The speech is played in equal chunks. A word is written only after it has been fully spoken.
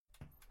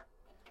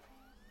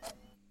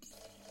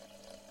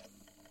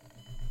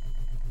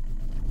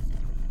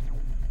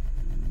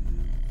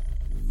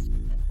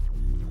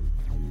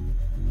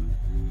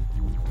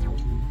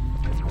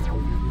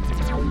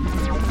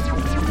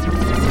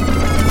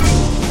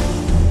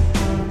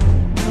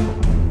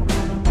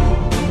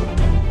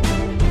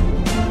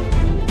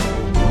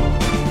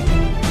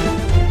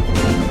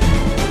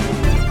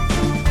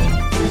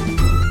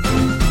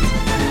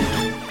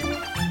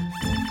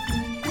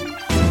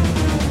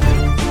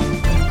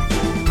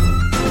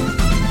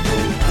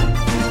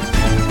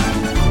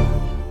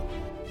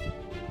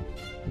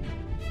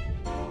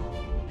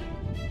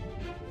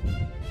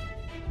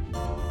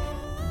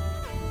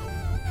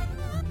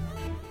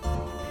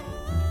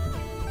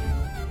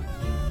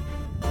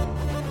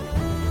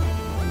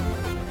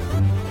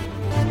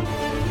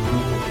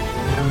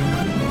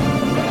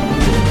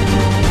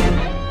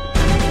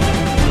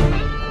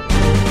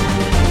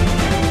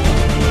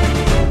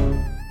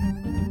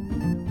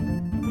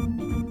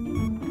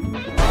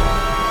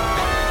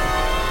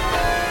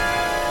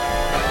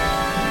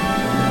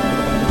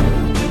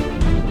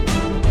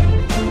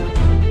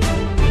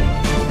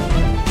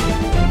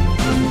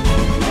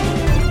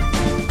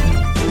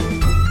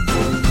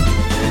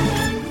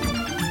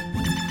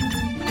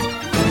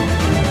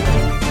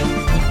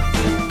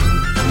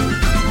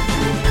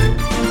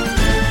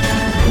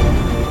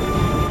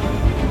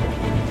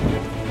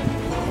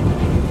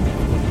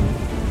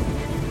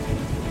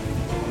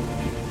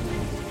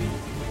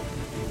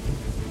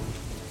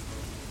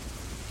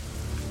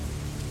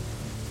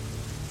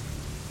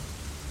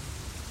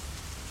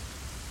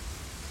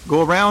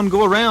Go around,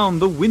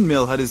 the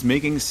Windmill Hut is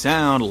making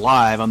sound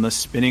live on the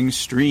spinning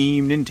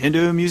stream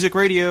Nintendo Music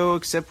Radio,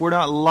 except we're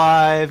not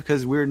live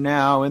because we're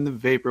now in the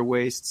Vapor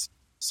Wastes.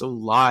 So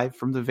live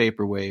from the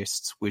Vapor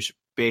Wastes, which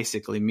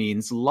basically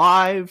means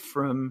live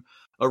from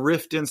a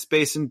rift in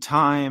space and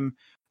time.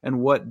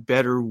 And what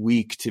better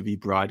week to be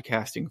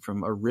broadcasting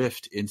from a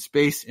rift in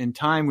space and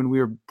time when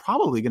we're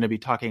probably going to be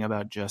talking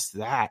about just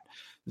that.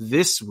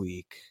 This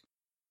week,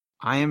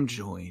 I am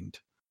joined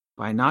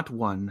by not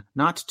one,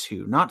 not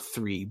two, not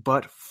three,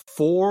 but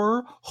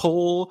 4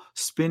 whole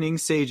spinning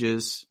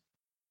sages.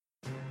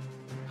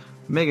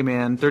 Mega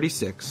Man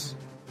 36.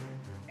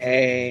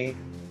 Hey.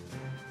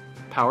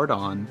 Powered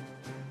on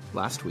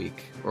last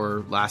week,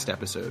 or last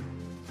episode.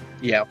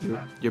 Yeah.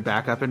 You're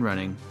back up and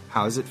running.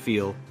 How does it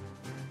feel?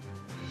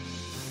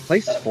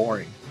 Place is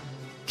boring.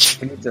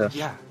 We need to...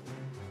 Yeah.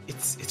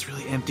 It's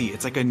really empty.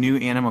 It's like a new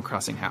Animal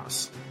Crossing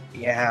house.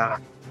 Yeah.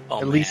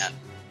 Oh, At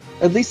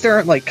least there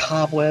aren't like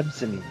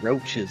cobwebs and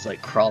roaches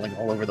like crawling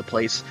all over the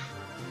place.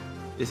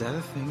 Is that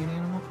a thing in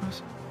Animal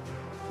Crossing?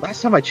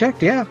 Last time I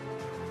checked, yeah.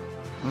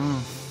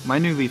 Oh, my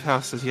New Leaf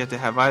house has yet to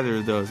have either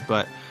of those,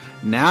 but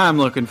now I'm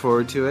looking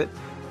forward to it.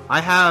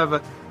 I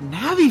have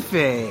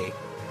Navifae.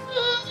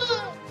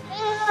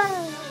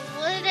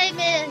 What did I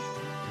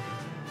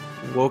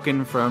miss?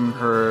 Woken from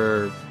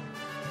her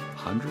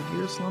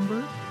 100-year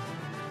slumber.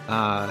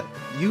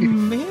 You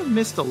may have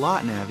missed a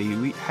lot,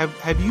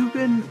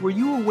 Navi. Were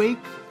you awake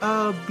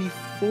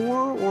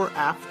before or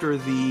after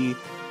the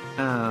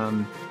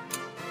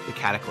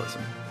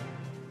cataclysm?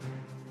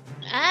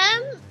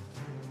 I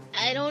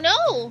don't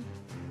know.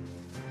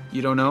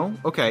 You don't know?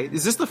 Okay.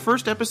 Is this the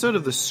first episode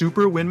of the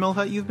Super Windmill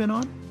Hut you've been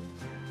on?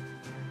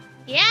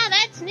 Yeah,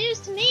 that's news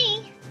to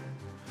me.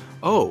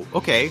 Oh,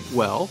 okay.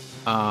 Well,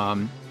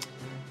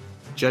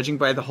 judging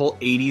by the whole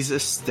 80s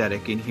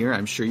aesthetic in here,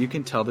 I'm sure you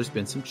can tell there's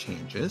been some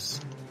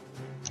changes.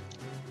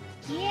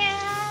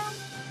 Yeah.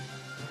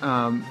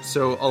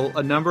 So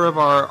a number of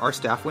our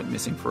staff went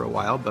missing for a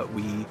while, but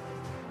we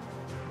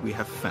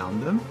have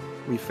found them.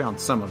 We found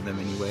some of them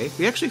anyway.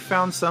 We actually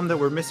found some that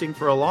were missing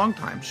for a long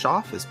time.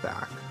 Shoff is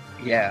back.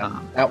 Yeah,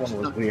 that one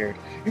was weird.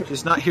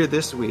 She's not here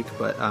this week,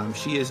 but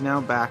she is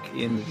now back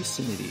in the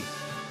vicinity.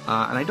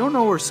 And I don't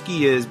know where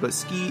Ski is, but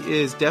Ski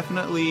is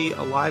definitely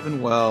alive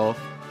and well.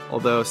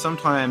 Although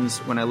sometimes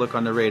when I look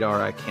on the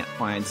radar, I can't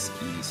find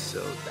Ski,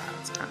 so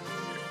that's kind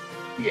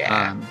of weird.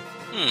 Yeah.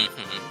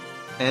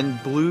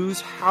 And Blue's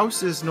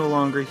house is no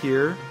longer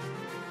here.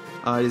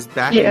 Is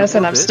back. Yes, in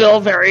and I'm orbit. still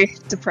very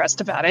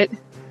depressed about it.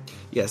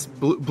 Yes,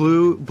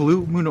 Blue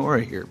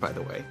Munora here, by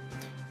the way.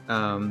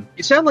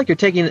 You sound like you're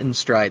taking it in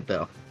stride,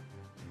 though.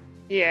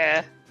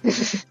 Yeah.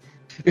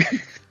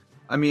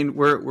 I mean,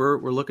 we're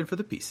looking for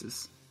the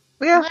pieces.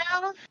 Yeah.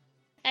 Well,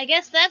 I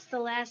guess that's the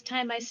last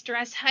time I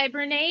stress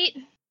hibernate.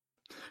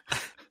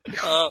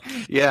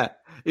 Yeah,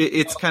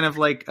 it's kind of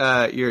like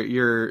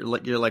you're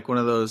like one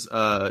of those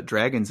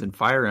dragons in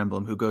Fire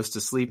Emblem who goes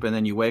to sleep and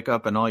then you wake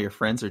up and all your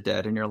friends are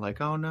dead and you're like,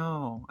 oh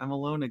no, I'm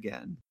alone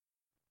again.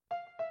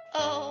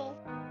 Oh.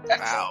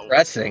 That's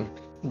depressing.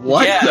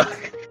 What? Yeah.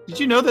 Did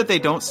you know that they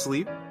don't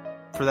sleep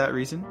for that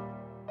reason?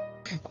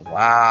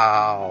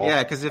 Wow.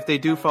 Yeah, because if they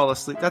do fall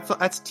asleep, that's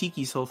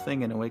Tiki's whole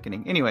thing in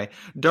Awakening. Anyway,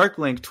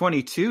 Darklink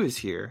 22 is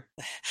here.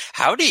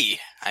 Howdy,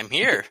 I'm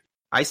here.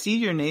 I see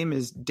your name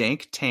is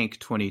Dank Tank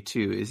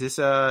 22. Is this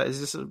a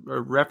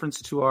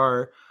reference to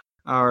our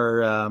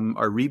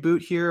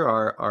reboot here,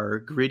 our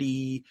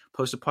gritty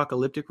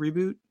post-apocalyptic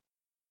reboot?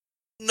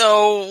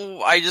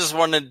 No, I just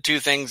wanted 2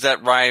 things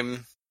that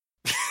rhyme.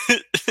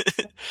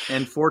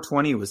 And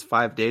 420 was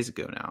 5 days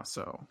ago now,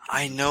 so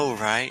I know,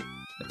 right?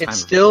 It's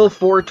still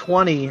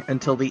 420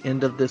 until the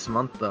end of this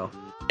month, though.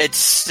 It's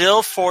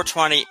still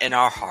 420 in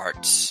our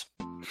hearts.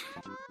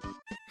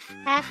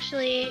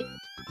 Actually,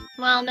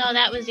 well, no,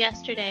 that was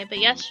yesterday, but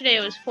yesterday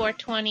was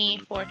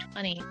 420.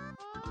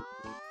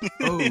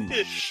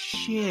 Oh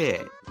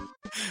shit!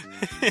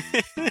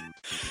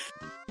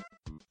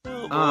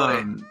 Oh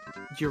boy.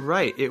 You're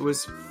right. It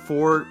was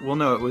 4. Well,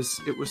 no, it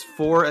was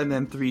 4 and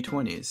then 3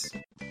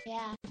 20s.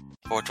 Yeah.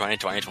 420,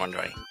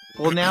 2020.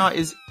 Well, now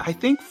I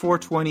think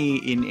 420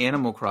 in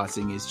Animal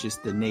Crossing is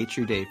just the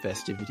Nature Day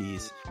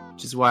festivities,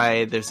 which is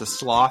why there's a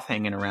sloth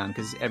hanging around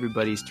because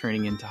everybody's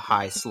turning into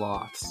high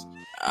sloths.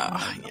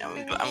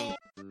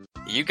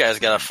 You guys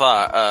got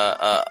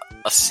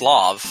a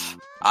Slav.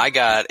 I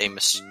got a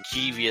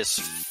mischievous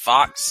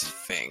fox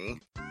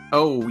thing.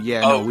 Oh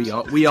yeah, Oh.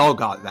 no, we all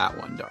got that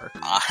one, Dark.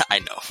 I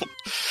know.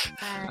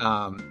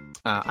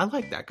 I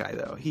like that guy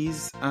though.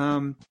 He's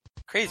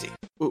Crazy.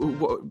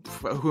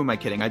 who am I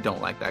kidding? I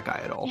don't like that guy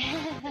at all.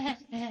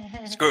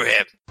 Screw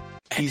him.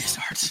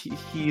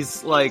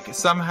 He's like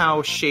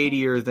somehow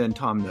shadier than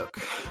Tom Nook.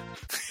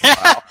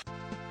 Wow.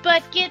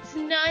 But gets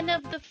none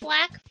of the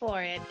flack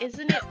for it.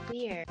 Isn't it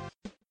weird?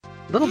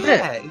 A little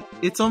bit.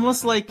 It's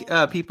almost like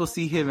people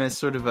see him as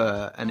sort of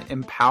an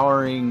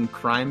empowering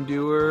crime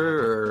doer,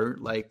 or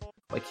like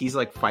he's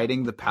like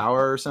fighting the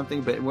power or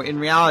something. But in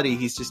reality,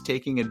 he's just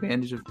taking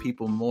advantage of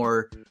people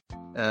more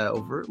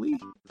overtly.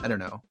 I don't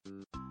know.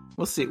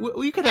 We'll see.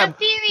 We could A have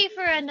theory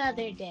for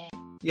another day.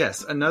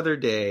 yes, another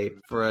day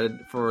for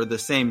the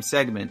same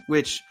segment.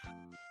 Which,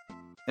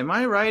 am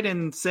I right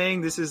in saying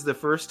this is the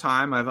first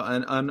time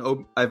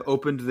I've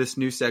opened this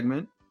new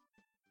segment?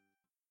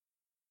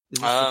 Is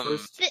this the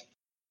first?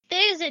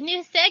 There's a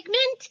new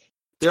segment?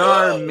 There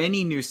are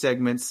many new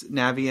segments,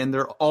 Navi, and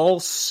they're all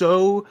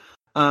so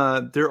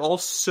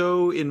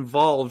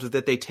involved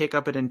that they take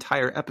up an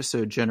entire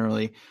episode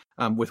generally,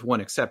 with one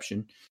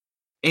exception.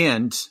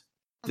 And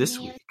this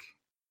week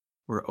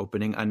we're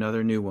opening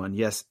another new one.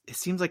 Yes, it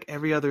seems like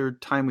every other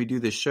time we do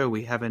this show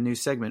we have a new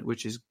segment,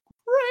 which is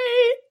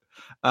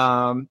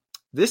great.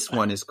 This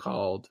one is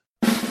called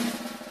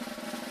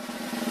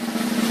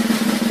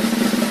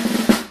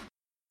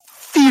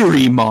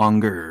Theory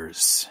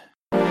Mongers.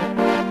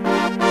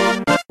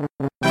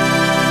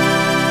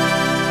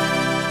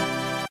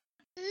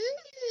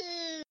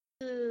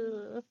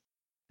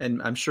 And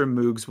I'm sure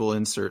Moogs will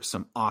insert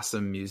some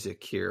awesome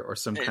music here, or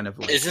some kind of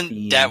like Isn't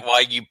theme. that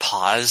why you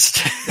paused?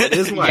 That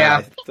is why.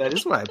 Yeah. That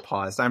is why I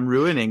paused. I'm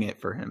ruining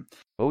it for him.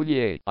 Oh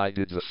yeah, I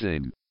did the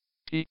thing.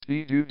 Eat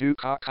dee doo doo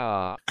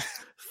caca.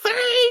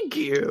 Thank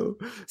you.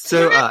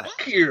 So,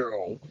 Thank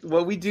you.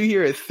 what we do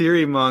here at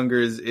Theory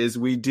Mongers is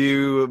we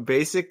do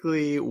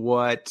basically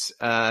what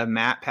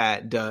Matt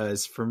Pat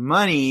does for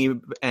money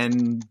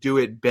and do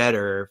it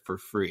better for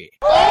free.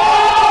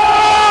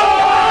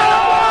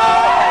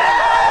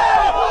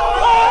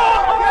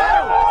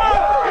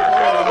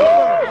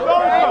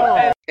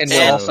 And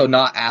we're also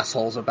not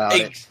assholes about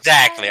it.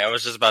 Exactly. I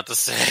was just about to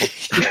say.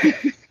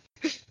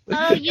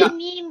 Oh, you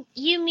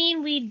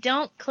mean we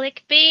don't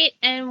clickbait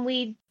and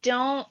we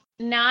don't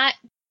not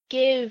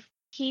give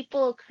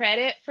people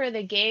credit for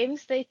the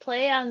games they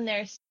play on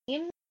their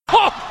Steam?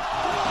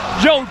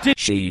 Yo, did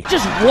she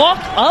just walk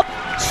up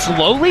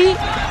slowly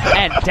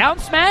and down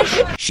smash?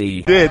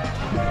 She Did.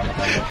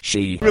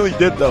 she Really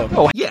did,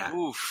 though. Yeah.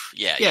 Oof.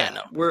 Yeah,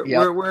 no.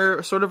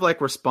 We're sort of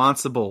like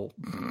responsible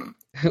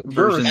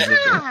versions of it.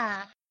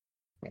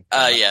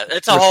 Ah, Yeah,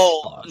 it's a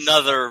whole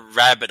nother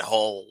rabbit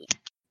hole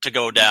to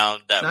go down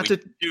that Not we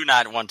to- do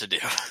not want to do.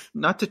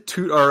 Not to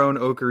toot our own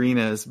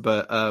ocarinas,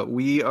 but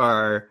we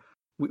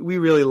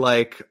really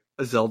like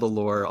Zelda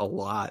lore a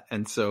lot,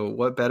 and so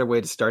what better way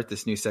to start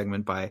this new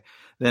segment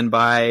than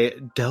by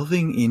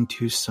delving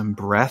into some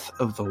Breath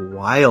of the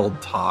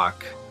Wild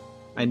talk.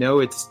 I know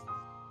it's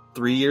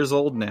 3 years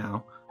old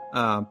now,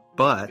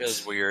 but It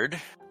was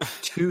weird.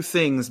 two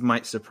things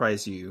might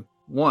surprise you.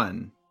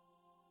 One,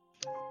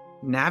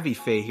 Navi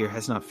Faye here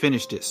has not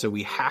finished it, so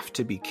we have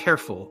to be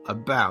careful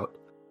about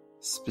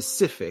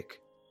specific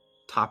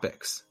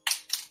topics.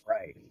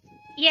 Right.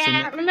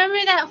 yeah, So remember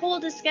that whole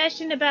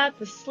discussion about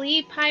the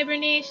sleep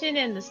hibernation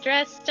and the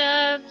stress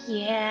stuff?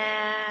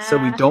 Yeah. So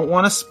we don't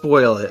want to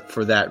spoil it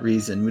for that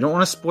reason. We don't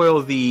want to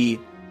spoil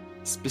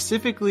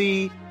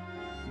specifically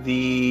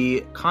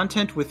the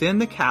content within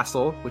the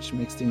castle, which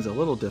makes things a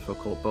little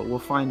difficult, but we'll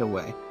find a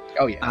way.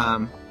 Oh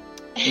yeah.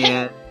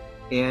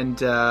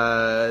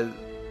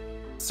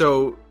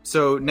 So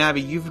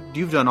Navi,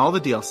 you've done all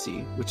the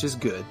DLC, which is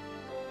good.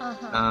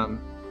 Uh-huh.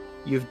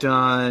 You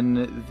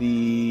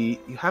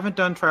haven't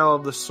done Trial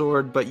of the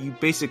Sword, but you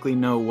basically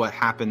know what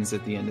happens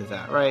at the end of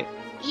that, right?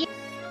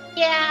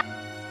 Yeah.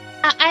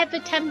 I've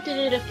attempted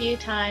it a few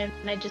times,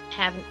 and I just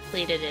haven't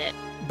completed it.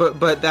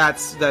 But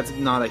that's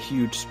not a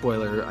huge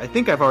spoiler. I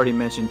think I've already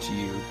mentioned to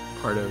you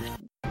part of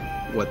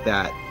what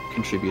that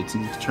contributes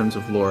in terms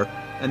of lore,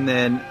 and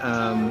then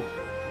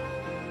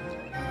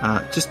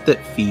just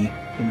that Fee,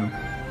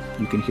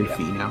 you can hear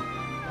Fee now.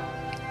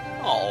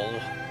 Oh.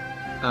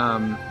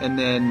 And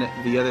then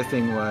the other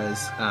thing was,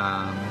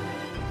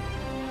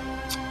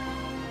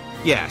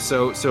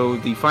 so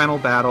the final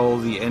battle,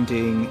 the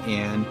ending,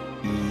 and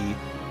the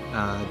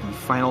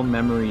final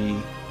memory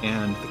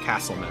and the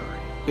castle memory.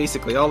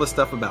 Basically, all the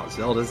stuff about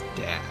Zelda's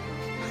dad.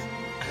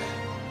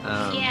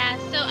 Yeah,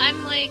 so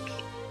I'm like,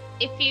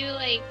 if you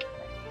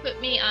put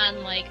me on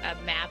a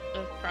map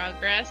of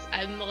progress,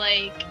 I'm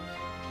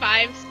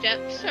 5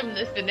 steps from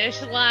the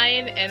finish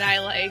line, and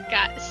I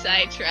got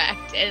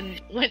sidetracked and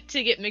went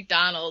to get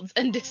McDonald's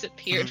and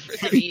disappeared for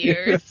 3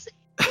 years.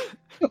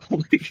 Oh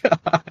my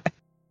god.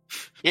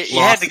 You had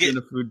Lost to get in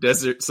a food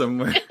desert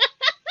somewhere.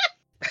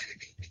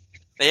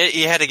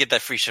 you had to get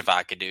that free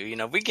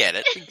Shavakadu. We get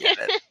it.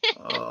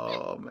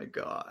 Oh my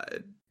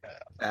god.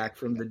 Back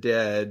from the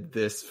dead,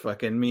 this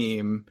fucking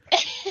meme.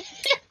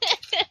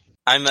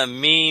 I'm a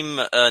meme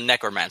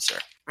necromancer.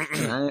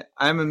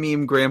 I'm a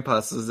meme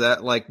grandpa, so is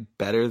that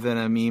better than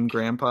a meme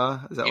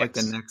grandpa? Is that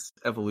the Yes. next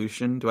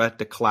evolution? Do I have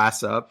to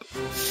class up?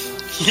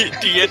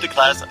 Do you have to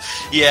class?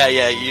 Yeah,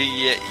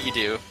 you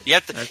do. You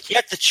have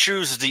to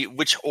choose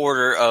which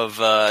order of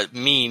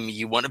meme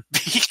you want to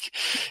be.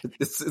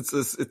 It's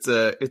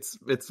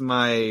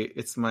my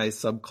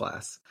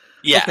subclass.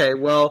 Yeah. Okay,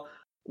 well,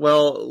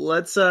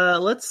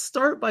 let's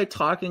start by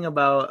talking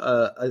about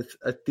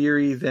a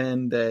theory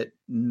then that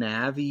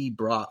Navi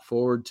brought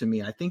forward to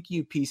me. I think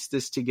you pieced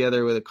this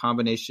together with a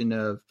combination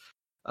of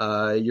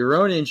your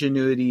own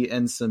ingenuity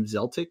and some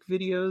Zeltic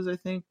videos, I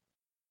think.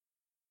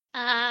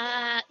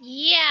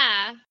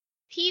 Yeah.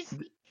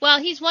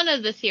 He's one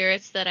of the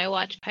theorists that I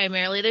watch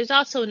primarily. There's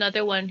also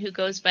another one who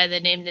goes by the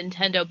name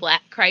Nintendo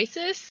Black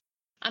Crisis.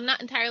 I'm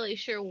not entirely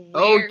sure where.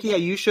 Oh yeah,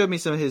 you showed me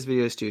some of his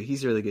videos too.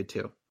 He's really good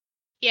too.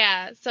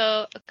 Yeah,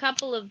 so a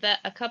couple of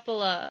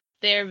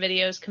their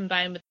videos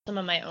combined with some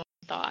of my own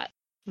thought,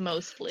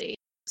 mostly.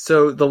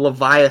 So the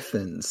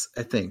Leviathans,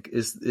 I think,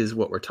 is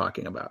what we're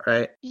talking about,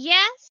 right?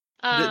 Yes.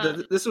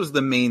 This was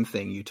the main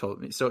thing you told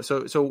me. So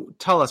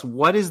tell us,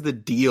 what is the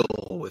deal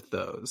with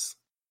those?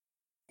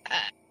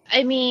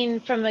 I mean,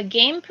 from a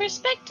game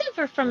perspective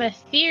or from a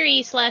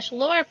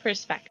theory/lore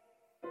perspective?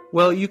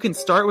 Well, you can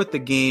start with the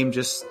game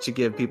just to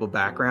give people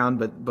background,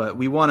 but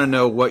we want to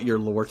know what your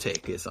lore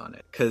take is on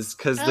it, because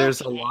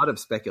there's a lot of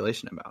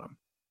speculation about them.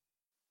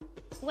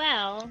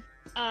 Well,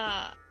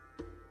 I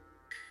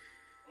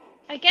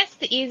guess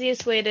the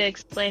easiest way to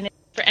explain it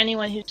for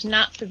anyone who's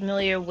not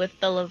familiar with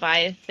the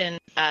Leviathan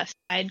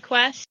side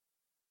quest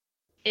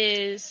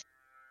is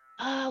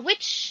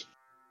which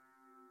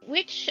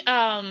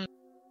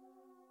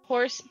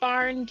horse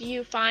barn do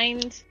you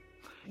find?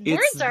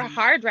 Words are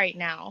hard right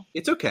now.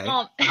 It's okay.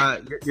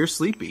 You're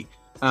sleepy.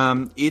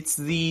 It's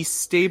the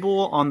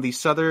stable on the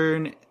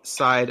southern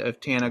side of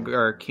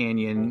Tanagar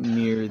Canyon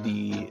near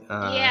the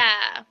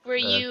where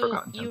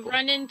you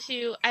run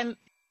into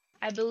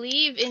I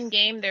believe in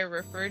game they're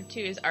referred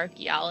to as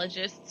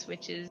archaeologists,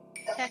 which is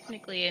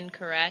technically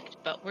incorrect,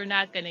 but we're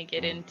not going to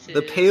get into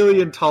the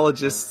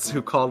paleontologists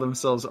who call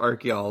themselves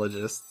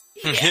archaeologists.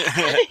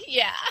 Yeah.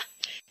 Yeah.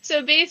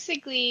 So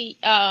basically,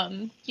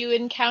 you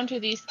encounter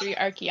these 3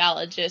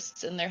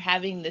 archaeologists, and they're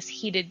having this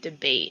heated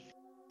debate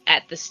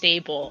at the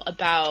stable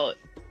about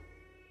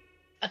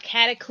a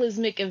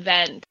cataclysmic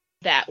event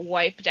that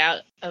wiped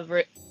out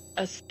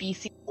a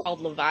species called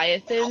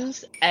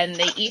Leviathans, and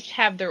they each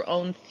have their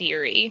own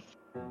theory.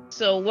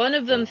 So one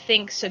of them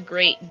thinks a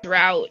great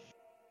drought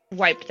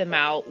wiped them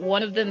out.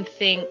 One of them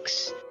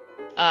thinks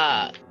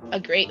a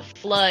great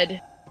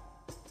flood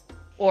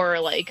or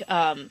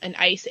an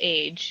ice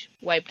age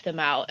wiped them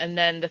out. And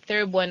then the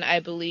third one,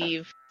 I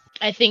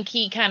think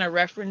he kind of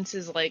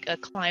references like a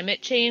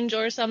climate change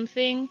or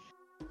something.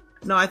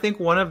 No, I think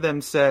one of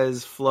them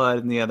says flood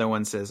and the other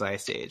one says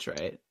ice age,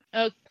 right?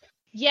 Oh,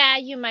 yeah,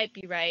 you might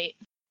be right.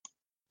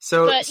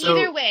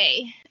 Either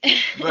way.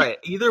 Right.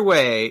 Either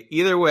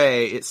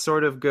way, it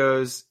sort of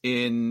goes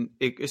in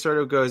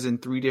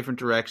 3 different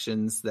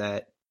directions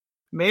that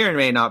may or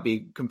may not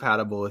be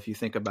compatible if you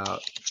think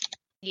about.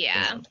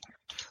 Yeah.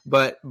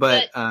 But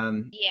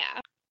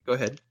yeah. Go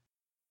ahead.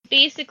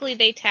 Basically,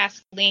 they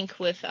task Link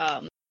with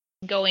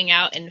going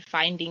out and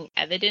finding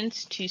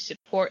evidence to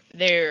support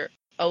their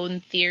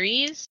own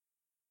theories.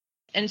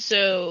 And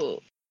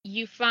so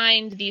you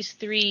find these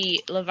 3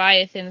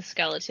 Leviathan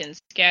skeletons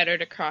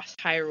scattered across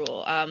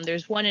Hyrule.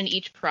 There's one in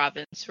each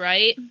province,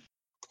 right?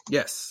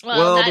 Yes.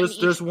 Well,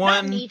 there's one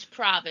not in each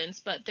province,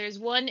 but there's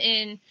one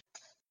in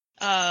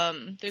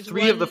there's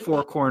 3 of the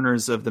 4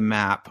 corners of the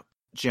map,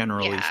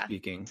 generally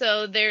speaking.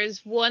 So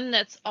there's one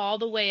that's all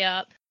the way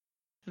up.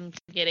 I'm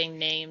forgetting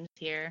names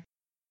here.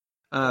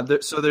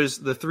 So there's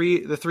the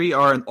three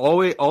are all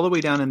the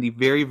way down in the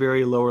very,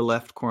 very lower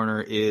left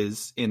corner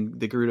is in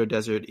the Gerudo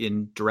Desert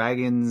in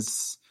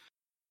Dragons.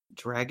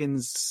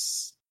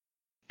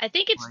 I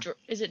think it's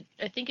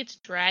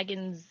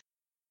Dragons.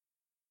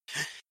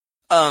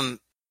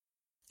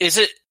 Is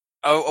it?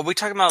 Are we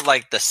talking about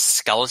like the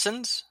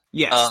skeletons?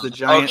 Yes, the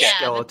giant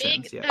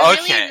skeletons. They're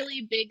really,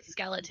 really big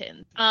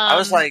skeletons. I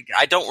was like,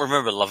 I don't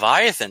remember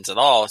Leviathans at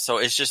all, so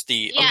it's just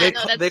the...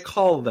 They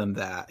call them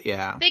that,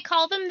 yeah. They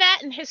call them that,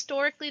 and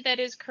historically that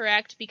is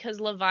correct, because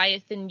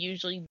Leviathan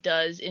usually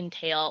does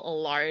entail a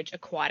large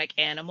aquatic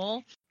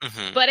animal.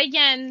 Mm-hmm. But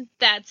again,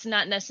 that's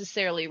not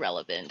necessarily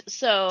relevant,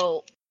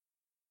 so...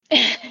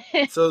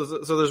 so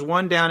there's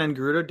one down in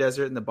Gerudo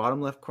Desert in the bottom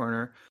left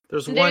corner.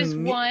 There's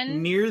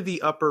one near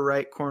the upper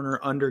right corner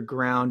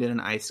underground in an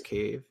ice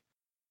cave.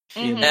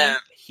 In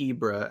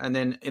Hebra,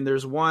 and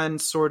there's one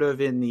sort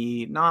of in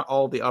the not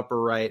all the upper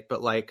right,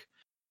 but like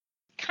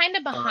kind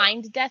of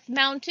behind Death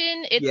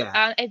Mountain. It's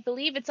I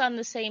believe it's on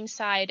the same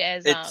side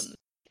as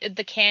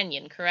the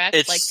canyon, correct?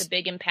 Like the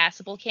big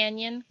impassable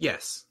canyon.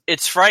 Yes,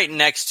 it's right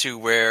next to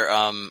where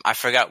I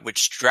forgot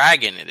which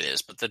dragon it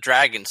is, but the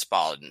dragon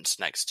spawn's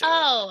next to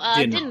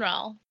it.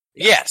 Dinral.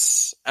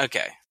 Yes.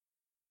 Okay.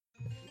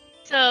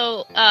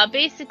 So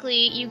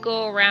basically, you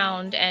go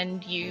around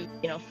and you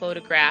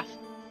photograph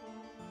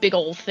big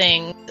old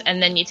things,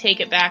 and then you take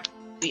it back to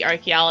the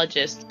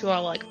archaeologists who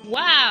are like,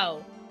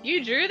 wow,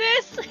 you drew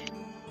this?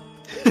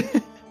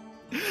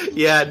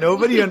 Yeah,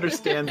 nobody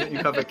understands that you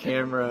have a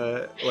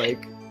camera,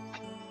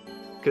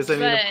 because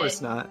of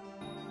course not.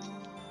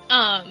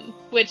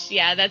 Which,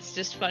 that's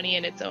just funny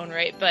in its own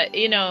right, but,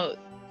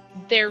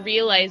 they're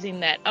realizing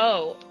that,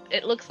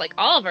 it looks like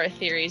all of our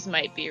theories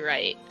might be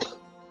right,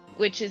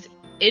 which is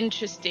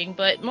interesting,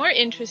 but more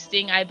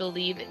interesting, I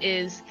believe,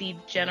 is the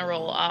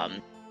general,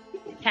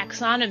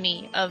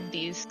 taxonomy of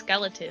these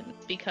skeletons,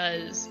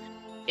 because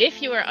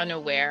if you are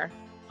unaware,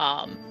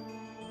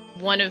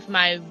 one of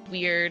my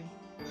weird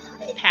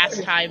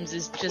pastimes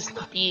is just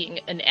being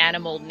an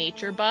animal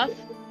nature buff.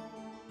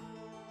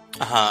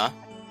 Uh-huh.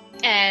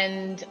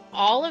 And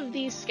all of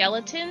these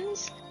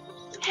skeletons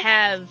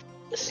have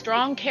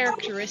strong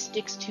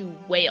characteristics to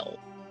whale.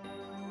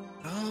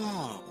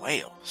 Oh,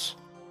 whales.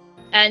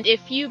 And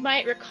if you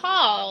might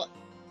recall,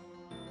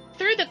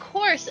 through the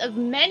course of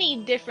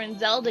many different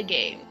Zelda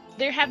games,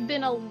 there have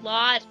been a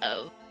lot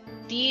of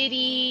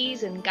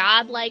deities and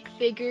godlike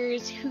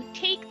figures who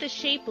take the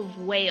shape of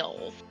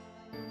whales.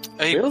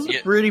 Whales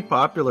are pretty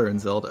popular in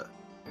Zelda.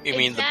 You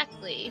mean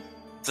exactly.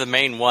 The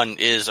main one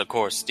is, of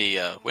course, the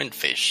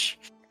windfish.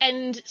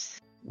 And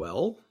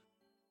well,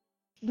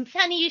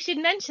 funny you should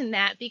mention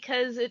that,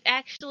 because it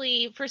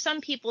actually, for some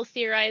people,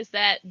 theorize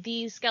that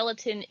the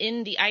skeleton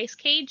in the ice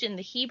cage in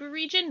the Hebrew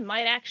region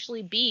might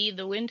actually be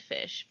the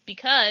windfish,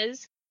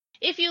 because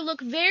if you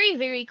look very,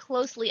 very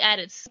closely at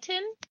its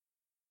skeleton,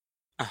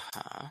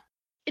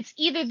 it's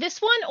either this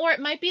one or it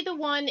might be the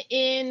one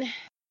in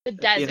the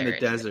desert. In the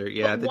desert,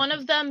 yeah. But one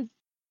of them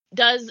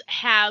does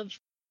have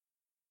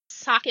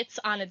sockets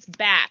on its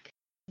back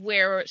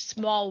where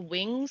small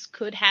wings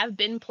could have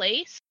been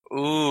placed.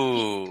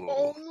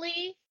 Ooh.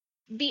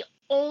 The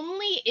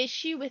only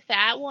issue with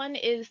that one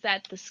is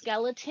that the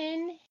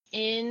skeleton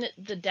in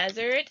the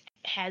desert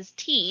has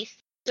teeth,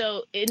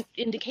 so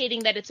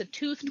indicating that it's a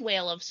toothed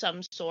whale of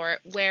some sort,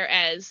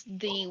 whereas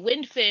the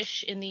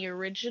windfish in the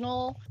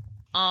original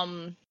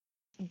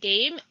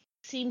game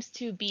seems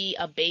to be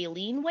a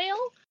baleen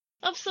whale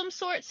of some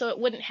sort, so it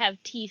wouldn't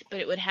have teeth, but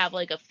it would have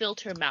like a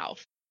filter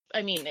mouth.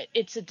 I mean,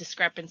 it's a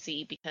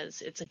discrepancy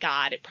because it's a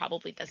god. It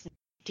probably doesn't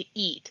need to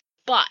eat.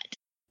 But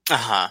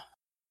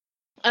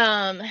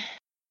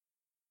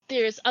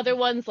there's other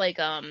ones like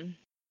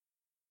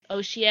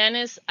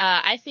Oceanus.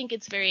 I think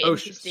it's very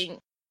interesting.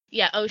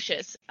 Yeah,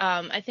 Oceus.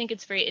 I think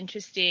it's very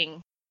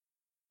interesting.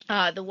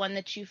 The one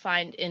that you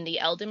find in the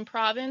Eldin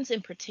province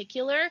in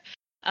particular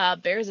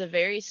bears a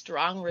very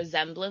strong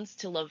resemblance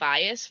to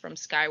Levias from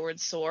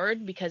Skyward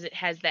Sword because it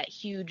has that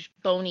huge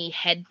bony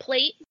head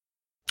plate.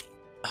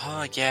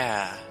 Oh,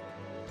 yeah.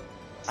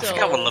 I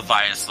forgot what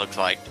Levias looked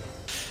like.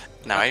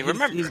 Now I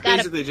remember. He's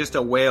basically just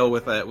a whale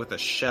with a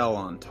shell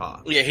on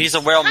top. Yeah, he's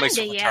a whale mixed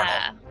with a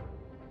turtle.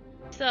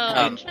 So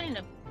I'm trying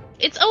to...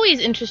 It's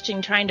always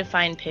interesting trying to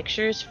find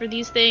pictures for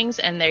these things,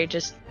 and they're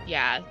just,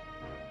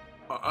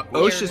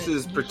 Oceus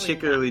is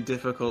particularly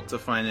difficult to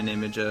find an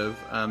image of.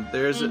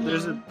 There's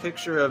a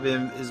picture of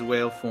his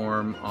whale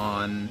form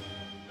on...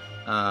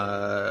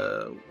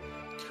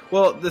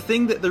 Well,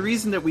 the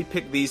reason that we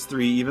picked these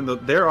three, even though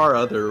there are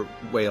other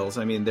whales,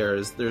 I mean,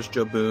 there's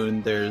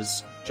Jabun,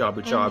 there's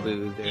Jabu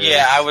Jabu.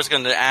 Yeah, I was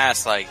going to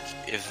ask, like,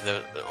 if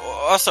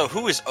also,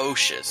 who is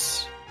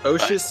Oceus?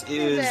 Oceus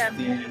is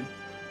the...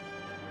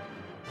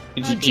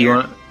 Do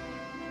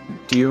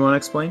you want to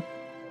explain?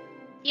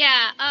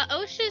 Yeah,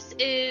 Oceus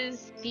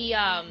is the,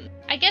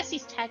 I guess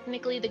he's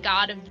technically the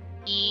god of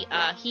the,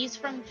 he's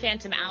from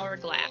Phantom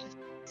Hourglass.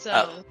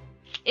 So,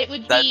 it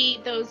would be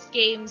those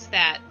games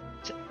that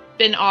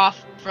been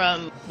off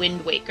from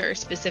Wind Waker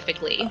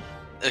specifically.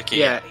 Okay,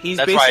 yeah, he's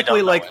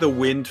basically like the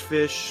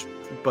windfish,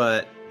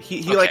 but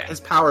he like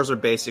his powers are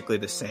basically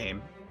the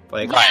same.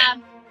 Like,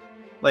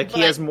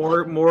 he has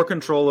more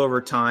control over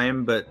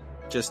time, but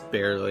just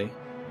barely.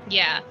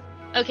 Yeah.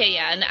 Okay,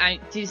 yeah, and I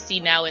do see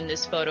now in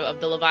this photo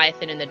of the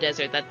Leviathan in the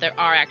desert that there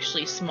are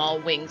actually small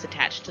wings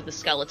attached to the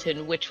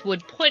skeleton, which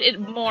would put it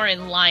more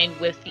in line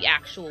with the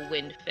actual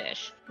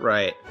windfish.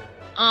 Right.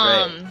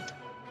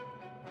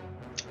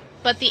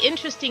 But the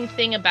interesting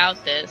thing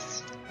about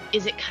this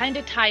is it kind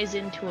of ties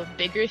into a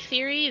bigger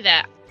theory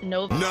that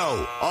No,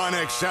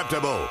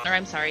 unacceptable. Or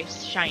I'm sorry,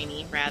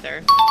 Shiny,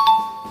 rather.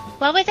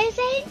 What was I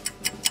saying?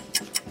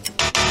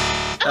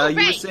 You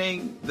were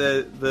saying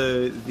a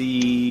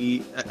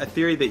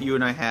theory that you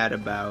and I had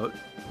about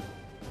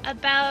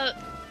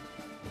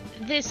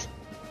this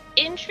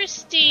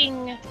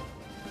interesting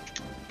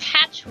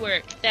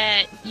patchwork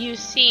that you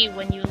see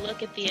when you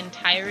look at the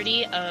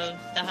entirety of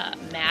the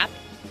map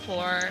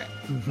for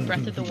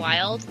Breath of the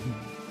Wild.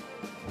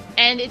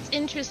 And it's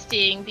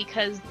interesting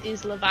because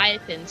these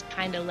Leviathans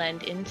kind of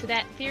lend into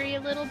that theory a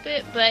little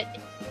bit, but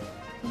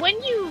when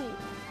you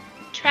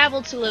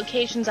travel to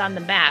locations on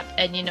the map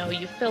and,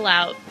 you fill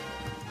out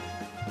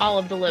all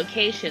of the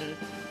locations,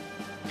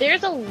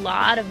 there's a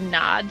lot of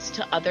nods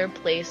to other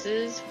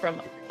places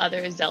from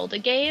other Zelda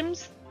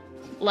games.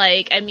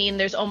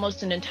 There's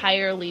almost an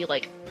entirely,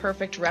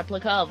 perfect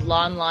replica of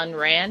Lon Lon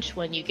Ranch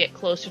when you get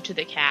closer to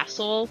the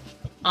castle.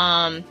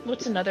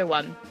 What's another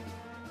one?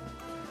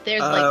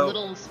 There's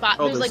little spots.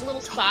 There's little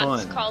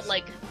spots called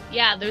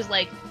there's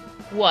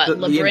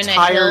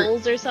Labrina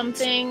Hills or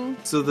something.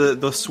 So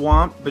the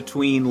swamp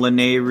between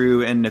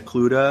Lanayru and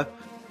Necluda,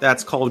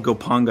 that's called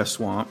Gopanga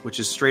Swamp, which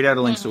is straight out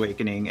of Link's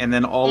Awakening, and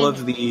then all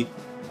of the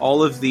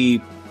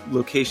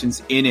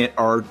locations in it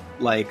are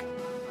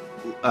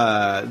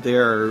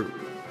they're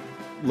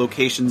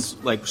locations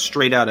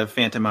straight out of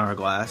Phantom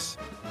Hourglass.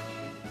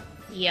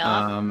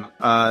 Yeah.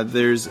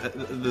 There's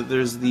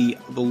the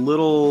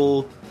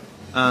little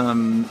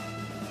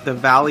the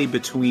valley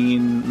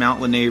between Mount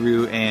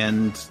Lanayru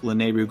and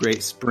Lanayru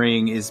Great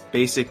Spring is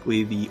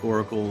basically the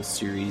Oracle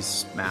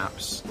series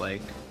maps.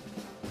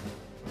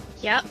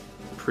 Yep.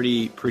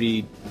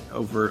 Pretty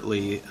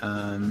overtly.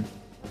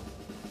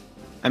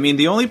 I mean,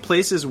 the only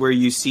places where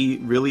you see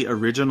really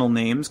original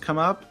names come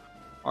up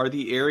are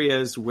the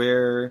areas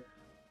where,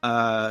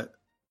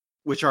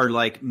 which are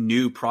like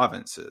new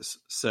provinces.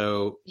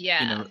 So,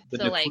 Yeah. the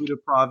So, like,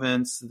 Nakuta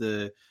province,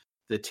 the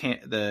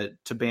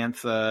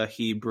Tabantha,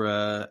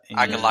 Hebra, and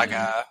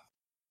Agalaga.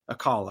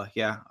 Akala.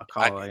 Yeah,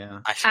 Akala. Yeah.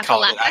 I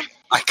call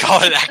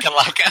it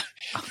Akalaka.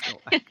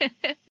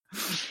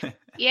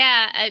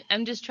 Yeah,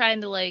 I'm just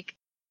trying to like.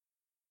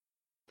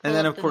 And pull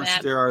then, up of the course,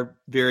 map. there are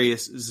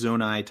various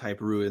Zonai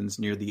type ruins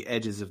near the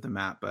edges of the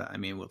map. But I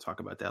mean, we'll talk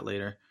about that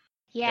later.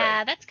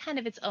 Yeah, that's kind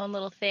of its own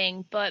little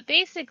thing. But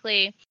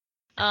basically,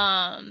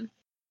 the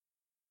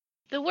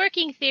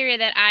working theory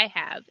that I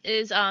have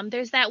is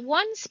there's that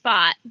one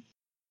spot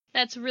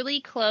that's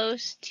really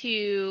close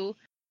to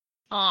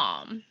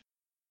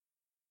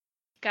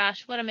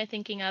gosh, what am I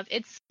thinking of?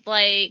 It's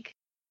like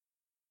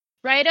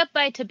right up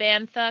by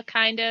Tabantha,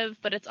 kind of,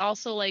 but it's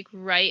also like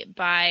right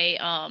by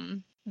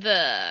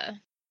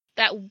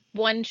that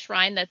one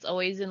shrine that's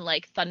always in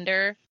like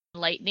thunder,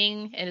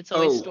 lightning, and it's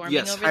always storming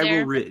yes, over Hyrule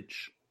there.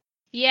 Ridge.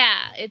 Yeah,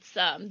 it's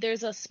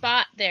there's a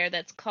spot there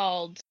that's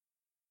called,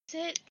 is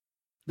it?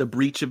 The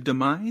Breach of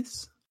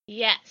Demise?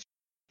 Yes.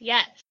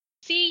 Yes.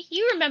 See,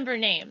 you remember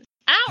names.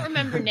 I don't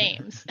remember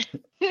names.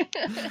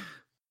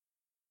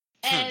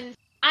 And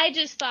I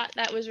just thought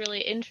that was really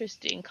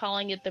interesting,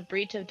 calling it the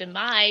Breach of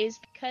Demise,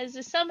 because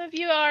as some of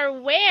you are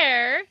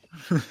aware,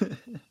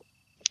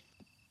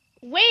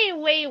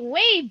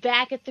 way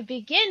back at the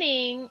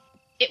beginning,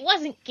 it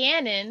wasn't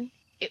Ganon,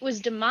 it was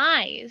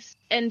Demise.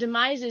 And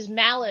Demise's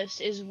malice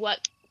is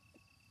what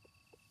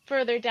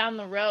further down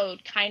the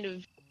road kind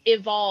of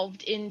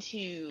evolved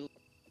into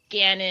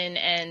Ganon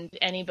and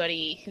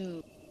anybody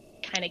who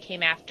kind of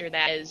came after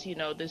that as,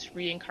 this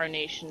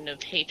reincarnation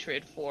of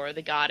hatred for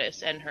the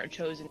goddess and her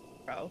chosen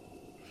hero.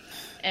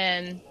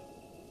 And,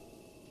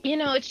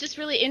 it's just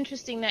really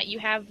interesting that you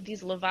have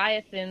these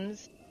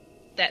Leviathans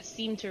that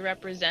seem to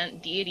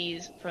represent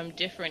deities from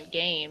different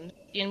games.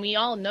 And we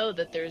all know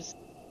that there's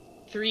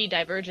 3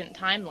 divergent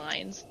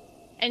timelines.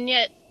 And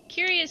yet,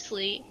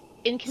 curiously,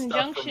 in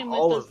conjunction with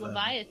those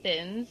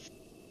Leviathans,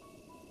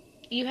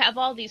 you have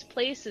all these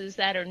places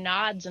that are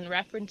nods and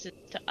references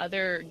to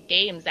other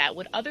games that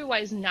would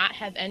otherwise not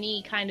have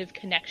any kind of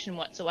connection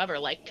whatsoever,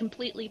 like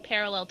completely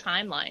parallel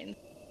timelines.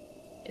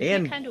 Isn't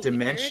and kind of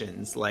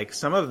dimensions. Weird? Like,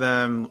 some of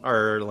them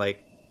are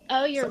like...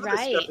 Oh, you're some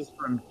right. Of the stuff is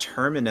from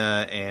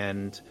Termina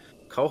and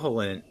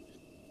Koholint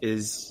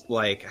is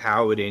like,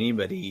 how would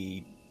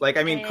anybody... Like,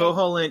 I mean,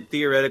 Koholint,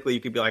 theoretically, you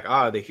could be like,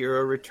 the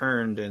hero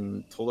returned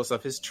and told us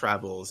of his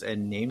travels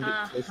and named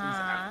it places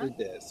after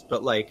this.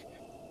 But, like,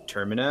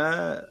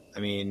 Termina, I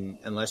mean,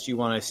 unless you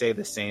want to say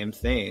the same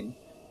thing.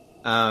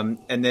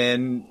 And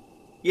then,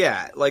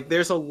 yeah, like,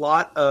 there's a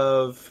lot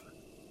of...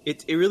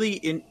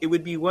 It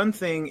would be one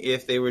thing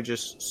if they were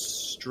just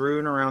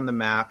strewn around the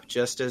map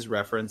just as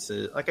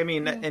references. Like, I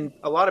mean, and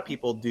a lot of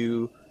people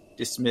do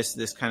dismiss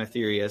this kind of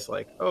theory as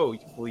like, oh,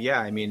 well, yeah,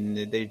 I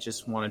mean, they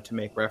just wanted to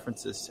make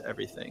references to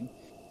everything.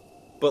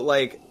 But,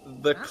 like,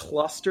 the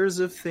clusters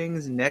of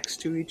things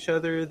next to each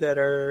other that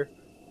are...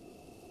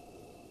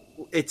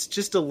 It's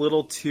just a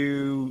little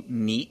too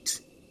neat.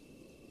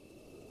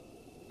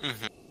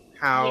 Mm-hmm.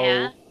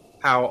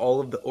 How all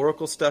of the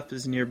Oracle stuff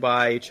is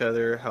nearby each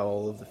other, how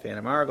all of the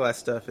Phantom Hourglass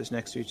stuff is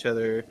next to each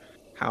other,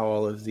 how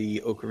all of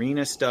the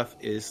Ocarina stuff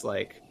is,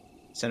 like,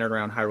 centered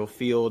around Hyrule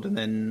Field, and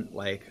then,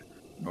 like,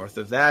 north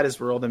of that is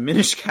where all the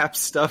Minish Cap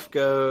stuff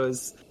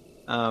goes.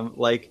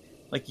 Like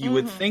you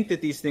would think that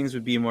these things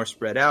would be more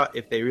spread out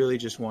if they really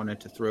just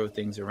wanted to throw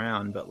things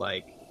around, but,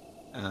 like,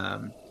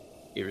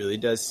 it really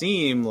does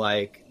seem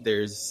like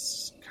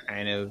there's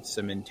kind of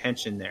some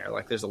intention there.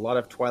 Like, there's a lot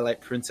of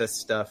Twilight Princess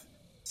stuff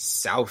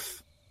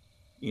south,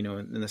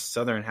 in the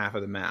southern half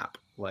of the map.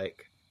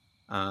 Like,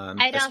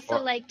 I'd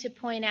also like to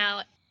point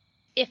out,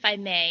 if I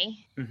may,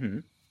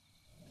 the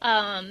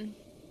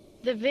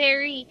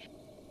very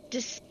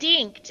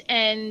distinct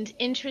and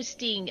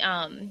interesting,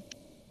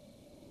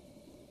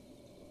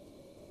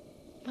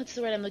 what's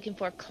the word I'm looking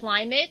for?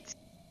 Climate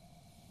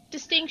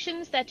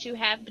distinctions that you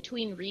have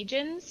between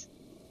regions.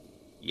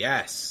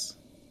 Yes.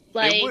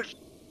 Like,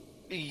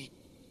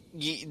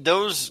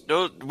 those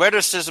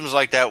weather systems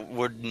like that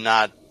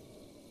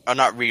are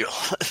not real.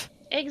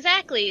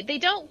 Exactly. They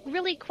don't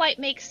really quite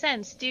make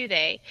sense, do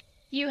they?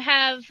 You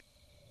have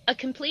a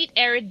complete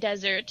arid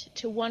desert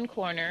to one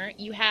corner.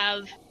 You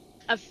have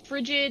a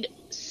frigid,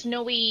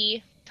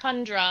 snowy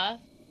tundra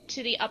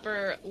to the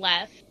upper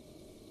left.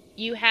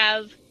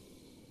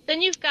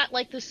 Then you've got,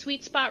 like, the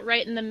sweet spot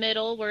right in the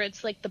middle where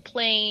it's, like, the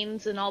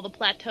plains and all the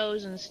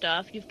plateaus and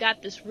stuff. You've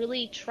got this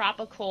really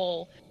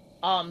tropical,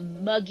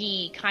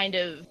 muggy kind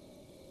of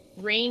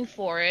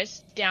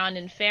rainforest down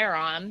in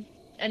Faron.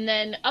 And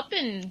then up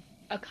in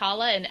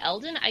Akala and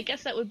Eldin, I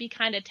guess that would be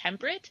kind of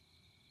temperate.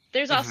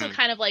 There's also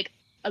kind of, like,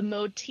 a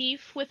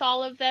motif with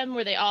all of them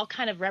where they all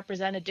kind of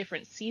represent a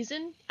different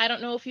season. I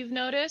don't know if you've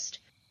noticed.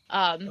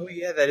 Oh,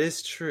 yeah, that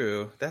is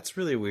true. That's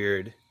really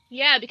weird.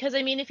 Yeah, because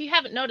I mean, if you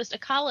haven't noticed,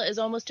 Akala is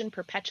almost in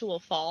perpetual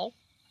fall.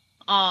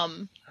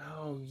 Oh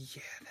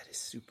yeah, that is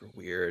super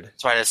weird.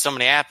 That's why there's so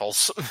many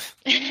apples.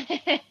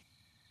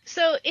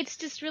 So it's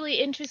just really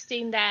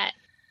interesting that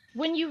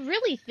when you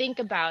really think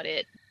about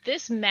it,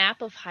 this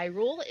map of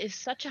Hyrule is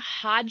such a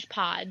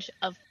hodgepodge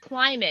of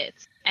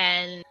climates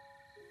and,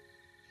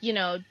 you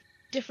know,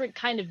 different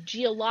kind of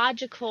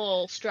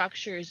geological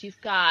structures. You've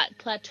got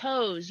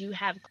plateaus, you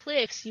have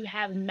cliffs, you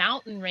have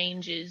mountain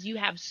ranges, you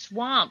have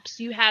swamps,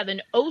 you have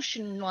an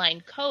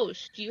ocean-lined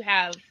coast, you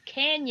have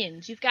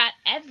canyons, you've got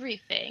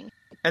everything.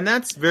 And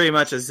that's very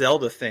much a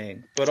Zelda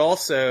thing, but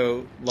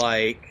also,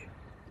 like,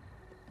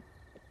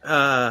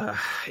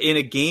 in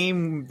a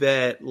game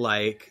that,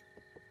 like,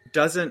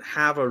 doesn't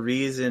have a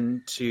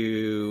reason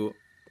to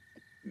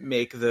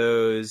make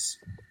those,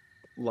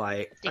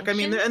 like I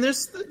mean, and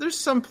there's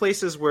some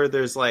places where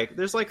there's like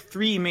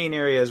 3 main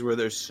areas where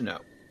there's snow,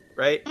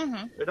 right?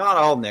 Mm-hmm. They're not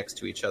all next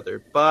to each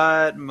other,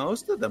 but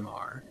most of them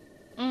are.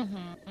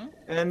 Mm-hmm.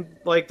 And,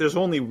 like, there's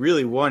only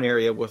really one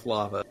area with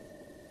lava.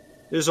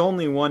 There's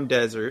only one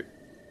desert.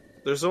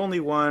 There's only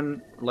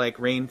one, like,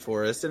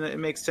 rainforest, and it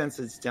makes sense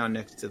that it's down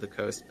next to the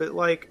coast. But,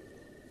 like,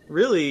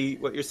 really,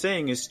 what you're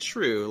saying is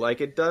true.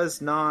 Like, it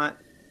does not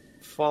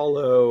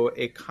follow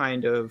a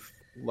kind of,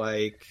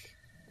 like,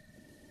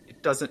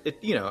 it doesn't,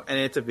 you know, and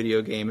it's a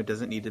video game, it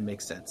doesn't need to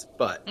make sense.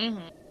 But,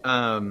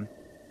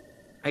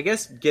 I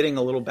guess getting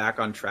a little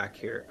back on track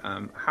here,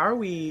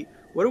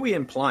 what are we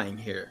implying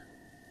here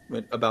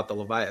about the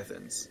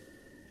Leviathans?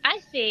 I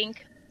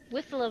think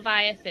with the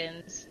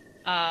Leviathans,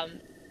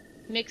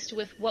 mixed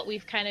with what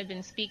we've kind of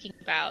been speaking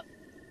about,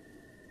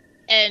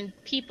 and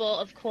people,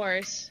 of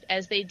course,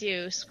 as they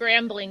do,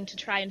 scrambling to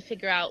try and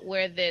figure out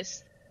where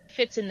this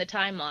fits in the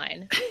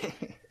timeline,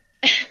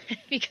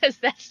 because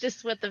that's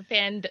just what the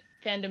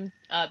fandom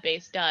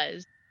base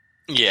does.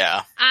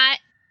 Yeah.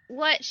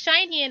 What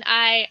Shiny and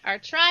I are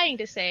trying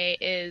to say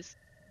is,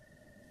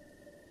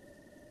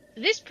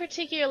 this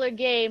particular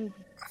game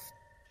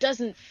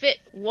doesn't fit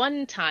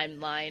one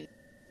timeline.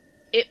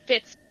 It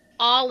fits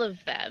all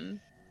of them.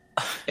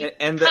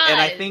 And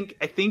I think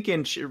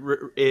in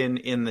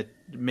the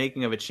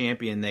making of a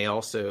champion, they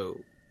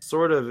also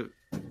sort of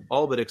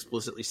all but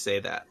explicitly say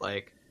that.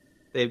 Like,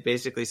 they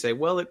basically say,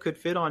 well, it could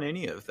fit on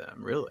any of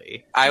them,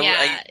 really. I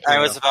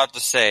was about to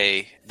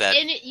say that.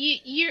 And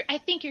I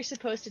think you're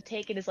supposed to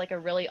take it as, like, a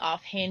really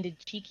offhanded,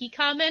 cheeky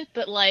comment,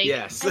 but, like,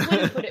 yes. I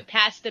wouldn't put it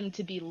past them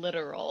to be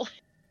literal.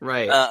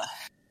 Right.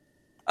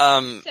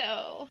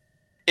 So,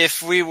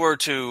 if we were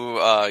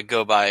to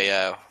go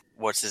by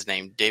what's his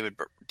name,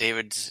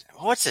 David's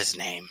what's his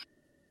name,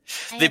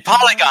 the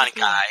Polygon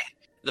guy.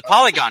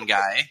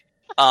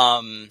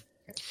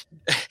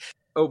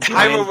 Oh,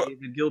 Brian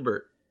David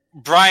Gilbert.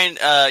 Brian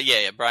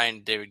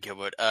David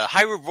Gilbert.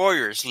 Hyrule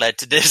Warriors led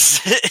to this.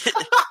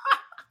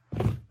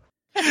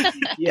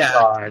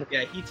 Yeah,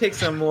 he takes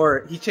some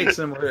more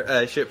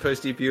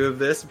shitposty view of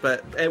this,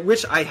 but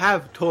which I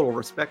have total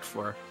respect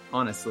for,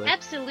 honestly.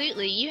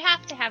 absolutely, you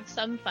have to have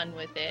some fun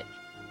with it.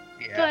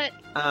 Yeah.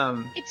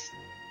 But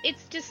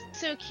it's just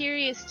so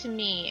curious to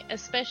me,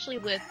 especially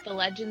with the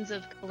Legends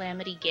of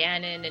Calamity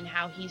Ganon and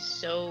how he's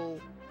so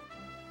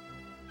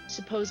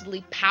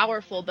supposedly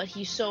powerful, but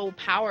he's so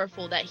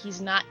powerful that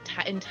he's not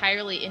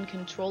entirely in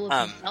control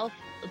of himself.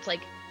 It's like,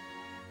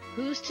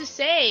 who's to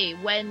say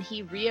when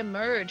he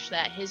reemerged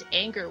that his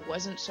anger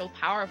wasn't so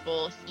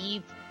powerful?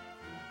 He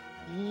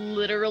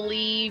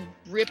literally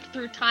ripped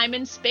through time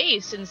and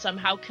space and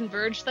somehow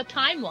converged the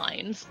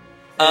timelines.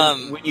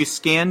 When you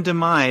scan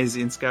Demise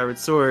in Skyward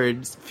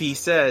Sword, Fee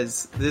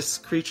says, this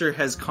creature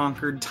has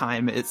conquered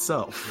time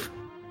itself.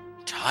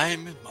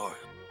 Time immortal.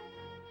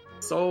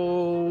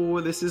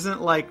 So, this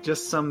isn't like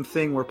just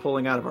something we're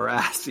pulling out of our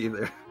ass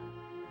either.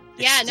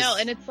 Yeah, no,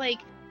 and it's like,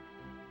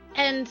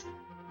 and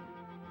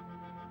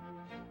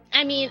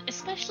I mean,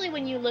 especially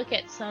when you look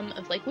at some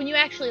of, like, when you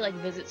actually, like,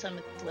 visit some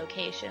of these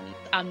locations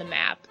on the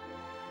map,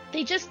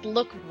 they just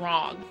look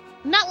wrong.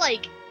 Not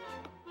like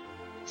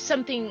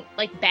something,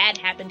 like, bad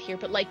happened here,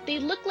 but, like, they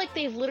look like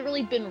they've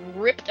literally been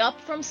ripped up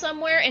from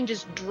somewhere and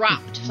just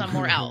dropped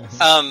somewhere else.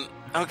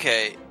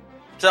 Okay.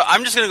 So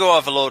I'm just going to go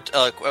off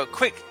a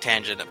quick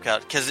tangent,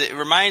 because it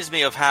reminds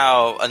me of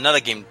how another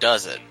game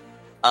does it.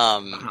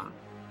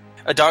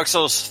 Dark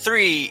Souls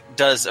 3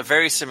 does a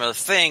very similar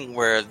thing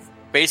where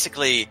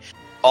basically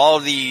all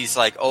these,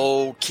 like,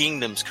 old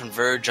kingdoms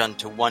converge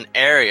onto one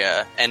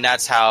area, and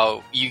that's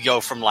how you go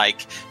from,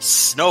 like,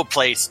 snow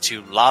place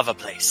to lava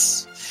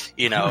place,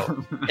 you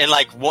know,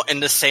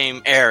 in the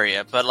same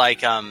area. But,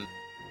 like, but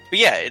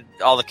yeah,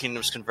 all the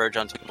kingdoms converge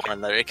onto one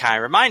another. It kind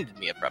of reminded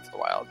me of Breath of the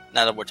Wild,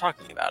 now that we're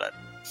talking about it.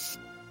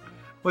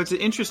 Well, it's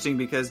interesting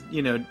because,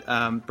 you know,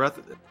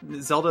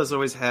 Zelda's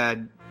always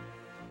had,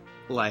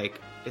 like,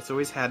 it's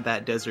always had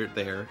that desert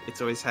there. It's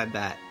always had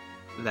that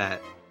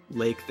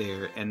lake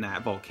there and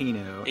that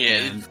volcano.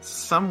 Yeah. And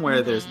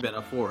somewhere there's been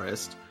a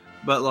forest.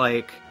 But,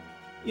 like,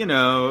 you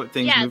know,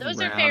 things move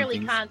those around, are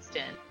fairly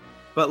constant.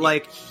 But,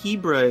 like,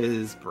 Hebra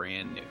is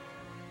brand new.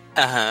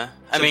 I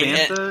mean,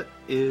 Samantha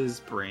is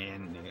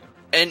brand new.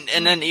 And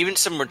then even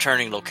some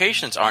returning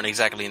locations aren't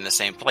exactly in the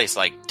same place.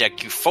 Like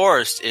Deku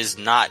Forest is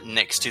not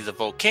next to the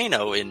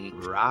volcano in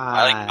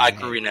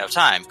Ocarina of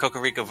Time.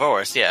 Cocorico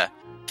Forest, yeah.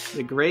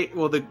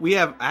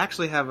 I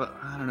actually have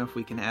I don't know if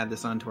we can add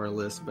this onto our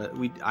list, but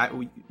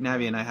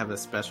Navi and I have a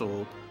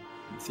special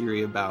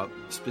theory about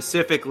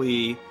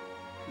specifically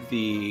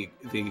the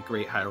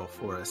Great Hyrule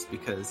Forest,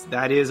 because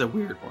that is a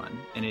weird one,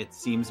 and it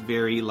seems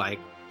very like,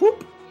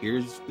 whoop,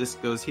 this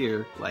goes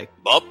here, like,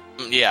 oh,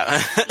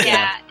 yeah.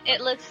 Yeah, it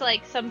looks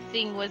like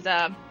something was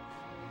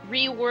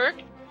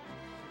reworked,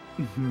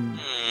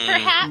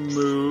 perhaps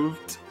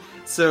moved.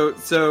 So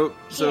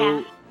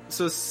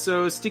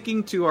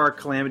sticking to our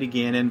Calamity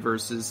Ganon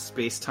versus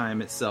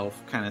space-time itself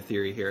kind of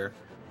theory here.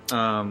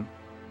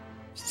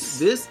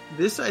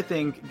 This I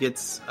think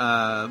gets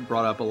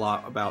brought up a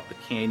lot about the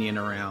canyon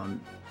around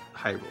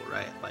Hyrule,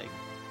 right? Like,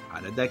 how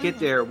did that get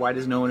there? Why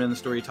does no one in the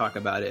story talk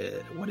about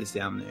it? What is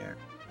down there?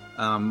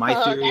 My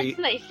theory. That's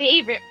my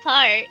favorite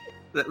part.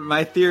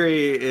 My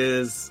theory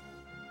is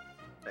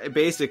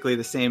basically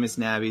the same as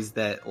Navi's,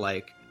 that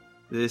like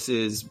this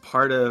is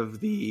part of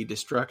the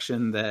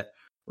destruction that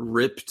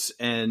rips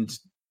and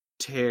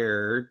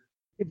tears.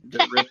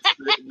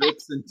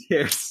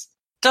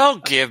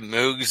 Don't give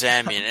Moogs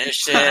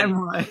ammunition.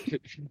 I'm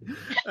like,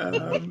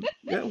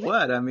 yeah,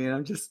 what? I mean,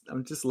 I'm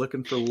just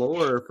looking for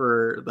lore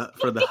for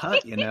the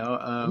hut, you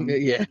know.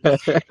 Yeah.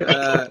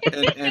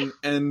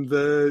 And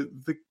the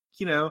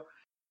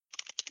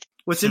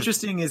what's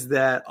interesting is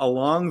that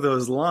along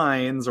those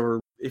lines, or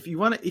if you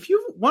want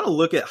to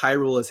look at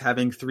Hyrule as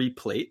having three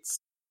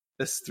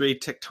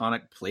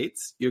tectonic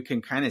plates, you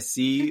can kind of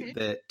see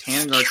that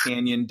Tangar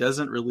Canyon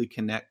doesn't really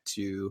connect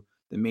to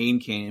the main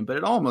canyon, but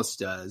it almost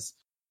does.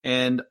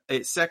 And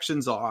it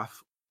sections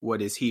off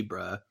what is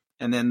Hebra,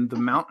 and then the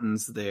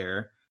mountains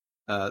there,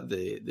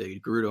 the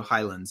Gerudo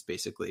Highlands,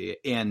 basically,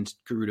 and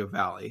Gerudo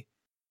Valley.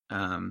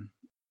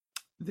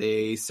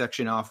 They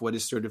section off what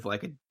is sort of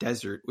like a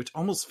desert, which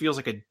almost feels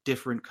like a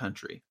different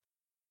country.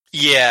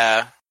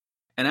 Yeah.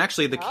 And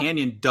actually, the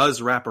canyon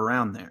does wrap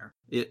around there.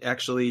 It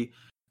actually,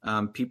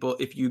 people,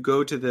 if you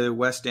go to the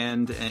west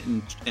end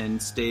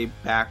and stay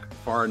back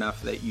far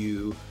enough that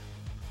you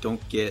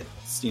don't get,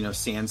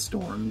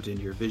 sandstormed and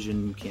your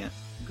vision can't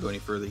go any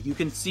further, you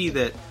can see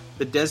that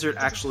the desert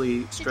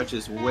actually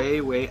stretches way,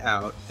 way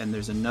out, and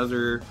there's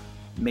another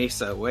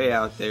mesa way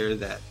out there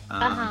that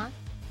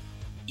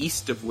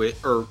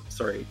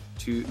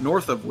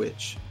north of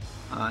which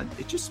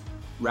it just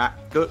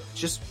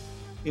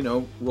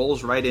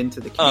rolls right into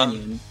the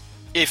canyon.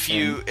 If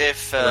you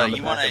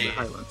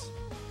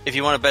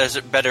want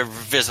a better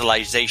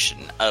visualization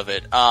of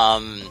it,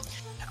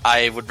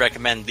 I would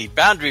recommend the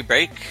Boundary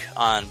Break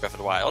on Breath of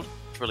the Wild.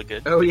 It's really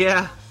good. Oh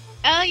yeah.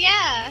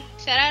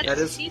 Shout out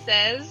to She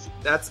Says.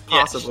 That's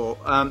possible.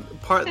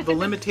 Yes. The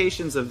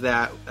limitations of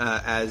that,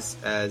 as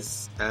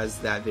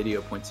that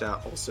video points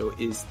out, also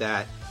is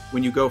that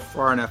when you go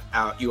far enough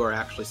out, you are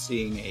actually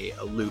seeing a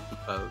loop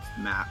of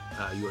map.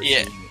 You are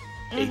seeing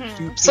a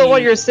 2D. So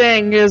what you're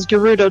saying is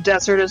Gerudo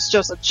Desert is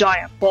just a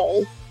giant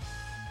bowl.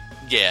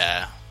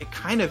 Yeah. It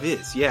kind of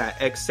is, yeah,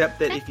 except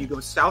that if you go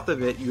south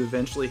of it, you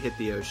eventually hit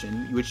the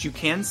ocean, which you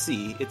can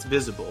see, it's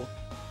visible.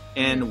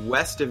 And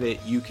west of it,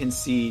 you can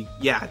see,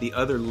 the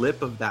other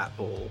lip of that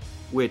bowl,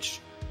 which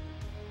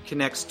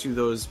connects to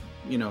those,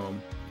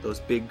 those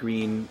big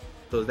green,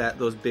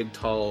 those big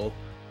tall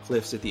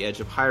cliffs at the edge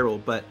of Hyrule.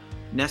 But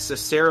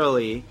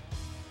necessarily,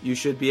 you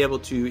should be able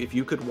to, if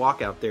you could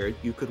walk out there,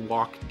 you could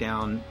walk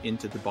down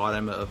into the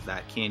bottom of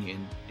that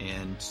canyon,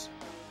 and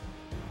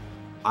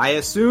I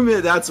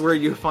assume that's where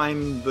you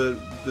find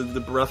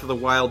the Breath of the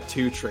Wild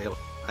 2 trailer.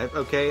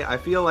 I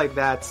feel like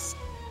that's...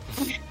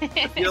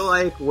 I feel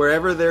like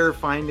wherever they're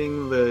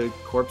finding the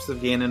corpse of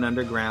Ganon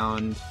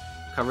underground,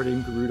 covered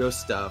in Gerudo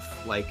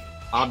stuff, like,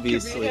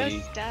 obviously...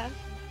 Gerudo stuff?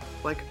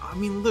 Like, I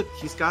mean, look,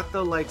 he's got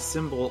the, like,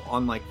 symbol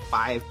on, like,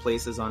 5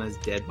 places on his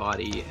dead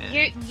body, and...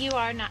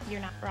 You're not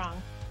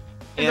wrong.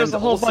 And there's a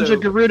whole bunch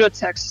of Gerudo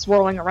text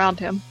swirling around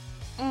him.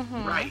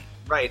 Mm-hmm.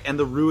 Right, and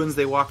the ruins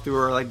they walk through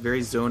are, like,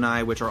 very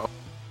Zonai, which are...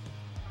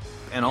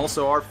 and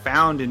also are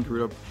found in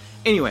Gerudo.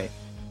 Anyway,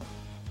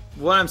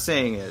 what I'm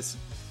saying is,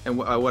 and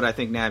what I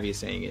think Navi is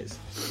saying is,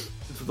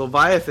 the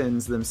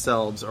Leviathans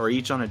themselves are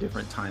each on a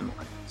different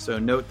timeline. So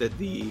note that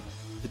the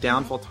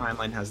Downfall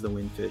timeline has the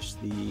Windfish,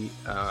 the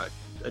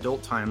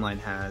Adult timeline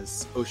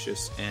has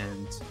Oshus,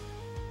 and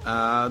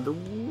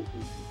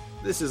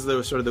this is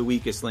sort of the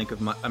weakest link of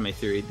my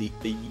theory.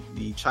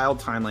 The Child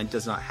timeline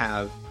does not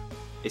have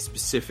a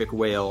specific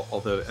whale,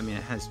 although, I mean,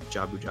 it has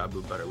Jabu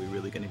Jabu, but are we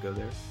really going to go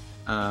there?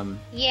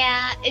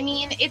 Yeah, I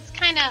mean, it's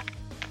kind of...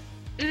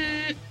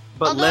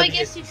 but although I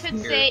guess you could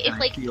say if,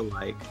 like... I feel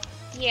like...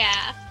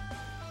 Yeah.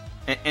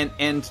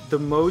 And the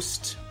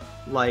most,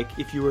 like,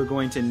 if you were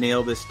going to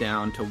nail this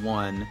down to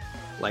one,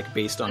 like,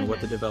 based on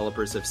what the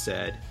developers have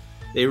said,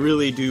 they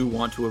really do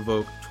want to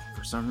evoke,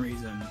 for some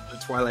reason, the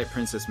Twilight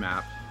Princess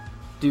map.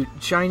 Dude,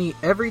 Shiny,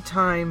 every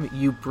time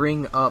you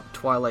bring up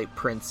Twilight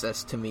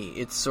Princess to me,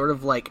 it's sort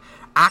of like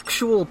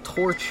actual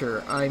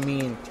torture. I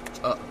mean,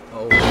 oh.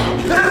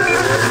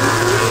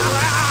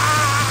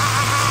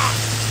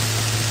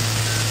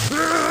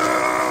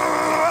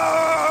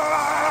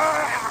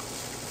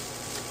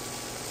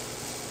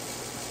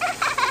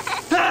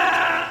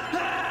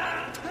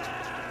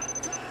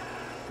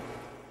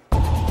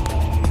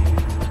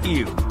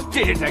 You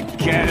did it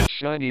again.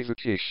 Shiny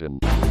vacation.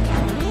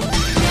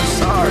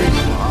 Sorry,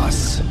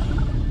 boss.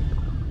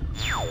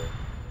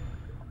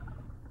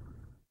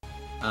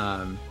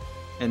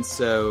 And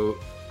so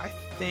I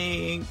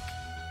think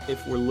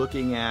if we're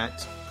looking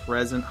at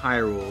present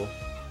Hyrule,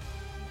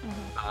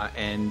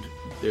 and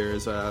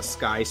there's a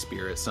sky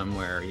spirit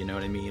somewhere, you know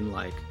what I mean?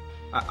 Like,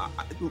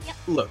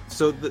 look.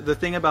 So the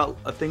thing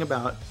about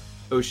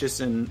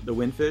Oshus and the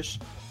Windfish,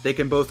 they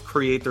can both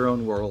create their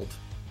own world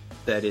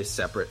that is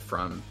separate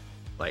from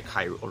like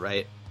Hyrule,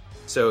 right?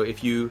 So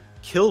if you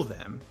kill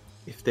them,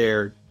 if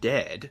they're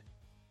dead,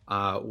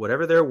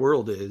 whatever their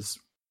world is,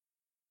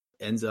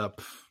 ends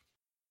up.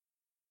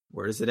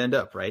 Where does it end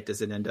up, right?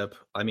 Does it end up?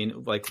 I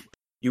mean, like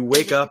you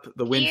wake up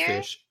the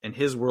Windfish and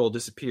his world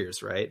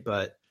disappears, right?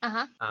 But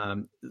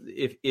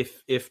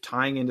if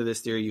tying into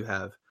this theory, you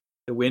have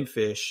the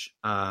Windfish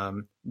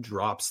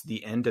drops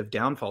the end of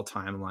Downfall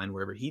timeline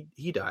wherever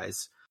he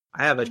dies.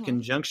 I have a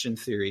conjunction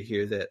theory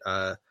here that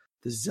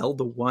the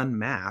Zelda 1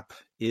 map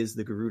is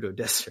the Gerudo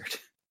Desert.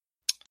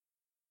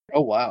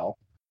 Oh wow!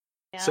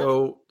 Yeah.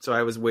 So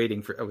I was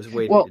waiting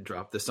to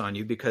drop this on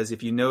you because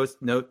if you note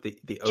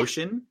the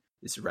ocean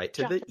is right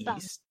to the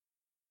east.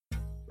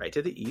 Right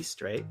to the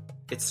east, right?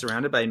 It's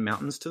surrounded by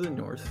mountains to the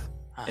north,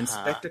 and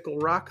Spectacle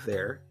Rock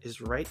there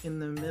is right in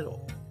the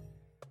middle.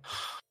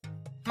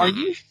 Are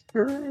you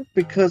sure?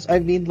 Because I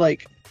mean,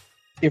 like,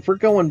 if we're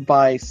going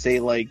by, say,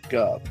 like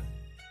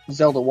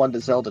Zelda 1 to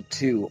Zelda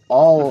 2,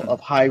 all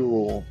of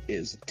Hyrule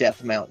is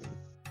Death Mountain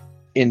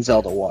in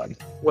Zelda 1.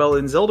 Well,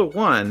 in Zelda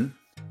 1,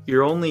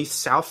 you're only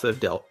south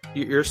of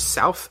you're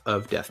south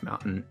of Death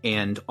Mountain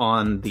and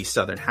on the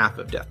southern half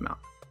of Death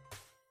Mountain.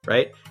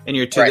 Right? And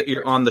you're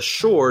you're on the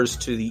shores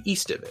to the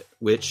east of it,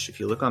 which, if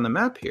you look on the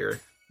map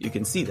here, you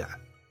can see that.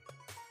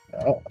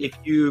 Oh. If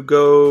you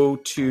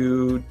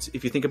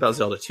think about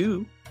Zelda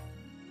 2,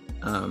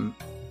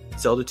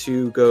 Zelda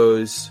 2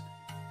 goes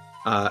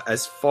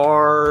as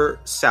far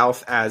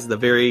south as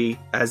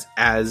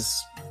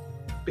as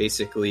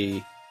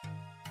basically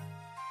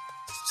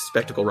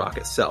Spectacle Rock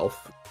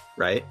itself,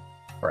 right?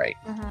 Right.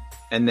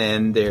 And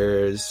then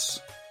there's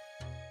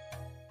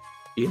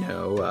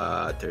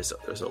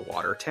there's a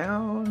water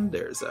town.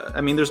 There's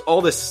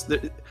all this.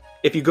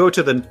 If you go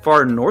to the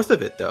far north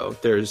of it, though,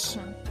 there's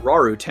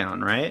Rauru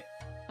Town, right?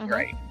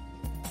 Right.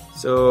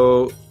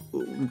 So,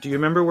 do you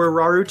remember where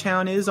Rauru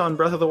Town is on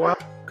Breath of the Wild?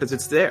 Because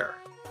it's there.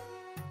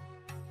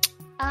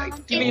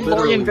 You mean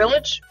Lorien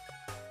Village?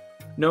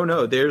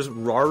 No. There's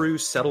Rauru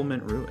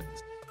Settlement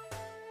Ruins.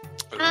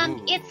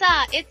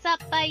 It's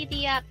up by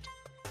the.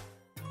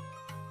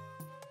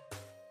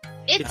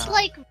 It's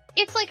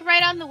like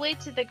right on the way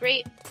to the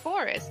Great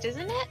Forest,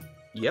 isn't it?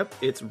 Yep,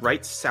 it's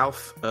right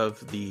south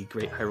of the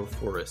Great Hyrule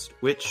Forest,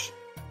 which,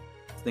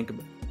 think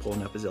about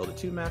pulling up a Zelda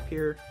 2 map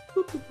here.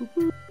 Boop, boop,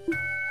 boop, boop.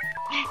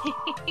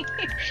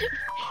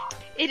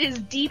 It is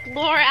deep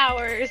lore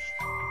hours.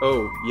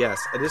 Oh, yes,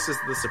 this is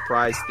the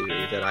surprise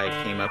theory that I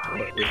came up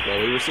with while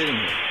we were sitting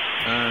here.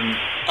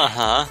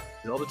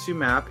 Zelda 2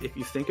 map, if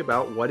you think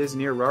about what is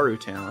near Rauru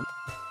Town,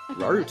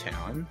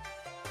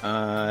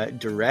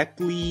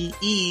 directly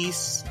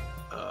east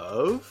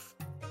of...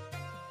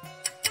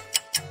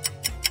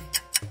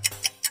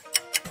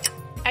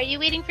 Are you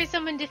waiting for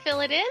someone to fill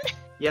it in?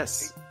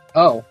 Yes.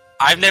 Oh.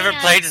 I've never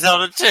played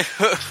Zelda 2.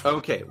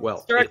 Okay,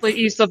 well... Directly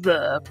east of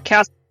the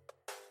castle.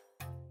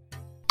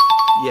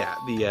 Yeah,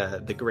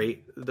 the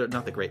great...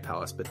 not the Great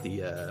Palace, but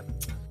the...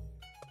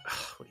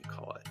 what do you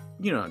call it?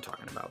 You know what I'm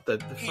talking about. The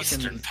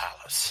Eastern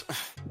Palace.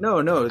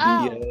 No, the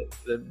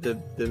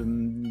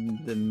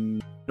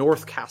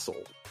North Castle.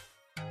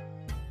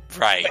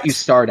 Right. That you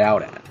start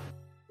out at.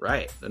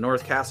 Right, the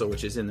North Castle,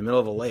 which is in the middle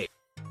of a lake.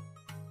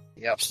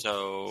 Yep.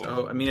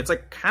 So I mean, it's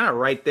like kind of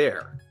right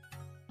there.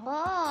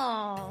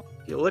 Oh.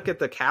 If you look at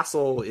the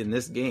castle in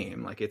this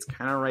game, like it's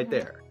kind of right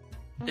there.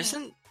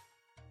 Isn't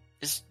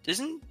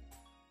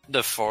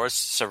the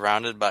forest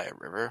surrounded by a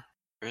river?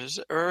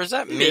 Or is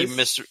that me,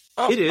 Mr.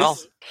 Oh, it is. Well,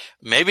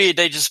 maybe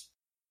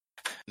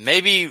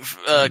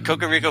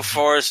Kakariko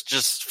Forest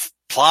just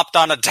plopped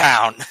on a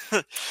town.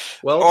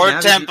 Well, or a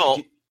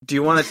temple. Do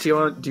you want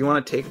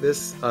to take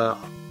this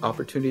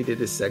opportunity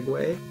to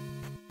segue?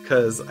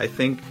 Because I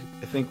think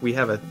we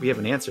have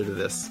an answer to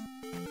this.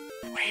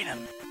 Wait a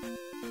minute.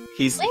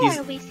 Where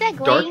are we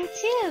segueing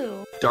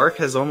to? Dark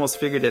has almost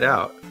figured it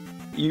out.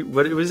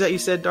 What was that you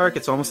said, Dark?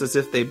 It's almost as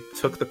if they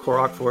took the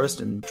Korok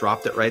Forest and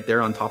dropped it right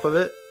there on top of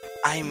it.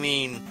 I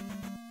mean,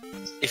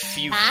 if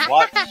you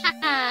watch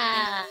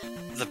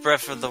the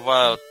Breath of the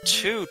Wild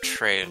 2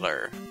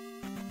 trailer,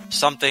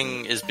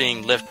 something is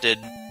being lifted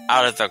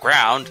out of the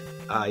ground.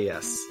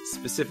 Yes.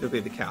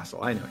 Specifically the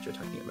castle. I know what you're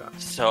talking about.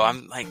 So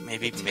I'm like,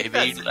 maybe take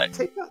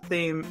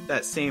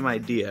that same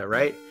idea,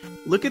 right?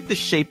 Look at the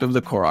shape of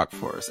the Korok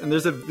Forest. And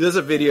there's a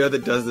video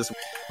that does this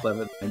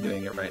clever than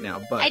doing it right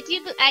now. But I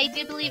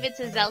do believe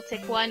it's a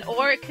Zeltic one,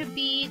 or it could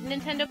be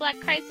Nintendo Black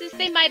Crisis.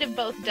 They might have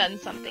both done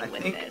something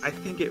with this. I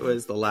think it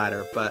was the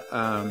latter, but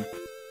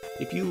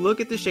if you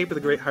look at the shape of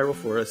the Great Hyrule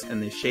Forest and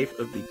the shape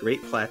of the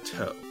Great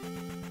Plateau,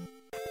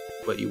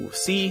 what you will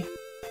see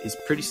is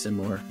pretty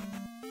similar.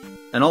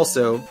 And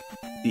also,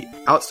 the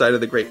outside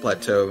of the Great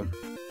Plateau,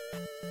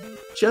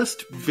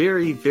 just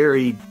very,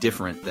 very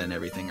different than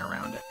everything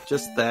around it.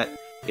 Just that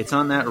it's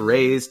on that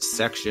raised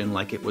section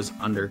like it was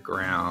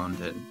underground.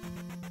 And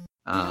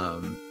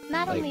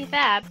not only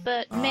that,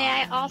 but may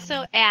I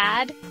also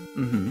add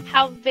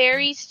how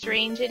very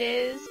strange it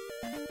is,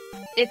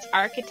 its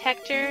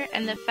architecture,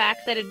 and the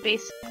fact that it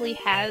basically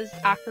has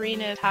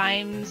Ocarina of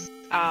Time's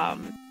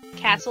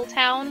castle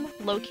town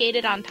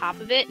located on top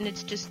of it, and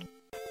it's just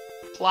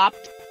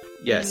plopped.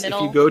 Yes, in the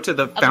if middle you go to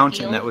the of a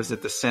fountain field. that was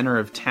at the center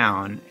of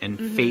town and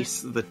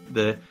face the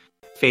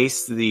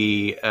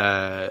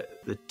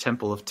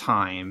Temple of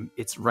Time,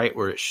 it's right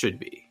where it should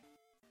be.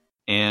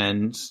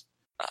 And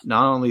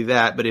not only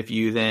that, but if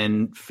you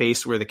then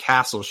face where the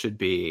castle should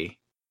be,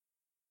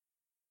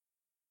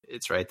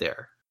 it's right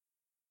there.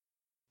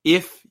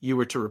 If you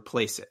were to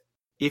replace it,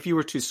 if you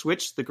were to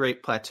switch the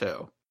Great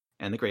Plateau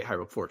and the Great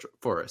Hyrule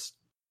Forest,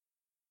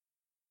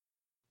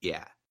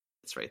 yeah,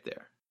 it's right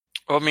there.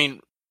 Well, I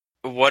mean,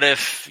 what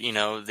if,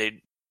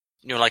 they,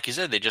 like you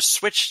said, they just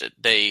switched it.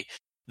 They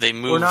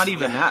moved. Or not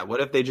even that. What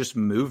if they just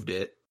moved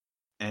it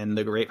and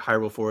the Great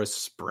Hyrule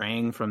Forest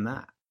sprang from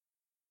that?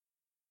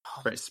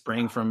 Right,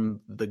 sprang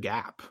from the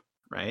gap,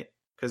 right?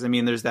 Because, I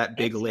mean, there's that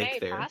big It's lake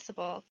very there.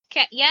 possible.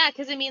 Yeah,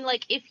 because, I mean,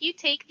 like, if you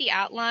take the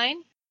outline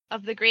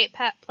of the Great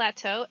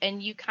Plateau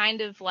and you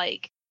kind of,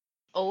 like,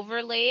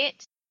 overlay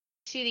it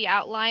to the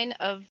outline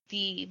of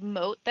the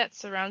moat that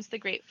surrounds the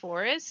Great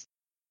Forest,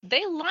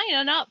 they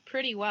line up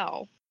pretty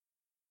well.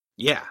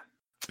 Yeah.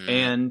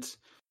 And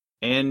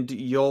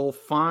you'll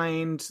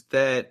find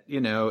that,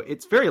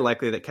 it's very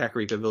likely that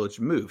Kakariko Village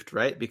moved,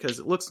 right? Because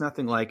it looks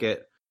nothing like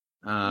it.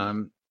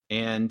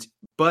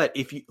 But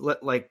if you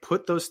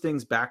put those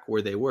things back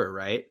where they were,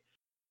 right?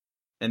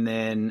 And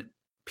then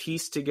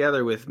piece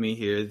together with me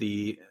here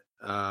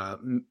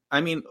Hyrule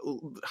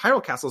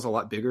Castle is a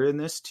lot bigger in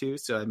this too.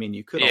 So, I mean,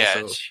 you could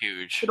it's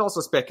huge. Could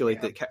also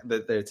speculate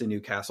that it's a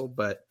new castle,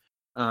 but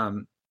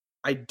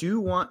I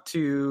do want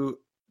to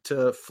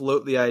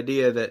float the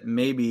idea that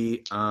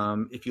maybe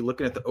if you're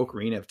looking at the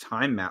Ocarina of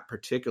Time map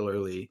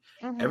particularly,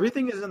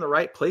 everything is in the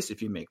right place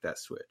if you make that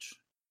switch.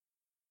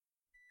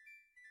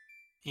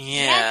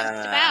 Yeah.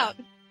 Just about.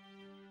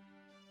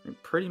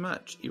 Pretty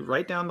much. You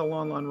write down the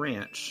Lon Lon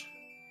Ranch.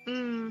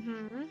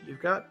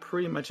 You've got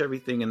pretty much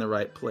everything in the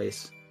right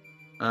place.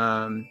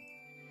 And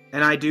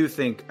I do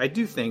think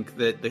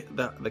that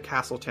the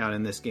castle town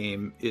in this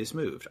game is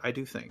moved. I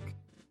do think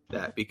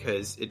that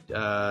because it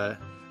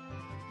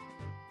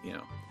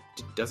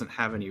doesn't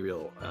have any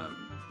real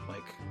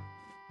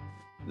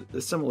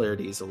the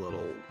similarity is a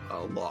little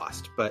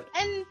lost. But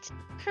And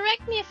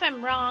correct me if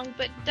I'm wrong,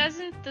 but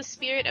doesn't the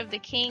Spirit of the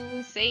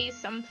King say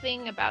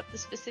something about the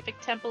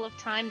specific Temple of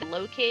Time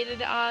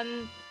located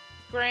on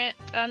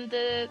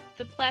the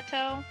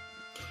plateau?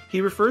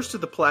 He refers to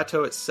the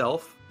plateau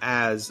itself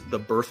as the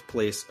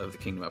birthplace of the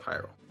Kingdom of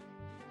Hyrule.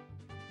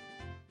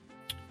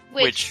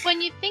 Which, when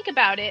you think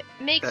about it,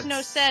 makes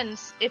no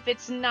sense if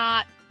it's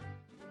not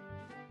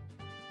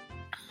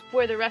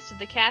where the rest of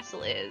the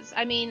castle is.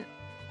 I mean,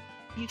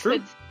 you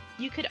could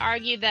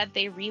argue that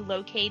they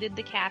relocated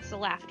the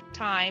castle after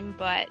time,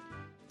 but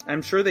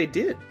I'm sure they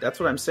did. That's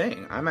what I'm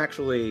saying. I'm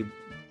actually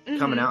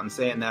coming out and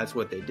saying that's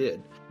what they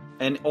did.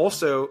 And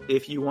also,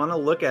 if you want to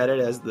look at it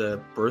as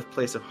the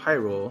birthplace of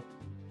Hyrule,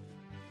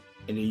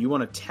 and you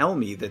want to tell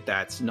me that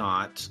that's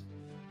not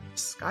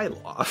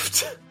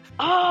Skyloft.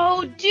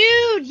 Oh,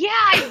 dude, yeah,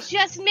 I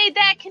just made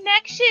that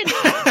connection.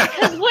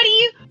 Because what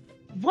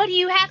do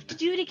you have to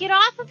do to get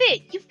off of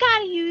it? You've got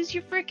to use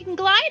your freaking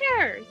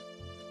glider.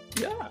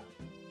 Yeah.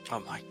 Oh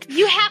my god.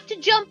 You have to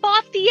jump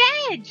off the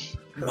edge.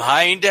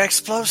 Mind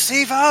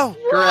Explosivo!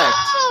 Correct.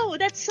 Whoa,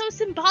 that's so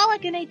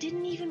symbolic, and I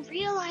didn't even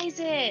realize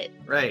it.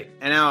 Right.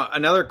 And now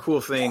another cool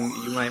thing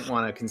you might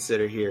want to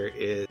consider here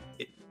is,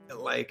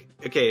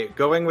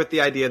 going with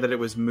the idea that it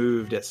was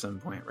moved at some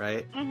point,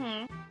 right?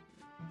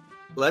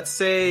 Let's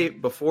say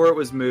before it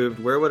was moved,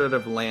 where would it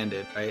have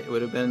landed, right? It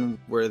would have been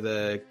where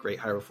the Great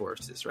Hyrule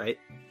Forest is, right?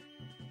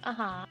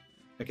 Okay,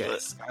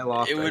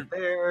 Skyloft right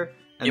there.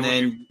 And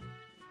then...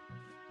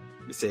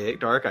 Say it,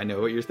 Dark, I know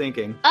what you're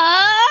thinking.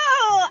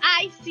 Oh,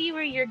 I see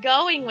where you're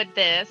going with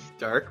this.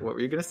 Dark, what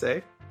were you going to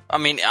say? I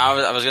mean,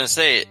 I was going to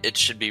say it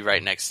should be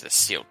right next to the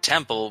Sealed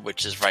Temple,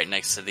 which is right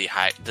next to the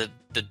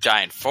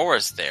giant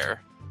forest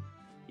there.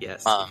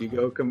 Yes,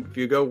 if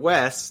you go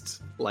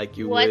west, like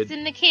you would... What's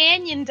in the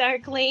canyon,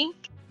 Dark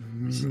Link?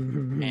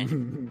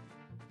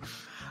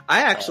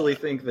 I actually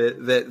think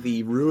that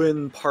the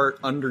ruin part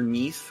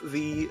underneath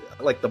the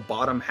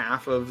bottom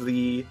half of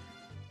the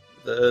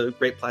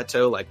Great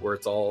Plateau, like where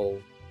it's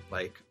all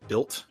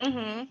built,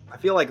 I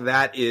feel like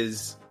that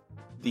is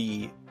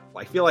I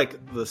feel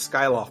like the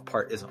Skyloft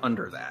part is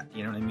under that.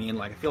 You know what I mean?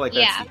 Like I feel like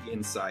that's the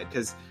inside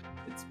because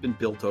it's been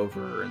built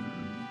over and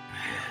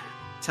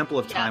Temple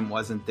of Time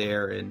wasn't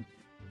there. And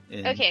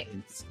okay.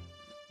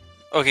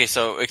 Okay,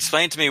 so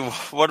explain to me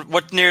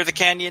what near the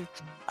canyon.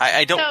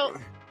 I don't.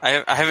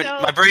 I haven't.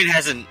 My brain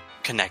hasn't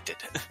connected.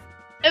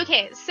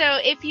 Okay, so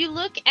if you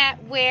look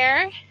at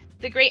where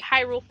the Great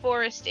Hyrule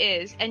Forest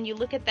is, and you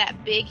look at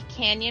that big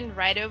canyon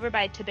right over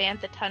by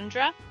Tabantha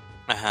Tundra,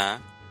 Uh-huh.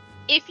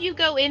 if you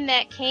go in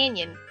that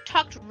canyon,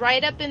 tucked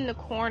right up in the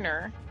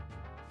corner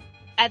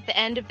at the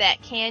end of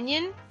that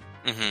canyon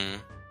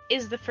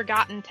is the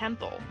Forgotten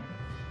Temple.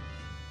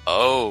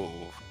 Oh.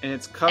 And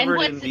it's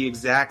covered in the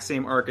exact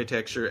same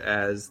architecture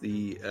as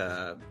the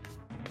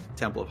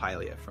Temple of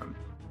Hylia from.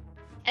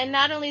 And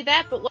not only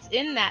that, but what's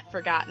in that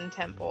Forgotten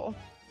Temple?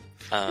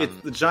 It's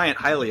the giant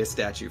Hylia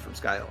statue from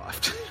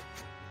Skyloft.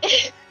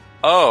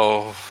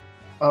 Oh.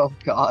 Oh,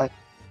 God.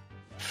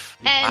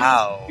 And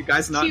wow. You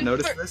guys not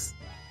notice this?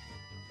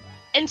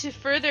 And to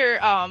further,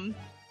 kind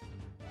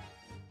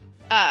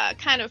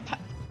of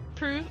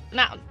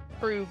not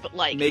prove, but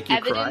like make you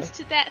evidence cry?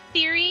 to that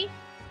theory,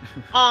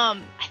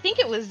 I think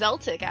it was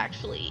Zeltic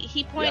actually.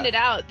 He pointed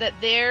out that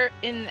there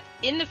in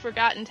the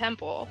Forgotten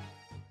Temple,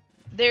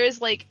 there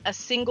is like a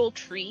single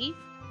tree.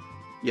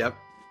 Yep.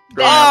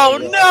 Oh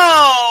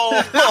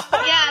no!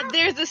 Yeah,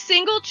 there's a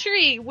single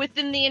tree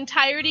within the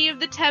entirety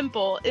of the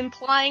temple,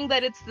 implying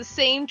that it's the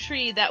same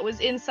tree that was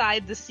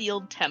inside the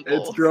sealed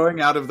temple. It's growing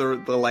out of the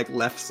like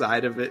left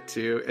side of it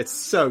too. It's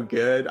so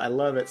good. I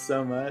love it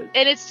so much.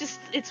 And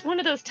it's one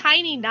of those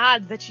tiny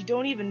nods that you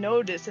don't even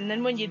notice, and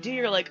then when you do,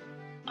 you're like,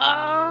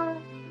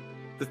 oh.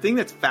 The thing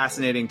that's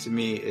fascinating to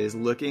me is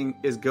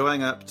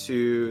going up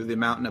to the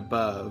mountain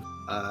above,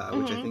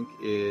 which I think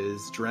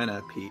is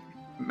Drenna Peak,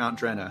 Mount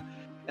Drenna,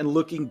 and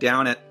looking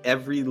down at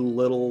every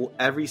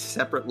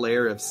separate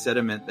layer of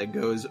sediment that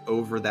goes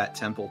over that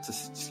temple.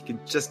 You can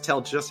just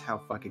tell just how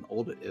fucking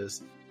old it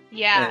is.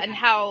 Yeah, and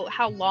how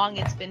long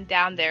it's been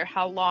down there,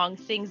 how long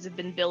things have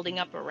been building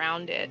up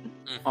around it.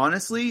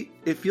 Honestly,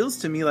 it feels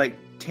to me like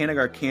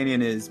Tanagar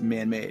Canyon is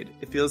man-made.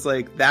 It feels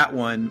like that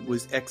one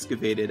was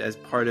excavated as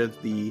part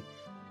of the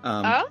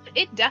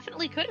it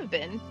definitely could have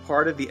been.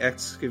 Part of the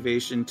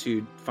excavation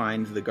to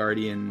find the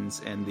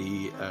Guardians and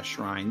the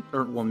shrine,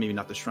 or well, maybe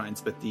not the shrines,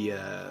 but the...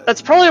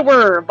 That's probably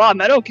where Bob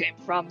Meadow came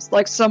from,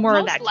 like somewhere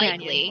in that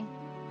likely. canyon.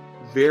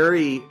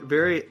 Very,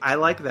 very... I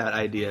like that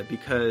idea,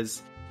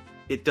 because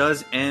it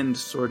does end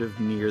sort of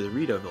near the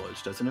Rito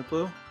village, doesn't it,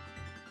 Blue?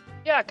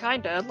 Yeah,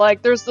 kinda.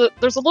 Like, there's a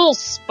little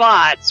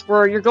spot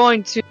where you're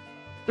going to...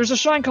 There's a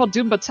shrine called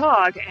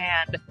Doombatog,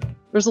 and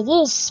there's a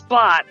little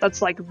spot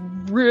that's like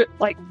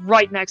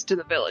right next to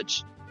the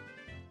village.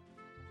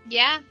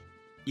 Yeah.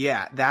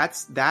 Yeah,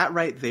 that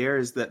right there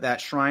is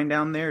that shrine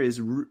down there is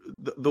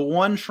the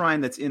one shrine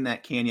that's in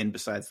that canyon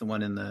besides the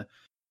one in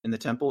the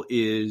temple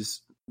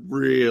is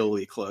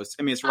really close.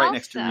 I mean, it's right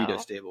next to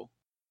Rito's stable.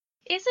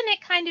 Isn't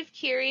it kind of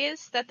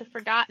curious that the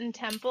Forgotten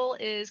Temple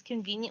is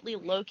conveniently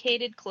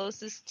located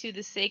closest to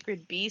the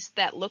sacred beast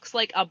that looks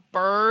like a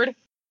bird?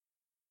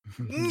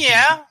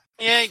 Yeah.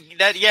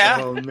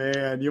 Oh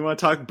man, you want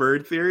to talk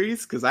bird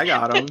theories? Because I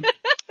got them.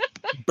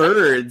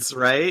 Birds,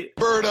 right?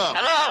 Bird up.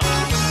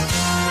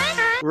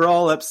 We're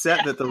all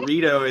upset that the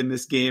Rito in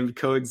this game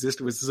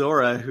coexist with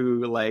Zora,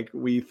 who like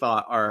we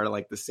thought are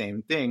like the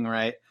same thing,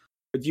 right?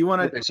 But you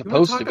want to? They're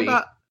supposed to be.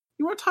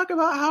 You want to talk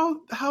about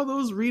how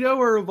those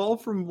Rito are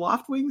evolved from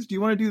Loftwings? Do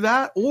you want to do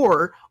that,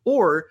 or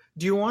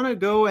do you want to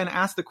go and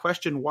ask the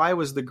question, why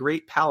was the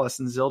Great Palace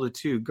in Zelda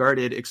 2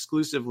 guarded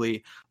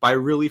exclusively by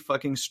really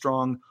fucking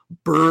strong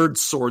bird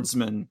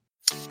swordsmen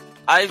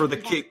for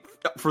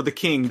the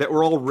king that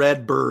were all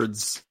red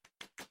birds?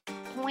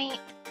 Point.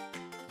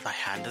 The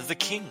Hand of the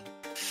King.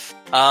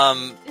 Not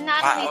only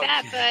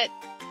that,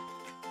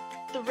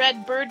 but the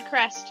red bird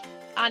crest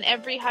on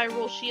every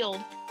Hyrule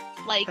shield.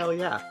 Like, hell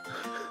yeah.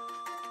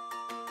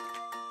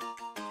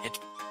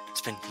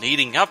 It's been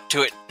leading up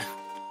to it.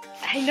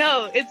 I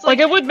know, it's like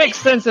it would make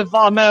sense if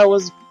Bob Meadow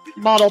was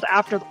modeled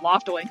after the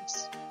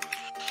Loftwings.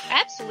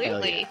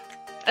 Absolutely. Yeah.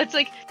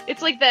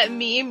 It's like that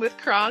meme with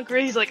Kronk where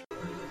he's like,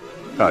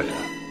 oh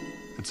yeah,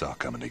 it's all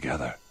coming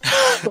together.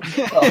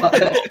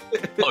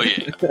 Oh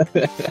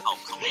yeah.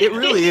 It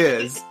really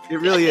is. It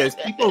really is.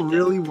 People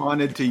really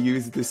wanted to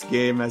use this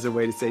game as a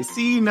way to say,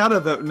 see, none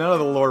of the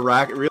lore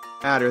really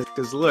matters,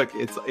 because look,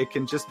 it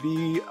can just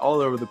be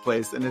all over the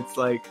place, and it's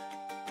like,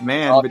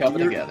 man, all but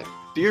coming together.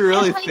 Do you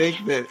really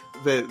think that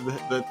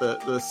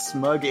the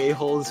smug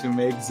a-holes who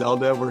make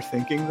Zelda were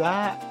thinking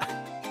that?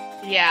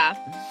 Yeah.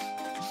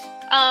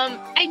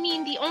 I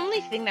mean, the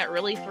only thing that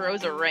really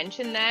throws a wrench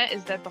in that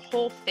is that the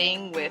whole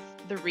thing with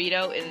the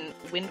Rito in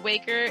Wind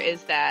Waker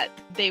is that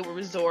they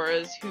were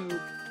Zoras who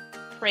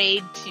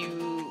prayed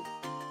to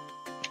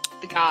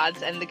the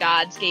gods, and the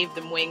gods gave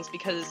them wings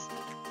because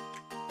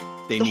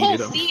the whole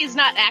sea is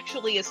not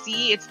actually a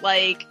sea, it's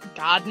like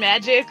god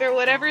magic or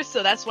whatever,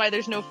 so that's why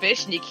there's no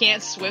fish and you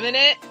can't swim in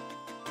it.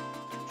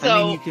 So,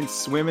 I mean, you can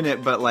swim in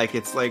it, but like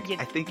it's like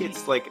I think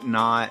it's like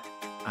not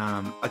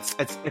it's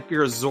if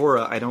you're a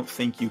Zora, I don't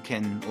think you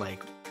can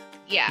like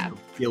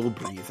gill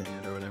breathe in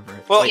it or whatever.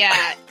 It's well, like,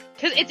 yeah,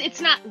 because it's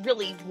not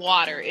really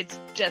water, it's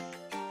just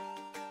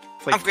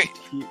like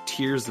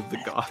tears of the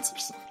gods or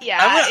something. Yeah,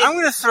 I'm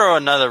going to throw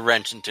another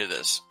wrench into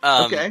this.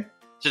 Okay.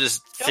 To this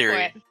Go theory. for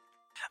it.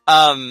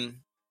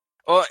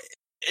 Well,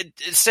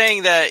 it's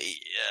saying that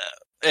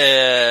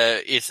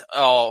it's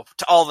all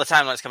the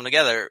timelines come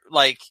together.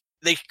 Like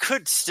they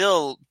could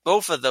still,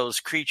 both of those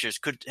creatures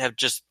could have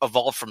just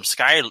evolved from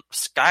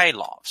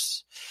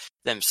Skylofts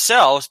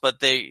themselves, but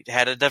they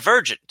had a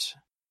divergent.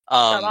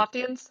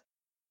 Skyloftians?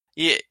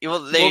 Yeah,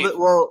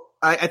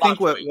 I think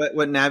what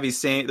Navi's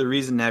saying, the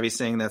reason Navi's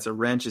saying that's a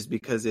wrench is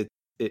because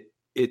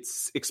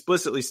it's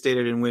explicitly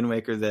stated in Wind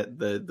Waker that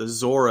the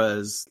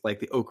Zoras, like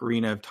the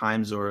Ocarina of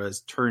Time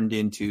Zoras, turned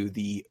into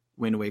the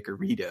Wind Waker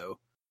Rito,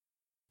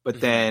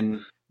 but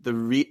then the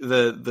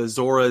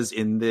Zoras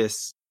in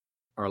this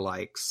are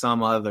like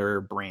some other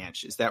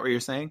branch. Is that what you're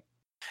saying?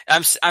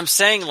 I'm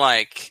saying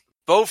like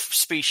both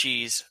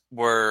species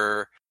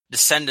were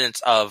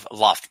descendants of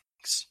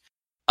Loftwings.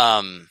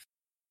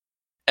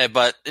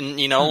 But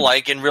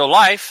like in real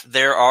life,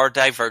 there are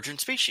divergent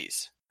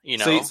species.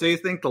 So you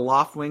think the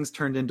Loftwings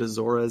turned into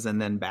Zoras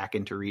and then back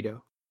into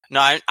Rito? No,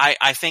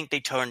 I think they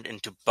turned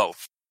into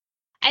both.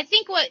 I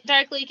think what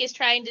Dark Leak is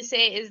trying to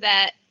say is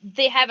that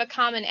they have a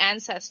common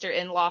ancestor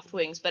in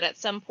Loftwings, but at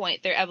some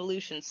point their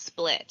evolution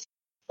split,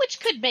 which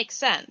could make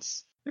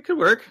sense. It could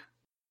work.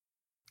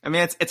 I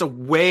mean, it's a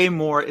way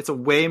more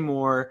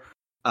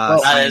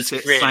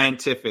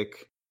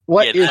scientific.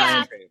 What is?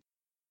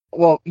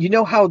 Well, you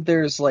know how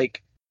there's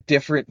like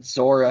different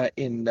Zora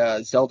in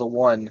Zelda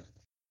 1.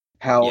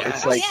 How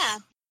it's like,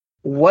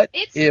 what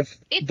if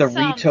the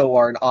Rito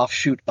are an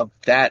offshoot of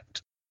that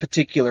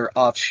particular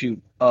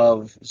offshoot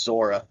of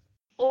Zora?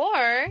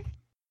 Or,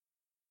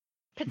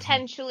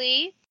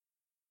 potentially,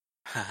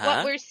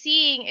 what we're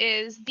seeing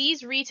is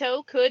these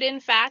Rito could in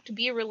fact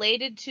be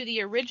related to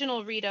the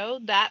original Rito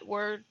that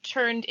were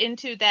turned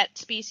into that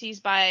species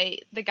by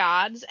the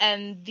gods,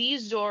 and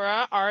these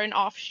Zora are an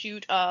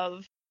offshoot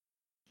of...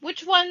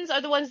 Which ones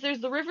are the ones? There's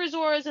the river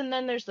Zoras, and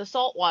then there's the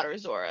saltwater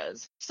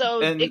Zoras. So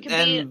it could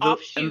be an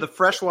offshoot. And the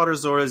freshwater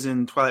Zoras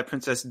in Twilight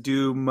Princess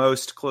do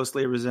most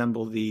closely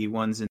resemble the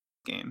ones in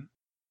the game.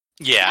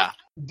 Yeah,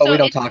 but we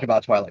don't talk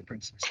about Twilight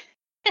Princess.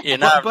 Yeah,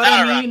 but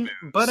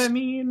I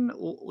mean,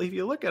 if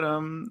you look at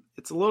them,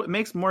 it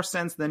makes more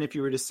sense than if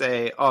you were to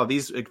say, "Oh,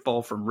 these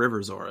fall from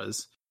river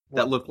Zoras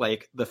that look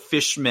like the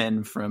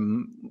fishmen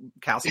from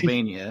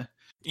Castlevania."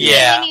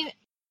 Yeah, I mean,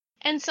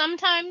 and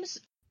sometimes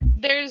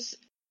there's.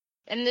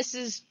 And this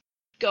is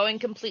going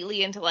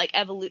completely into like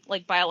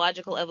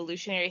biological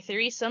evolutionary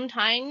theory.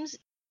 Sometimes,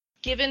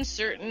 given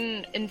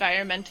certain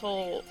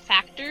environmental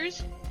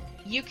factors,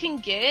 you can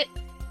get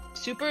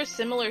super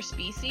similar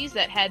species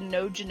that had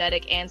no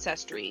genetic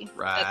ancestry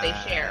that they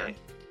share.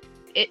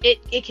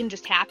 It can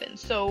just happen.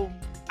 So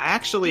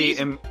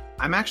I'm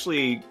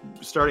actually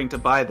starting to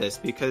buy this,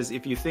 because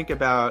if you think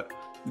about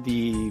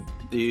the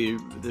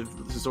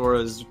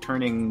Zoras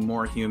turning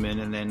more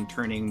human and then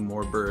turning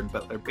more bird,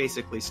 but they're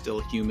basically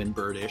still human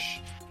birdish.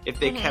 If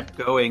they kept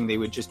going, they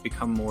would just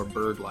become more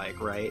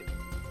bird-like, right?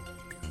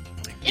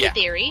 In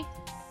theory.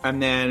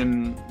 And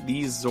then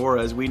these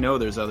Zoras, we know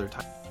there's other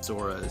types of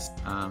Zoras.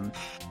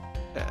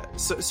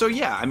 So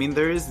yeah, I mean,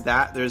 there is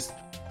that. There's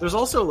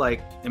also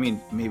like, I mean,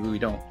 maybe we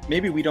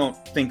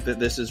don't think that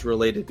this is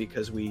related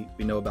because we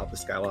know about the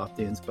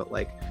Skyloftians, but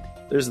like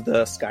there's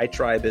the Sky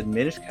Tribe in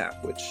Minish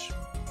Cap, which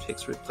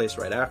takes place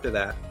right after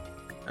that.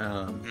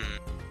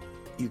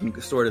 You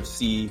can sort of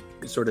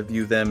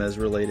view them as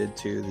related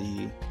to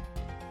the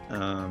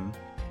and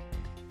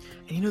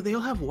they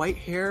all have white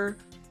hair.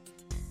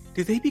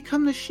 Do they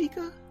become the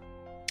Sheikah?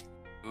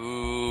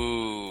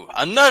 Ooh,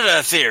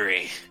 another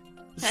theory.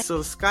 So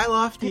the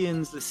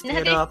Skyloftians that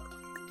stayed up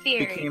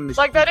became the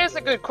Like, that is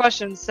a good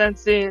question,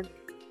 since in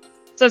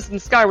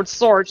Skyward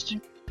Sword,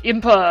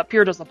 Impa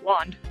appeared as a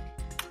blonde.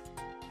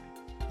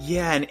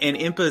 Yeah, and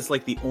Impa is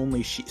like the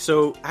only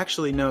So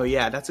actually, no,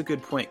 yeah, that's a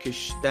good point,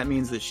 because that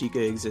means that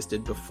Sheikah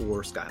existed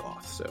before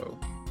Skyloft. So,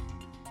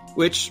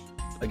 which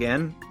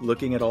again,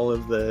 looking at all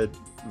of the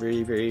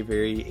very, very,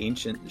 very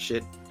ancient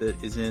shit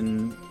that is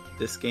in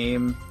this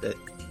game that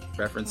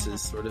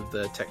references sort of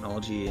the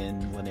technology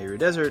in Lanayru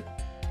Desert,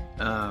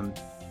 kind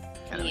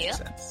of makes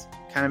sense.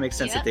 Kind of makes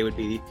sense that they would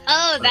be.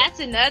 Oh, that's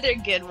another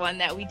good one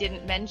that we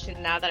didn't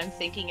mention. Now that I'm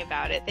thinking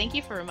about it, thank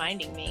you for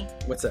reminding me.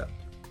 What's up?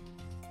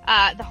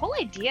 The whole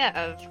idea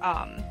of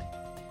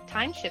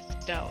time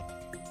shift stone.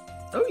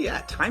 Oh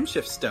yeah, time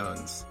shift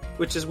stones,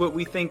 which is what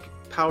we think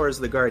powers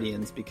the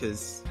Guardians,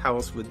 because how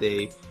else would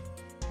they,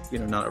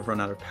 not run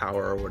out of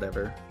power or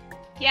whatever?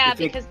 Yeah,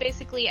 because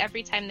basically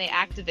every time they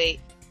activate,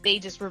 they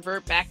just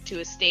revert back to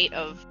a state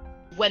of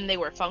when they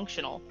were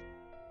functional.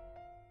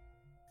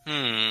 Yeah.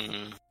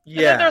 And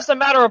then there's a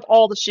matter of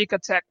all the Sheikah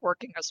tech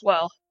working as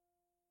well.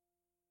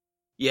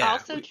 Yeah.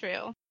 Also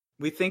true.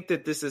 We think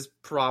that this is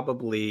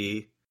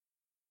probably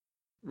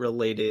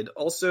related.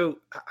 Also,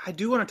 I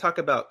do want to talk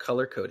about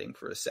color coding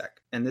for a sec.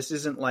 And this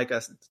isn't like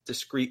a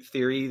discrete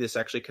theory. This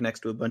actually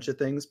connects to a bunch of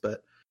things,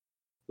 but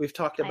we've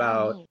talked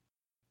about...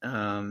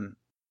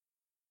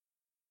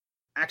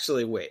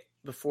 Actually, wait.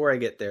 Before I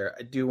get there,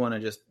 I do want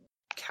to just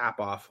cap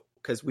off,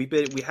 because we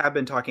have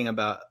been talking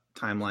about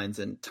timelines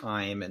and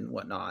time and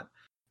whatnot,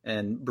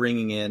 and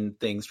bringing in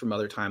things from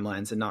other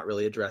timelines and not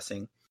really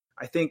addressing.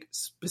 I think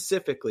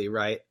specifically,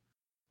 right,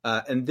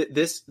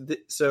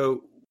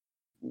 So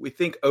we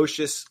think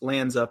Oshus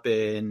lands up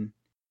in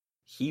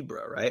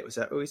Hebra, right? Was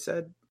that what we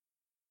said?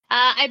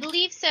 I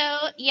believe so.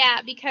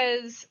 Yeah,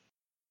 because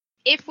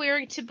if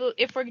we're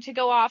to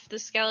go off the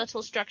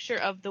skeletal structure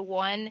of the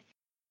one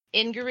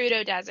in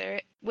Gerudo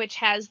Desert, which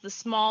has the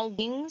small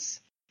wings,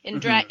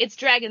 it's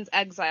Dragon's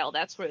Exile.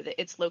 That's where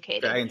it's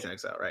located. Dragon's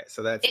Exile, right?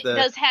 So that's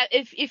does have.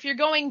 If you're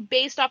going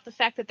based off the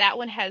fact that that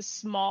one has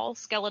small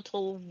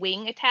skeletal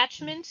wing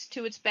attachments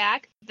to its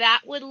back,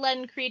 that would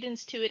lend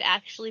credence to it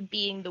actually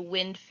being the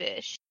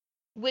Windfish,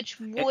 which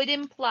would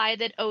imply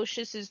that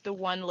Oshus is the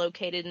one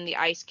located in the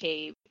ice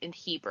cave in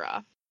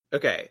Hebra.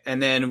 Okay, and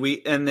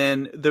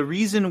then the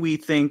reason we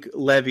think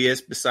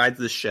Levius, besides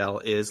the shell,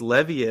 is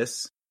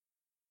Levius,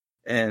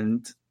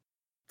 and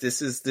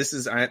this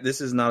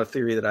is not a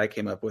theory that I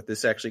came up with.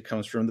 This actually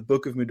comes from the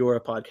Book of Medora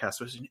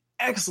podcast, which is an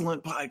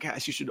excellent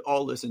podcast you should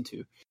all listen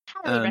to.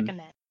 Highly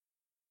recommend.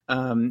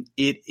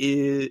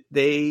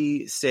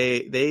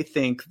 They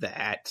think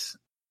that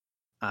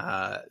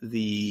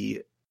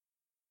the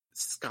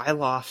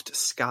Skyloft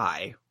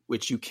sky,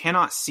 which you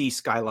cannot see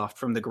Skyloft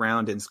from the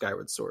ground in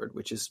Skyward Sword,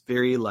 which is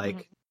very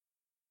like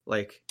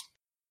if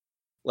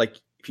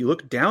you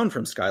look down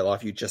from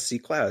Skyloft, you just see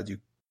clouds. You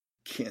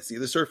can't see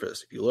the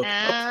surface. If you look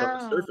up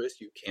from the surface,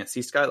 you can't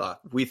see Skyloft.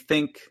 We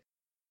think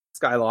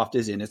Skyloft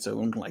is in its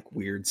own like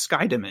weird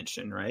sky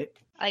dimension, right?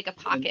 Like a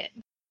pocket.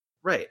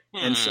 Right.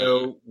 And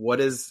so what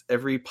does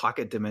every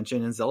pocket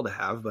dimension in Zelda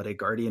have but a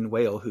guardian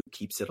whale who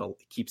keeps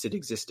it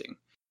existing?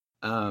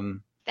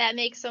 That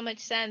makes so much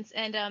sense.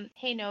 And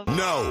hey Nova.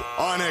 No,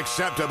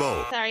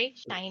 unacceptable. Sorry,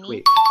 Shiny.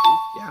 Wait,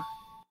 yeah.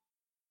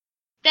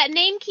 That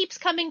name keeps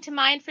coming to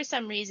mind for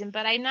some reason,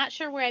 but I'm not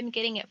sure where I'm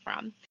getting it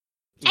from.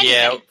 Anyway,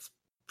 yeah,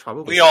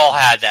 probably. We all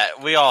had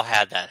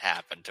that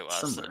happen to us.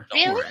 Somewhere.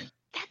 Really? Worry.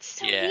 That's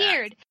so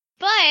weird.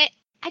 But I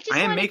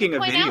am making a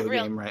video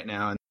game right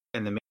now,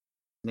 and the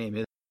name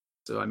is.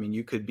 So I mean,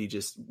 you could be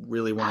just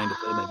really wanting to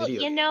play my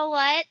video game. You know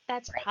what?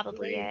 That's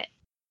probably it.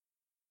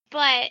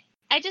 But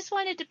I just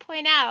wanted to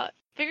point out,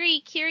 very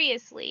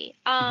curiously,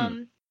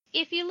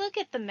 if you look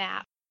at the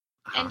map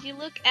and you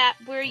look at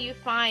where you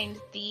find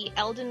the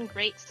Elden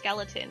Great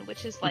skeleton,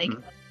 which is like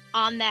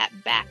on that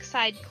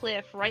backside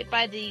cliff right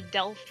by the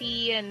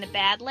Delphi and the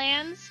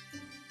Badlands.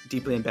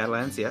 Deeply in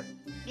Badlands, yeah.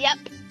 Yep.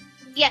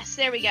 Yes,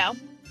 there we go.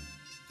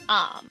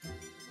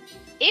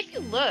 If you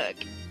look,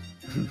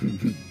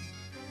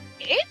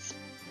 it's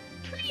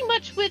pretty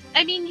much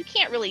you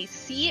can't really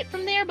see it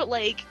from there, but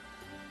like,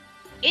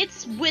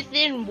 it's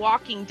within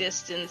walking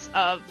distance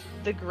of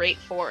the Great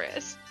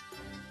Forest.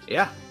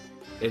 Yeah,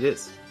 it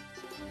is.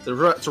 It's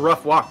a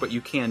rough walk, but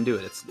you can do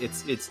it.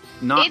 It's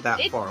not that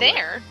far away. It's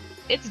there.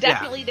 It's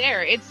definitely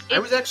there. I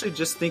was actually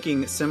just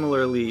thinking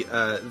similarly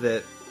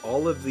that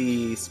all of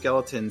the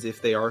skeletons,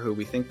 if they are who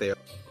we think they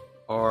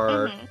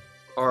are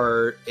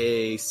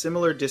a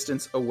similar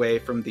distance away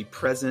from the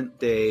present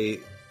day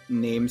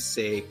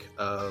namesake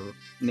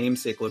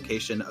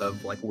location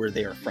of like where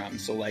they are from.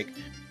 So like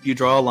if you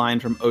draw a line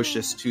from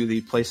Oshus to the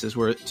places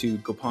to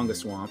Goponga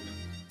Swamp,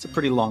 it's a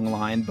pretty long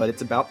line, but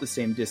it's about the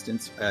same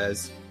distance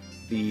as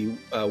the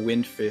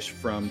Windfish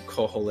from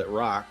Koholit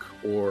Rock,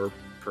 or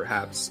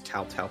perhaps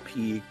Tal Tal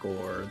Peak,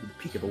 or the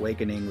Peak of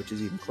Awakening, which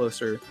is even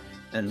closer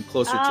and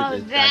closer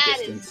to that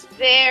distance. Is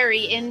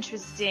very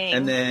interesting.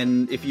 And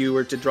then if you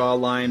were to draw a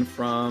line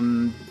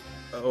from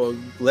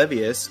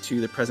Levius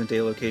to the present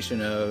day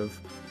location of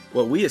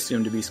what we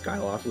assume to be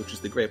Skyloft, which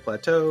is the Great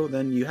Plateau,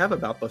 then you have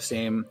about the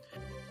same,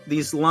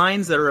 these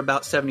lines that are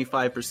about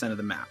 75% of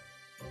the map.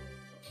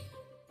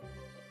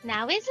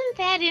 Now isn't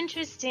that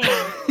interesting?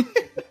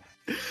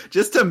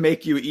 Just to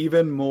make you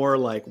even more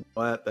like,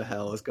 what the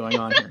hell is going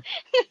on here?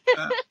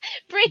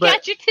 Break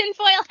out your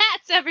tinfoil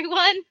hats,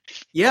 everyone!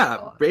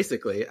 Yeah,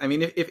 basically. I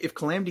mean, if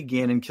Calamity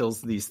Ganon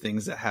kills these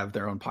things that have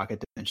their own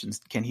pocket dimensions,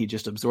 can he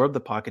just absorb the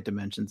pocket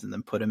dimensions and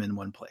then put them in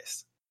one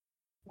place?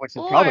 Which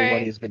is probably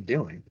what he's been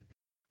doing.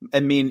 I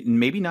mean,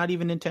 maybe not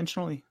even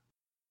intentionally.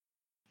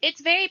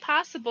 It's very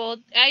possible.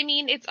 I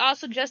mean, it's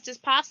also just as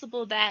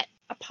possible that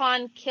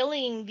upon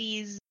killing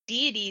these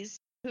deities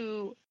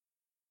who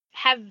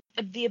have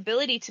the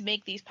ability to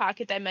make these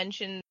pocket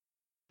dimensions,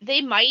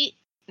 they might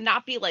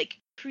not be like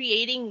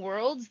creating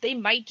worlds, they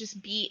might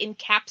just be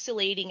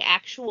encapsulating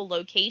actual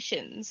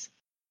locations.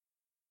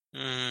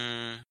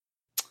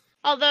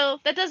 Although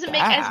that doesn't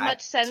make as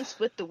much sense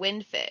with the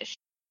Windfish.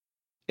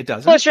 It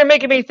doesn't? Plus you're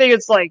making me think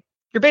it's like,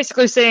 you're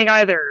basically saying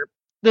either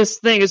this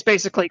thing is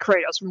basically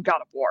Kratos from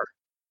God of War.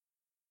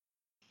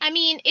 I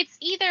mean, it's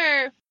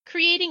either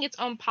creating its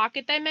own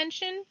pocket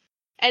dimension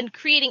and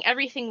creating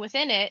everything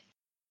within it,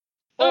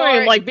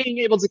 or like being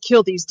able to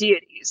kill these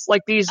deities,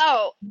 like these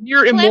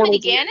near immortal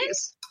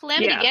deities.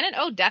 Calamity Ganon?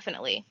 Oh,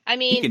 definitely. I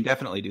mean, he can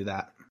definitely do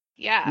that.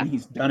 Yeah. I mean,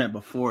 he's done it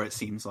before, it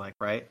seems like,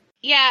 right?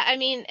 Yeah, I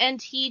mean,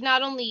 and he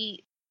not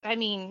only,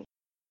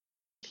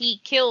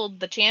 he killed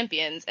the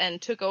champions and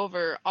took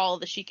over all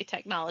the Sheikah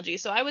technology,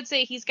 so I would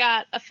say he's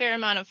got a fair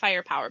amount of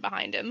firepower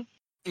behind him.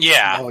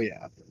 Yeah. Oh,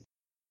 yeah.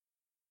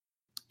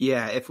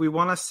 Yeah, if we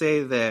want to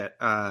say that,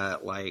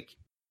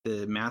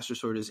 the Master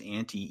Sword is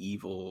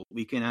anti-evil,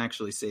 we can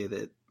actually say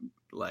that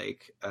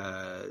like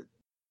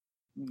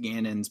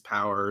Ganon's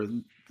power,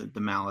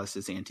 the malice,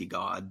 is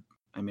anti-god.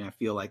 I mean, I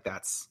feel like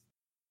that's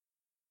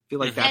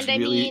And I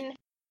really. mean,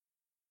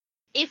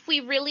 if we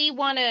really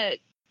want to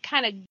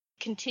kind of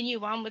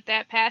continue on with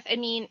that path, I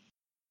mean,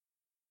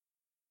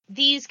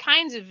 these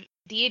kinds of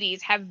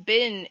deities have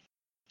been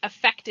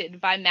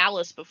affected by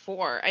malice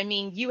before. I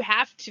mean, you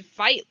have to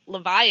fight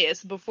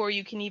Levias before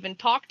you can even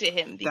talk to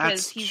him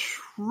because That's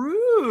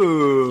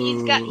true.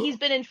 he's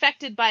been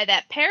infected by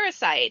that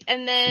parasite,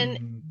 and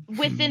then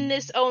within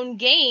this own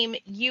game,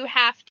 you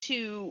have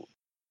to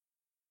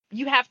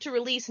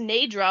release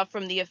Nadra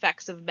from the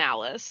effects of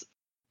malice.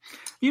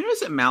 You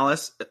notice that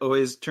malice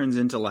always turns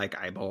into like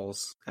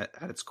eyeballs at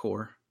its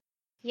core.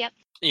 Yep.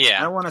 I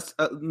Yeah. don't want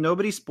to.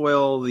 Nobody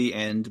spoil the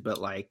end, but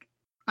like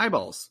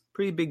eyeballs,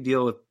 pretty big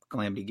deal with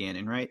Calamity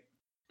Ganon, right?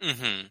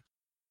 Mm-hmm.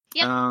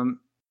 Yep.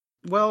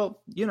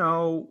 Well,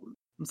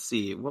 let's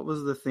see. What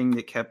was the thing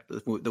that kept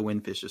the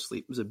windfish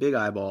asleep? It was a big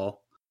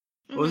eyeball.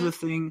 What was the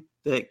thing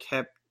that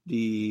kept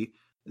the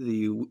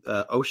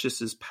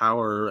Oshus's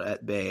power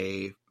at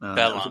bay?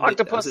 Bellum.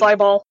 Octopus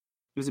eyeball.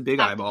 It was a big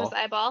Octopus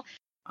eyeball.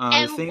 the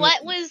And thing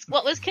what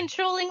was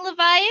controlling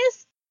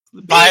Levias?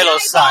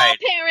 Bilocide.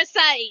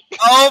 Parasite.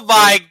 Oh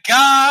my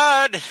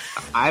god!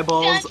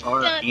 Eyeballs Dun,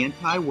 are dun.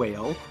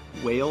 anti-whale.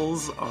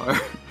 Whales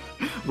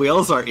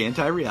are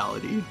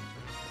anti-reality.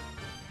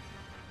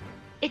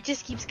 It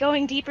just keeps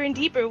going deeper and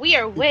deeper. We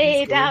are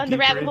way down the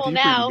rabbit hole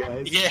now.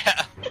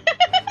 Yeah.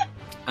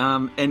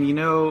 And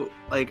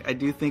like I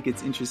do think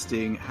it's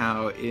interesting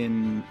how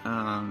in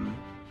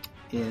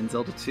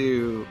Zelda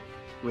 2,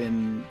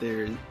 when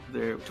they're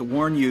to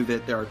warn you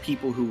that there are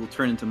people who will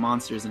turn into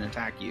monsters and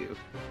attack you,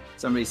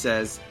 somebody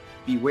says,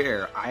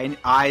 "Beware,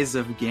 eyes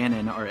of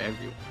Ganon are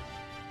everywhere."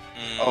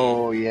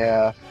 Oh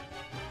yeah.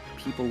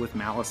 People with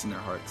malice in their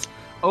hearts.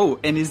 Oh,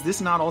 and is this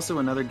not also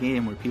another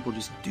game where people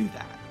just do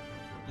that?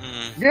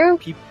 Yeah.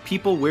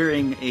 People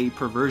wearing a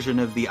perversion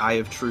of the Eye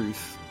of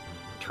Truth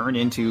turn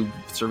into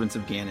servants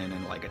of Ganon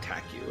and like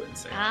attack you and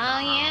say, Oh for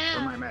my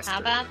yeah. master." How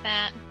about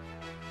that?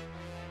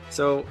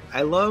 So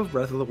I love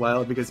Breath of the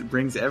Wild because it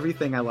brings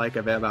everything I like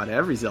about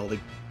every Zelda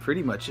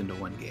pretty much into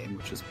one game,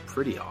 which is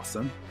pretty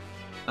awesome.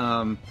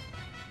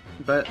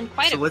 But And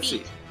quite so a let's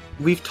feat. see.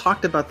 We've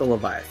talked about the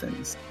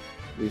Leviathans.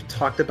 We've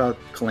talked about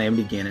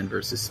Calamity Ganon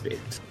versus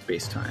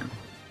space time.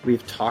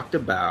 We've talked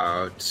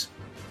about,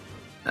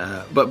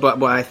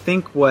 but I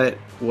think what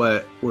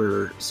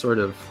we're sort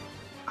of,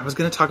 I was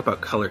going to talk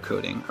about color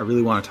coding. I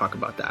really want to talk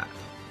about that.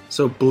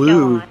 So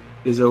blue Go on.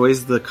 is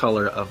always the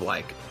color of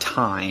like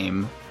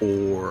time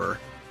or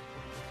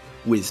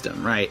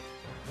wisdom, right?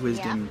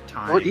 Wisdom,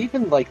 time, Or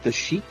even like the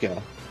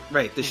Sheikah.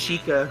 right? The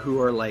Sheikah,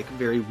 who are like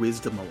very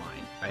wisdom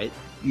aligned, right?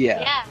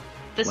 Yeah. Yeah.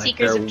 The Like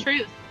Seekers they're- of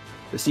Truth.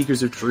 The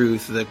Seekers of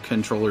Truth, the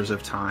Controllers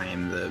of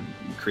Time, the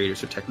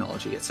Creators of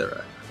Technology,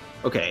 etc.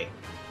 Okay,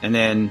 and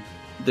then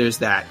there's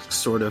that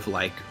sort of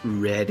like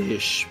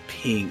reddish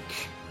pink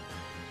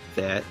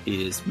that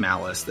is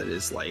malice, that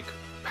is like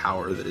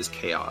power, that is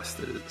chaos,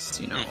 that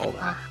is, all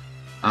that.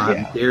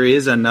 Yeah. There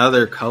is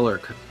another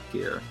color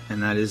here,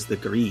 and that is the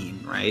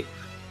green, right?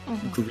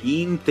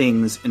 Green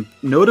things, and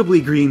notably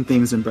green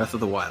things in Breath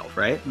of the Wild,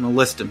 right? I'm going to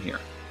list them here.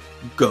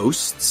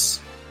 Ghosts,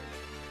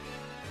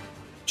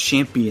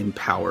 champion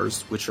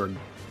powers, which are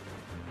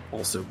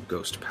also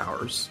ghost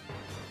powers,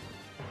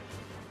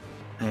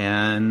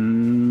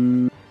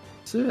 and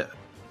that's it.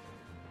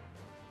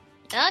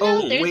 Oh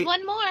no, Oh, there's wait.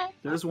 one more.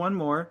 There's one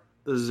more.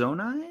 The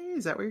Zonai?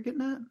 Is that what you're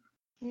getting at?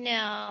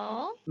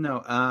 No. No,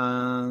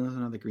 there's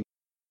another green.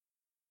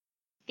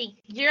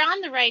 You're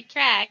on the right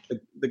track.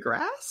 The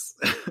grass?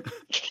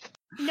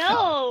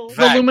 No. The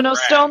Fact, Lumino right.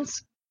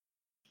 stones.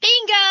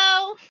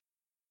 Bingo!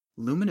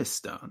 Luminous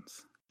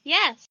stones.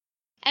 Yes.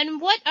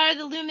 And what are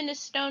the luminous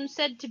stones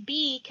said to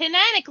be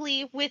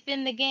canonically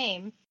within the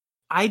game?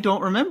 I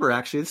don't remember,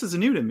 actually. This is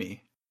new to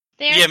me.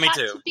 They're Yeah, me thought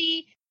too.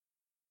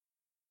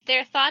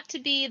 They're thought to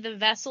be the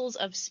vessels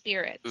of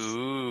spirits.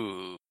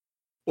 Ooh.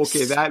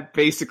 Okay, that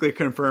basically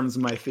confirms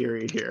my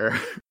theory here.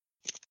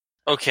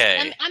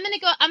 Okay. I'm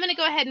gonna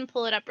go ahead and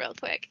pull it up real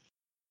quick.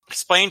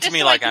 Explain to Just me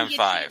so I like can I'm get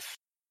 5.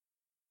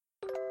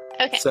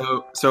 Okay.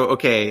 So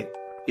okay,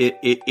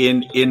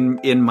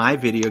 in my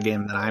video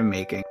game that I'm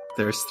making,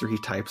 there's 3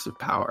 types of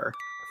power: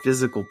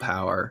 physical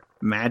power,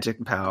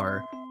 magic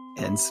power,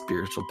 and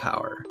spiritual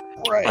power.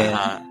 Right.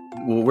 Uh-huh.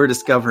 What we're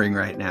discovering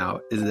right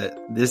now is that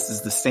this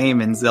is the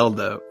same in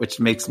Zelda, which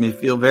makes me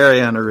feel very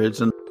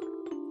unoriginal,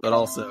 but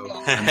also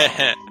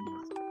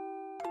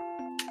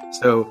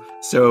so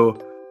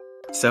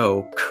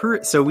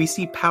we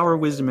see power,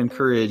 wisdom, and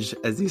courage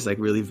as these like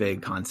really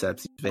vague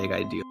concepts, vague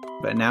ideals.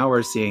 But now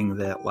we're seeing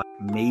that like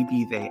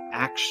maybe they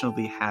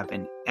actually have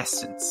an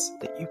essence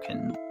that you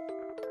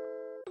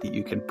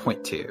can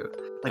point to.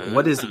 Like,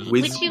 what is wisdom?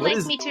 Would you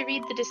like me to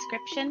read the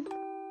description?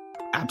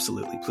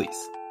 Absolutely,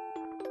 please.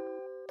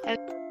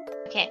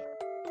 Okay.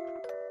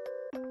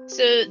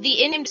 So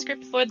the in-game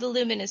script for the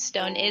luminous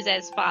stone is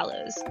as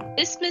follows.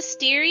 This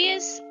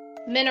mysterious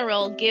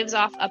mineral gives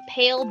off a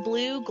pale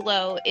blue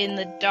glow in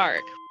the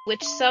dark,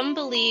 which some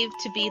believe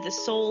to be the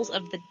souls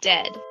of the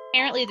dead.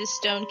 Apparently, this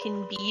stone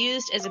can be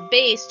used as a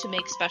base to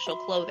make special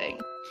clothing.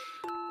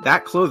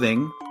 That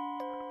clothing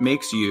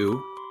makes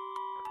you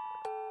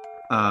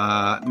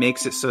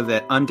makes it so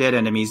that undead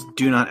enemies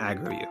do not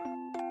aggro you.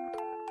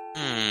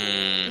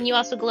 And you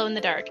also glow in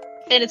the dark,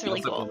 and it's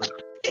really cool.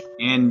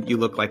 And you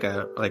look like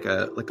a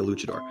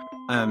luchador.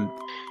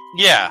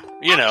 Yeah,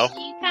 you know.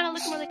 You kind of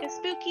look more like a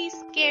spooky,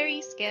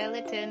 scary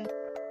skeleton.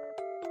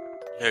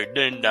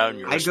 Down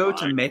your I go to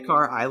spine.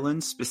 Makar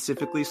Island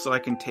specifically so I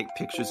can take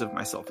pictures of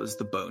myself as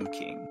the Bone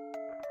King.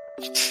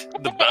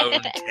 The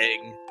Bone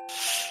King.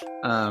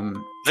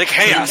 The There's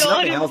chaos.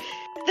 nothing else.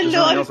 The There's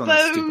Lord nothing of else on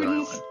this stupid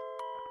Bones. island.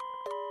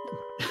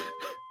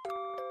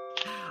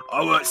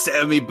 I won't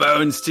sell me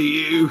bones to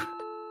you.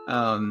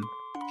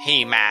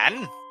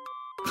 He-Man.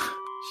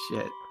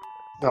 Shit.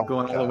 Oh,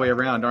 Going all God. the way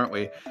around, aren't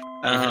we?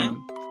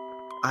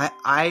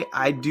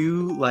 I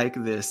do like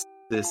this.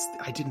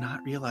 I did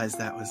not realize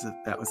that was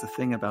a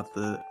thing about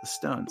the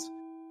stones.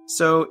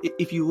 So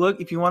if you want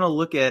to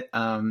look at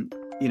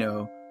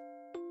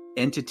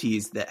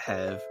entities that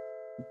have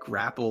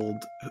grappled,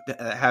 that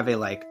have a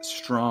like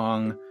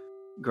strong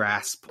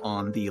grasp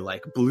on the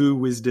like blue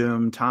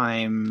wisdom,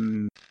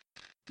 time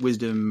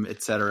wisdom,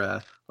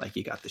 etc. Like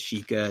you got the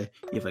Sheikah,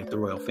 you have like the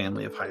royal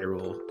family of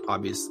Hyrule,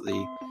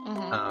 obviously.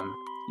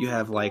 You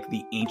have like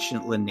the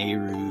ancient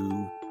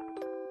Lanayru.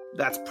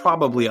 That's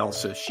probably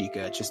also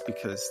Sheikah, just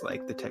because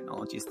like the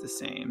technology is the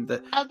same.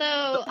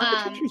 Although, the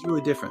architecture is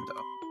really different,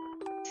 though.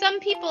 some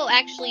people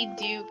actually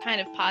do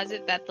kind of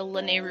posit that the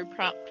Lanayru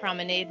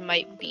Promenade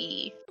might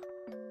be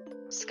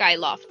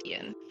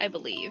Skyloftian, I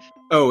believe.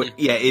 Oh,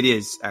 yeah, it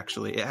is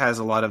actually. It has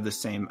a lot of the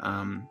same.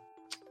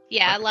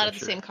 Yeah, a lot of the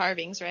architecture. same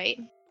carvings, right?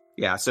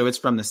 Yeah, so it's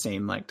from the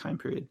same like time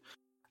period.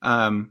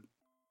 And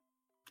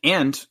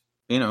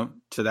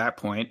to that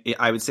point,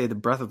 I would say the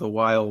Breath of the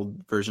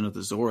Wild version of the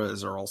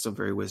Zoras are also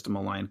very wisdom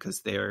aligned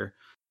because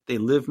they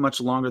live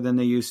much longer than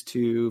they used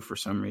to for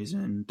some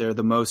reason.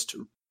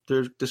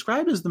 They're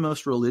described as the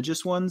most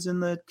religious ones in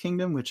the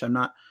kingdom, which I'm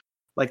not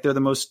like. They're the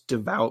most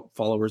devout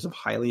followers of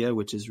Hylia,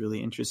 which is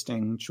really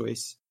interesting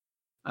choice.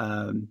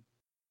 So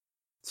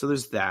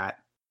there's that.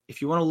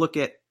 If you want to look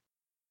at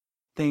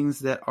things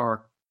that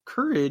are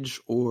courage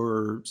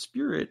or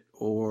spirit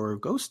or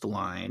ghost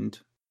aligned,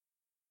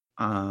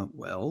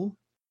 well,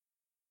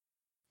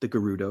 the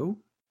Gerudo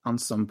on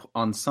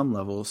some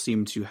level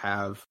seem to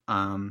have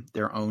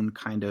their own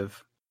kind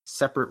of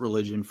separate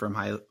religion from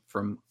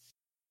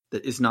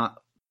that is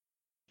not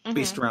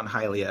based around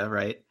Hylia,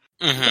 right?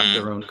 They've got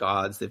their own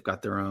gods, they've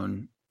got their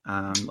own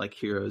like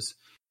heroes,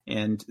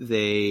 and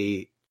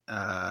they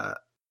I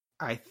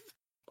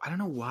don't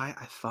know why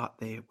I thought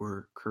they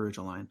were courage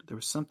aligned. There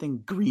was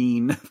something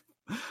green.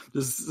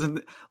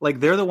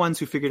 Like they're the ones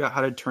who figured out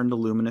how to turn the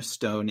luminous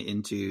stone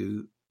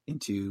into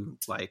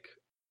like.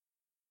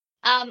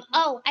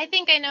 I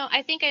think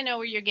I know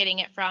where you're getting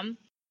it from.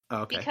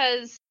 Oh, okay.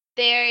 Because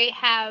they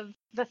have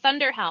the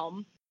Thunder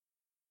Helm,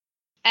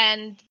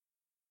 and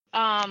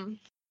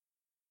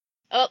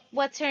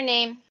what's her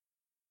name?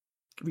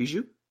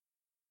 Riju?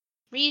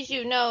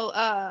 No,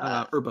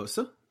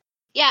 Urbosa.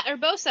 Yeah,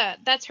 Urbosa.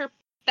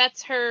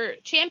 That's her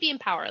champion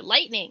power,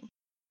 lightning.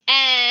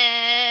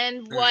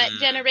 And what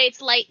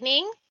generates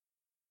lightning?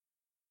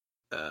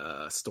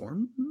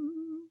 Storm?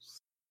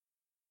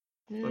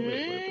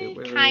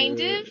 Wait, Kind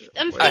of.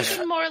 I'm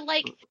thinking more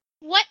like,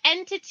 what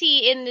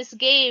entity in this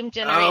game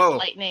generates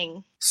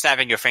lightning?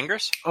 Snapping your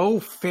fingers?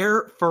 Oh,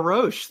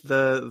 Faroche,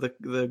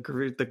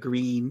 the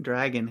green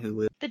dragon who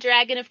lives. The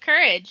Dragon of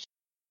Courage.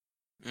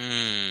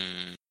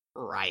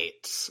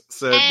 Right.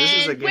 So this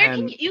is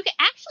again. Where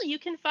you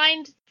can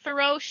find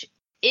Faroche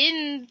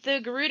in the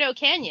Gerudo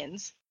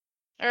Canyons,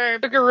 or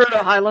The Gerudo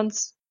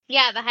Highlands.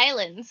 Yeah, the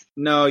Highlands.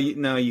 No,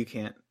 you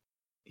can't.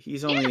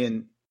 He's only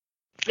in.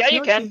 Yeah,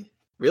 you can.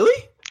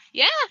 Really?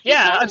 Yeah.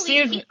 I've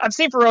seen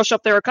Faroche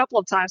up there a couple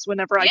of times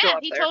whenever I go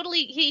up there.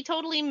 He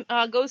totally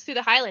goes through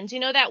the Highlands. You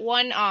know that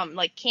one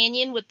like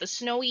canyon with the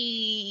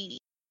snowy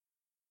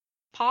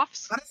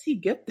puffs? How does he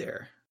get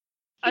there?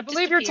 I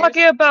believe you're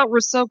talking about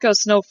Rusoka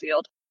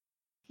Snowfield.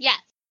 Yes.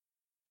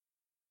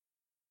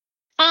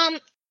 I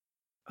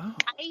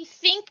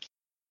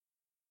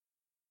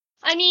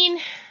mean,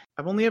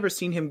 I've only ever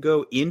seen him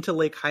go into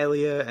Lake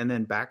Hylia and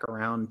then back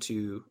around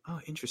to. Oh,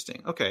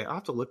 interesting. Okay, I'll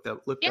have to look that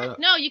up.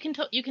 No, you can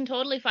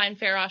totally find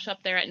Faroche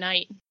up there at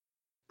night.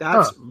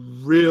 That's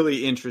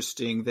really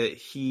interesting that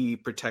he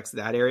protects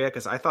that area,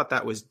 because I thought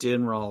that was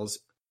Dinral's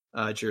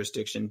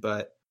jurisdiction,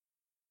 but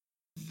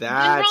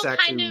that's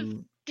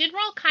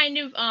Dinral kind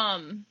of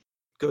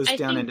goes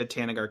down into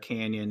Tanagar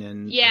Canyon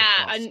and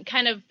and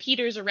kind of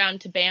peters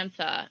around to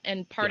Bantha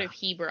and part of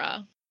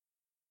Hebra.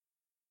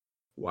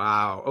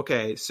 Wow.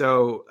 Okay.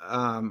 So,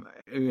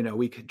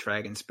 we could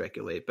drag and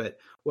speculate, but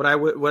what I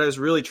was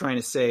really trying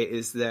to say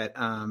is that,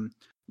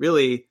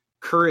 really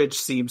courage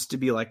seems to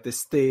be like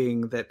this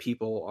thing that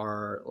people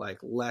are like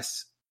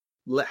less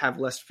have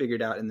less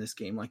figured out in this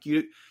game. Like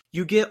you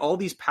get all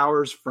these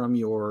powers from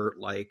your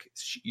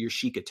your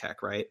Sheik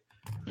attack, right?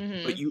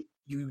 Mm-hmm. But you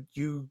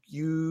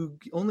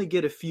only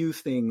get a few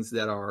things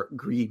that are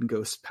green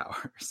ghost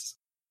powers.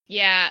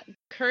 Yeah,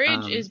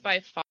 courage is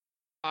by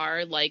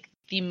far like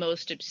the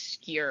most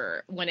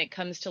obscure when it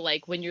comes to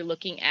like when you're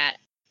looking at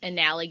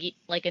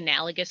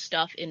analogous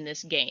stuff in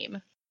this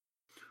game.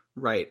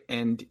 Right,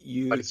 and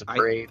But it's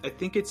great. I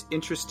think it's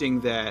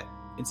interesting that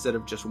instead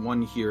of just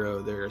one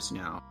hero, there's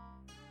now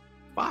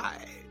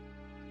 5.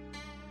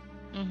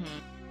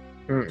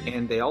 Mm-hmm.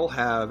 And they all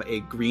have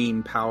a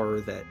green power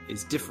that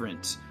is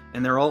different.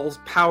 And they're all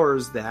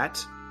powers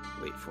that...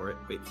 Wait for it.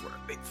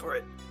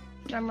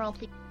 Drum roll,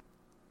 please.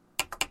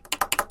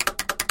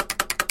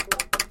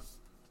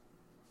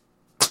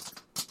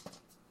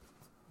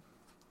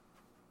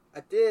 I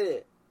did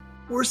it.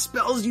 Were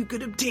spells you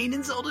could obtain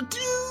in Zelda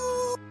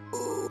 2!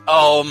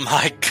 Oh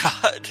my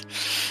god.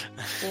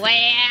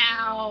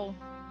 Wow.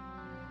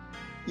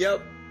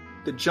 Yep.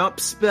 The jump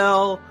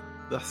spell,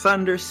 the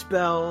thunder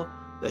spell,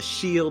 the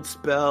shield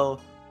spell,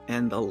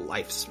 and the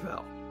life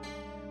spell.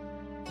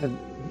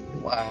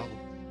 Wow.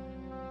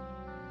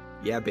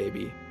 Yeah,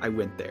 baby. I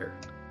went there.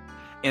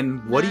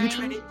 And what are you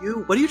trying to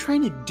do? What are you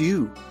trying to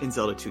do in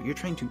Zelda 2? You're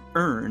trying to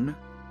earn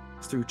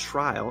through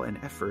trial and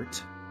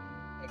effort.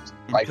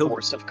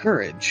 Triforce of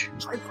Courage.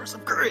 Triforce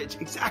of Courage,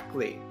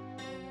 exactly.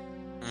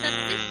 But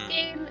this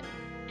game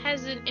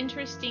has an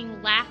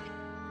interesting lack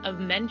of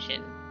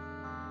mention.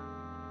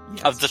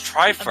 Yes. Of the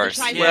Triforce,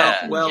 Triforce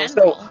yeah. in Well,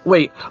 general. So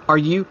wait, are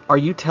you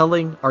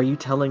telling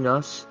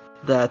us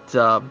that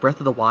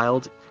Breath of the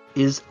Wild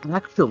is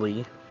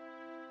actually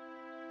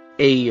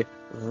a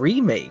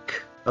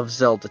remake of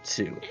Zelda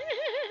 2?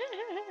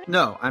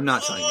 No, I'm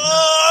not telling you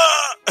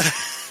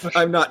that.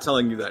 I'm not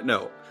telling you that,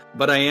 no.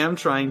 But I am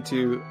trying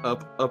to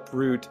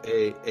uproot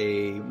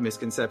a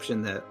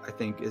misconception that I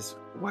think is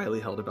widely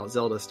held about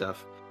Zelda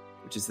stuff,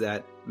 which is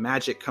that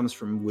magic comes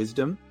from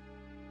wisdom,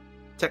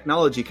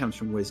 technology comes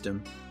from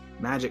wisdom,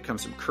 magic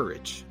comes from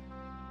courage.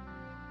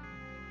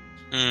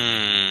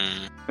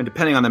 And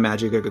depending on the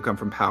magic, it could come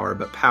from power,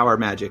 but power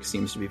magic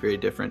seems to be very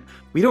different.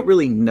 We don't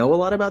really know a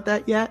lot about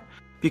that yet,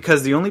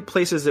 because the only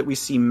places that we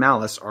see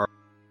Malice are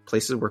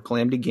places where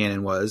Calamity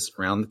Ganon was,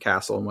 around the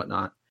castle and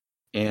whatnot,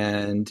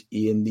 and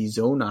in the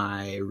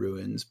Zonai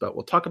ruins, but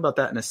we'll talk about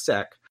that in a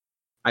sec.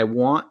 I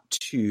want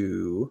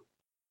to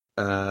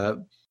I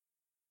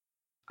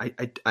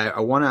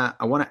want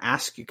to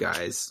ask you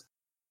guys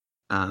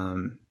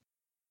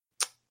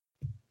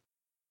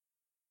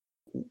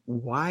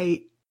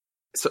why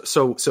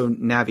so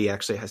Navi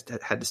actually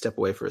had to step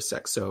away for a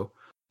sec, so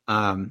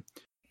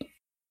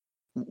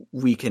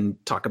we can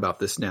talk about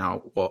this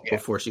now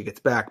before she gets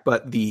back,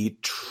 but the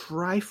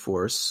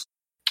Triforce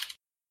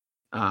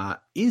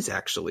is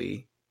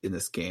actually in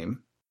this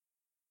game.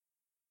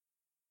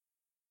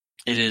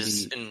 It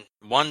is in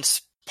one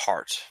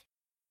part.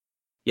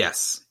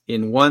 Yes,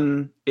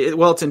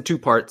 it's in 2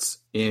 parts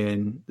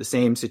in the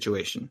same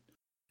situation.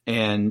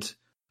 And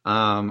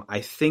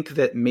I think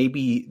that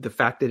maybe the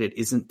fact that it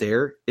isn't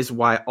there is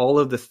why all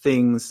of the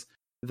things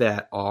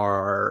that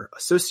are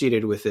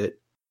associated with it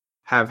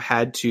have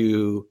had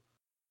to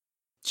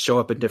show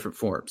up in different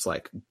forms,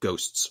 like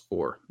ghosts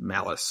or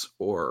malice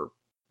or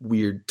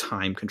weird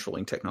time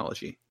controlling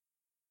technology.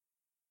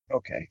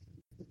 Okay.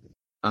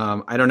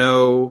 I don't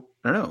know.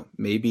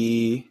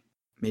 Maybe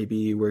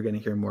we're going to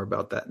hear more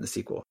about that in the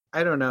sequel.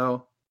 I don't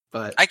know,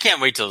 but I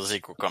can't wait till the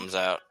sequel comes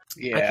out.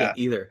 Yeah. I can't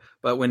either.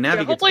 But when Navi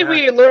gets hopefully back,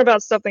 we learn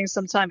about something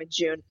sometime in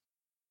June.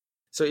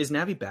 So is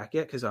Navi back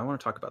yet? Because I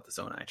want to talk about the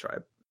Zonai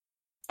tribe.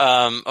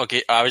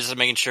 Okay, I was just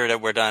making sure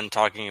that we're done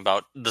talking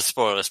about the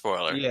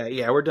spoiler.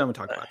 Yeah, we're done with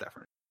talking about that for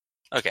now.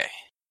 Okay.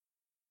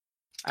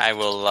 I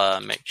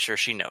will make sure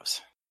she knows.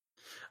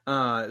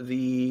 Because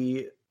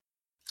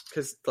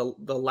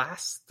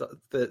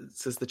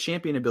the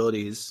champion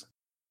abilities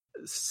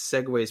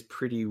segues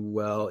pretty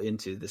well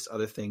into this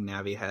other thing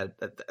Navi had.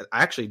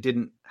 I actually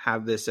didn't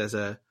have this as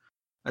a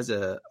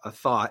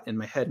thought in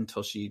my head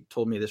until she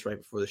told me this right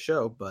before the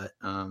show. But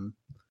oh,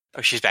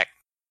 she's back.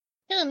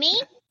 Who,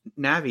 me?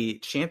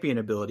 Navi champion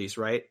abilities,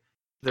 right?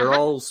 They're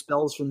all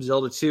spells from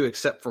Zelda 2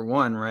 except for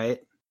one, right?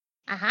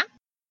 Uh-huh.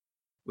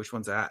 Which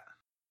one's that?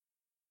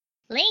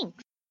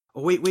 Link.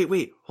 Oh,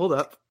 wait. Hold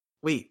up.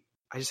 Wait,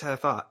 I just had a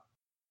thought.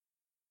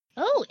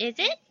 Oh, is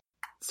it?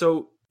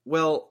 So,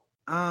 well,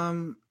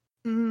 no,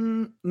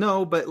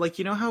 but like,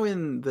 you know how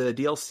in the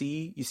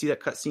DLC you see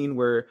that cutscene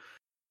where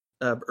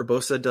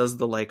Urbosa does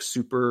the like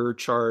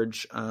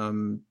supercharge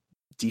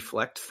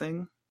deflect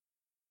thing,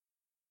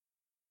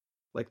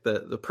 like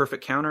the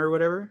perfect counter or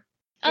whatever.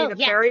 Oh, the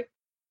yeah. parry?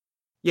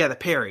 Yeah, the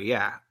parry.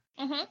 Yeah,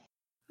 Mm-hmm.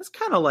 that's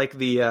kind of like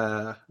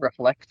the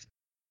Reflect.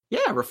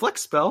 yeah, reflect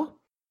spell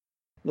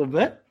a little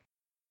bit.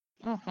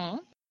 Mm-hmm.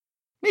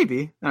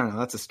 Maybe, I don't know.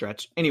 That's a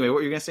stretch. Anyway, what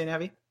were you gonna say,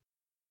 Navi?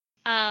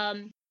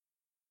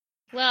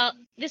 Well,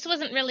 this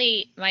wasn't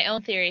really my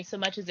own theory so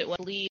much as it was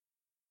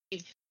I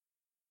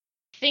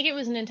think it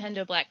was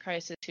Nintendo Black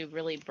Crisis who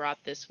really brought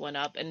this one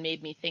up and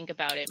made me think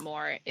about it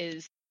more,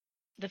 is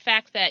the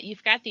fact that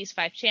you've got these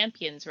 5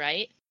 champions,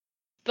 right?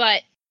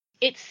 But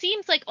it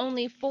seems like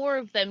only 4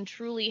 of them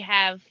truly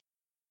have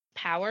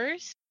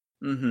powers,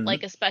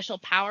 like a special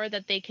power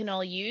that they can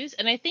all use.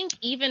 And I think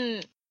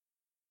even,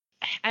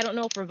 I don't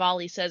know if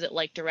Rivali says it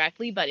like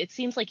directly, but it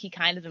seems like he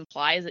kind of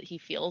implies that he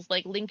feels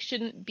like Link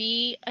shouldn't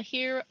be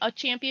a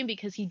champion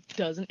because he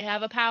doesn't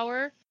have a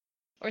power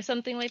or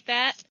something like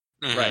that.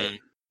 Right.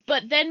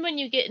 But then when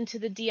you get into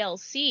the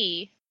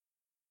DLC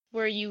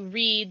where you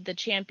read the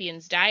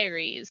champion's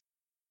diaries,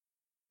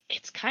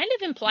 it's kind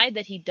of implied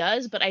that he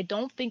does, but I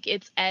don't think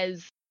it's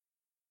as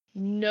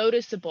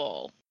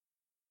noticeable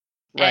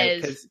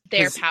as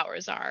their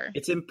powers are.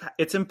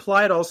 It's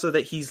implied also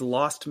that he's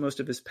lost most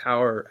of his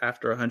power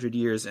after 100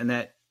 years, and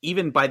that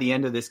even by the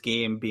end of this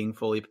game being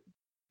fully,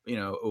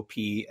 OP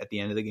at the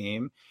end of the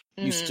game,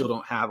 you still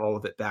don't have all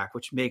of it back,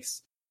 which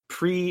makes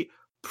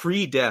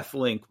pre-death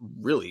Link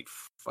really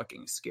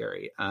fucking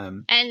scary.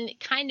 And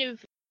kind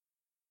of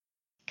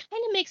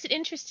makes it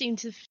interesting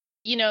to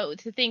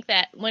to think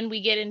that when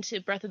we get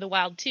into Breath of the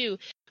Wild 2,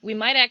 we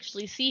might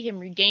actually see him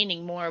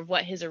regaining more of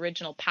what his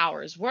original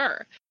powers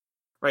were.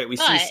 Right, we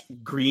see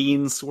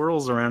green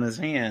swirls around his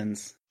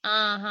hands.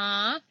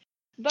 But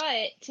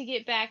to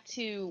get back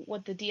to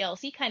what the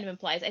DLC kind of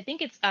implies, I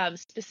think it's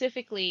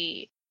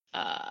specifically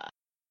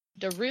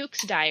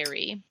Daruk's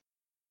diary,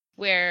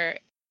 where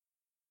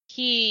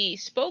he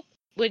spoke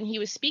when he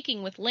was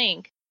speaking with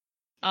Link.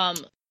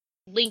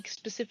 Link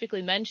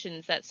specifically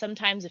mentions that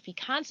sometimes if he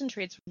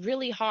concentrates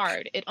really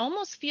hard, it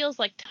almost feels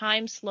like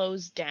time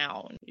slows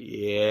down.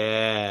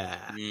 Yeah.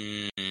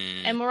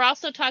 And we're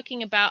also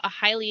talking about a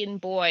Hylian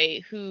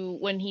boy who,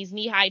 when he's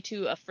knee-high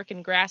to a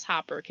frickin'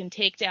 grasshopper, can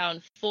take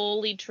down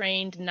fully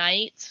trained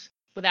knights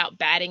without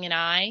batting an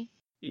eye.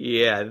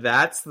 Yeah,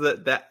 this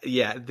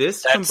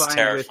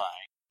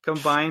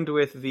combined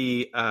with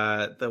the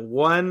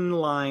one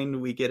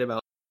line we get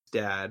about his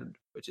dad,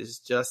 which is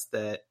just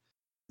that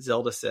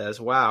Zelda says,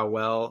 wow,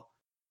 well,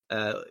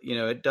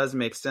 it does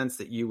make sense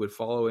that you would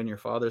follow in your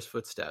father's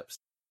footsteps.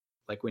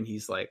 Like when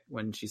she's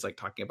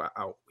talking about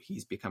how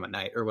he's become a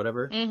knight or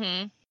whatever.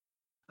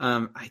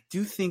 I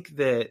do think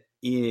that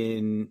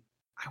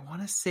I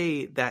want to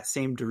say that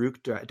same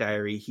Daruk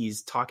diary,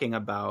 he's talking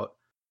about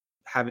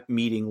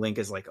meeting Link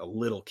as like a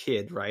little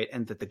kid, right?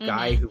 And that the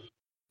guy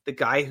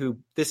who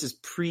this is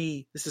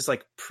pre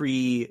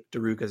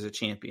Daruk as a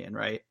champion,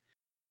 right?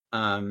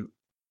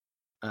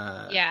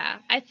 Yeah,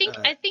 I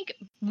think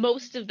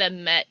most of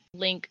them met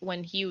Link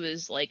when he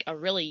was like a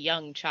really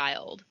young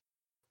child.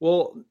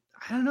 Well,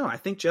 I don't know. I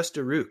think just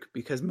Daruk,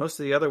 because most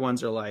of the other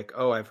ones are like,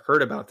 oh, I've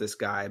heard about this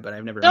guy, but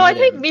I've never met him. No, I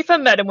think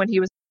Mipha met him when he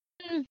was...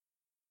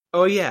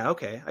 Oh, yeah,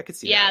 okay. I could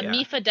see that. Yeah,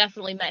 Mipha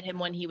definitely met him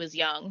when he was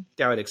young.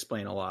 That would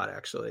explain a lot,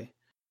 actually.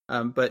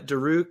 But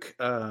Daruk,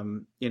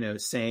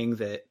 saying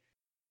that,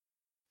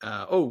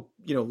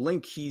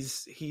 Link,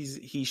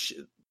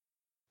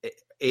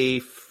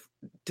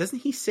 doesn't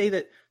he say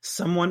that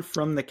someone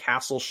from the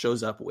castle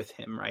shows up with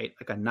him, right?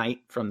 Like a knight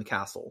from the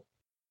castle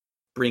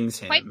brings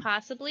him. Quite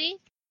possibly.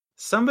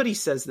 Somebody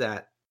says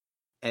that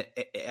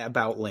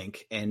about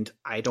Link, and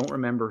I don't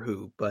remember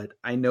who, but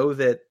I know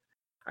that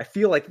I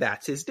feel like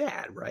that's his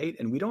dad, right?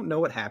 And we don't know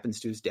what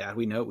happens to his dad.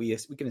 We know we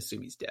can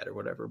assume he's dead or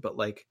whatever, but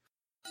like,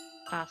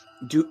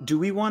 do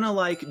we want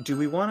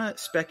to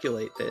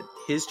speculate that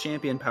his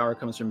champion power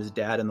comes from his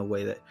dad in the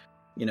way that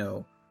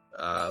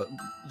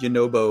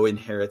Yunobo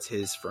inherits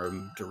his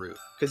from Daruk?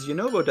 Because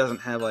Yunobo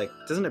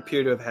doesn't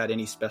appear to have had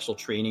any special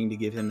training to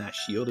give him that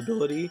shield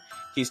ability.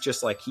 He's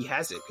just like, he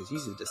has it because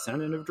he's a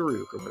descendant of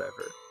Daruk or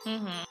whatever.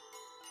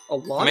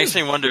 It makes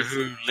me wonder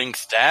who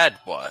Link's dad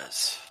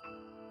was.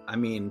 I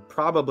mean,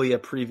 probably a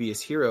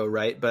previous hero,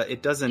 right? But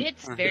it doesn't...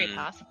 It's very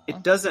possible.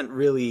 It doesn't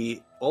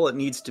really... All it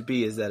needs to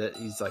be is that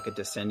he's like a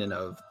descendant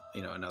of,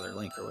 another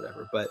Link or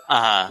whatever. But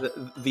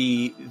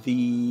the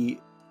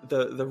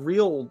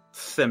real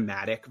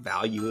thematic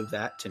value of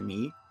that to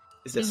me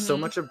is that so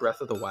much of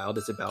Breath of the Wild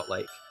is about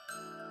like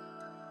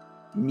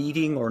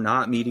meeting or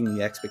not meeting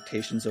the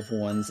expectations of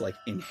one's like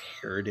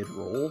inherited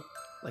role.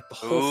 Like the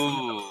whole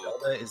thing of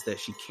Zelda is that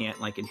she can't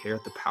like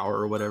inherit the power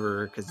or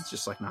whatever because it's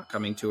just like not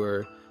coming to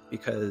her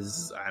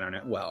because I don't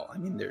know. Well, I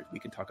mean, we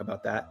could talk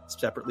about that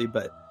separately,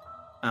 but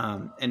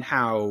and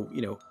how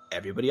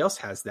everybody else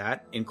has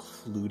that,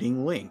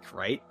 including Link,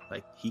 right?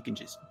 Like he can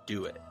just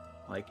do it.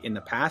 Like in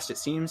the past, it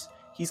seems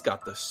he's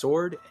got the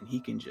sword and he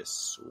can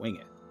just swing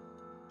it.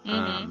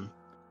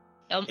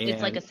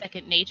 It's like a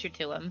second nature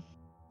to him.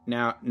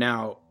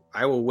 Now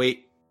I will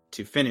wait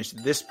to finish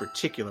this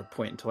particular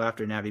point until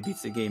after Navi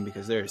beats the game,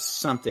 because there is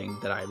something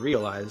that I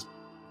realized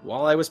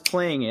while I was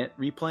replaying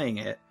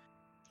it,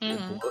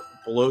 that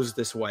blows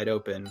this wide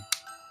open.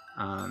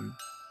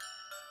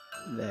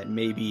 That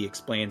maybe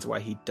explains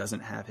why he doesn't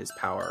have his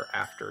power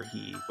after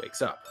he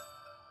wakes up.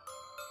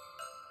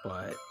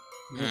 But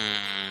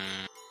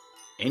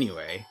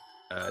anyway,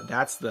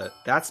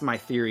 that's my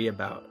theory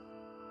about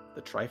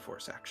the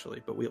Triforce,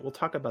 actually. But we'll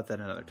talk about that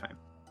another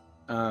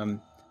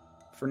time.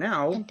 For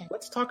now,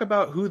 let's talk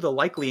about who the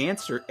likely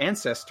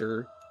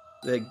ancestor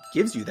that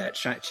gives you that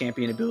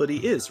champion ability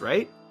is,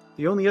 right?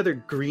 The only other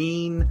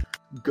green,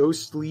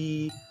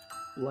 ghostly,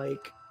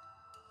 like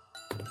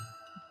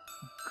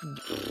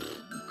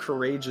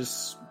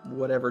courageous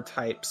whatever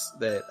types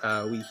that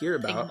we hear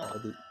about are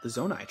the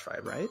Zonai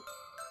tribe, right?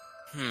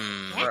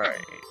 Yeah. Right.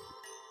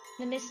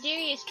 The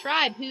mysterious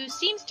tribe who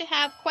seems to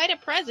have quite a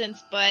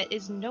presence, but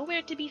is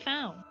nowhere to be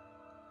found.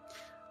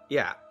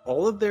 Yeah,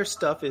 all of their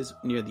stuff is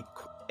near the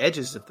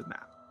edges of the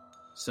map.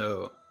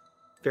 So,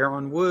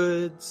 Faron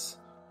Woods,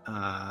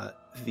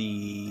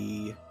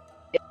 the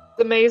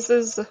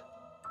mazes.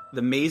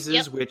 the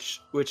mazes, Yep.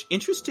 which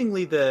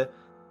interestingly,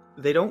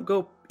 they don't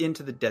go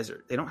into the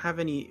desert. They don't have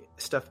any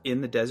stuff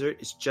in the desert.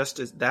 It's just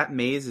as that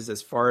maze is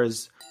as far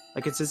as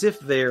like it's as if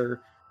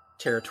their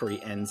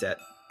territory ends at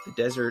the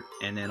desert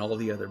and then all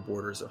the other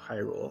borders of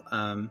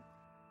Hyrule.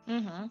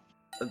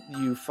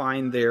 You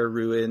find their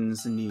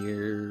ruins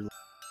near.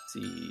 Let's see,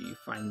 you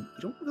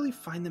don't really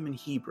find them in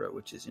Hebra,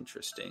 which is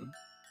interesting.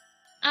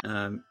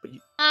 But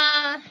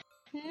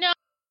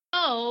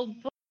No,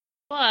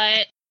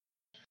 but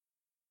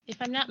if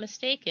I'm not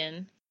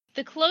mistaken,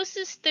 the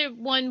closest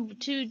one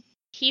to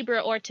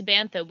Hebra or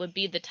Tabantha would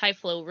be the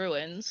Typhlo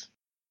ruins.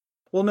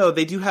 well, no,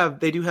 they do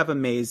have a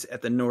maze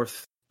at the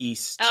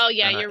northeast. Oh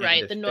yeah, you're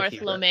right. end The of North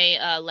Hebra.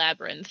 Lome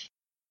labyrinth.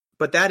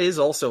 But that is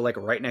also like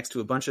right next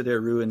to a bunch of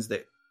their ruins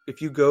that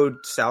if you go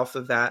south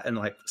of that and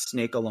like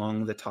snake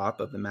along the top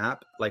of the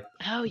map, like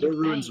Oh, their you're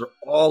ruins right.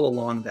 are all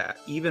along that,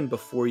 even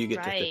before you get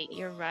Right, to Thiflo.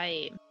 you're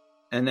right.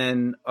 And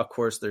then of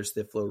course there's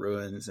Thiflo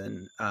ruins,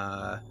 and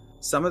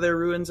some of their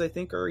ruins I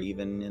think are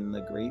even in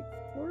the Great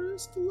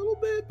Forest a little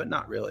bit, but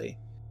not really.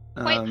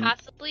 Quite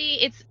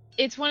possibly.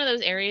 It's one of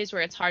those areas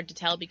where it's hard to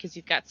tell because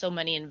you've got so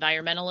many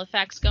environmental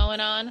effects going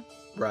on.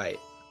 Right.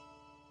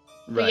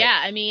 But yeah,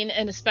 I mean,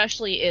 and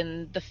especially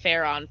in the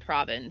Faron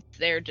province,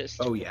 they're just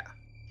Oh yeah.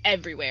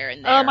 everywhere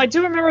in there. I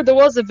do remember there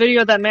was a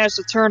video that managed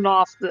to turn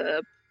off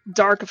the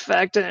dark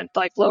effect and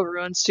like low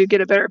ruins to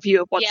get a better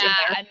view of what's in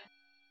there.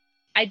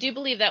 I do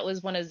believe that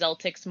was one of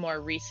Zeltic's more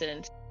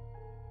recent.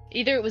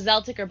 Either it was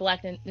Zeltic or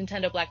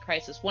Nintendo Black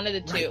Crisis. One of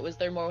the two. Right. It was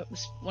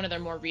one of their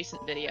more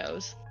recent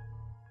videos.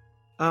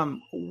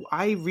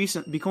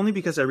 Only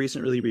because I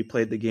recently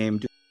replayed the game,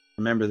 do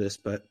remember this,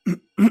 but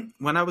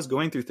when I was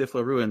going through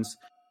Thiflo ruins,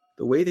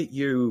 the way that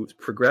you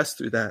progress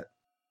through that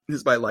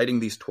is by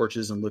lighting these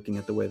torches and looking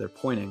at the way they're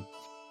pointing.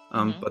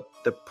 But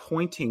the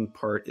pointing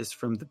part is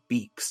from the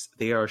beaks.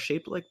 They are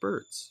shaped like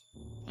birds.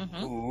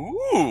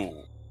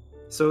 Ooh.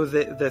 So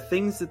the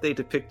things that they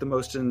depict the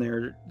most in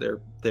their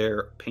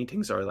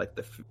paintings are like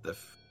the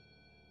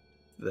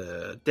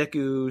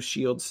Deku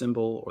shield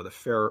symbol or the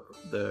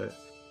Faron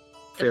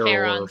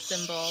Feror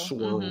symbol.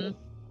 swirl,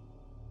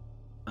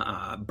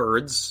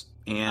 birds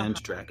and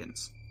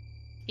dragons.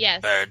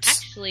 Yes, Birds.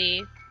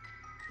 actually,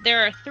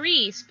 there are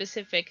 3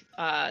 specific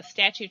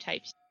statue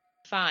types you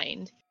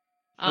find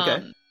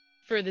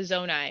for the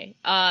Zonai.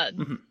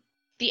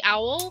 The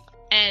owl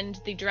and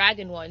the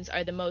dragon ones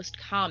are the most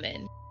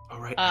common. All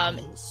right,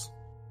 owls.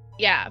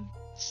 Yeah,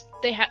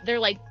 they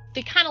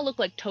kind of look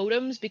like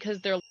totems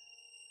because they're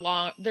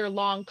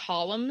long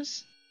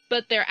columns,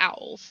 but they're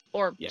owls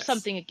or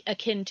something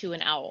akin to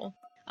an owl.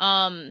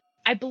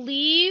 I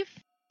believe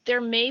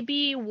there might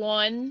be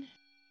one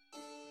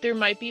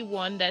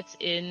that's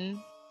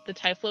in the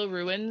Typhlo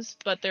ruins,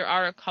 but there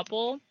are a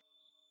couple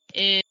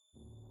in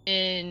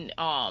the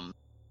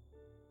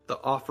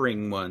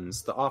offering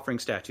ones, the offering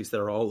statues that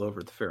are all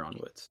over the Faron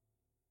Woods.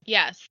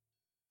 Yes.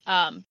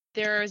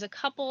 There's a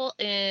couple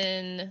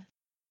in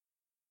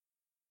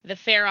the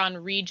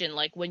Faron region,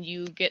 like when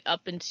you get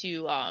up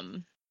into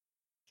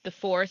the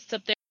forests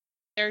up there,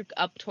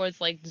 up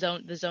towards like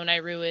the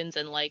Zonai ruins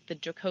and like the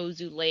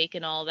Dracozu Lake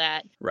and all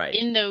that. Right.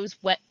 In those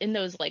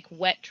like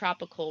wet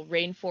tropical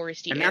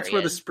rainforesty areas. And that's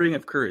where the Spring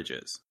of Courage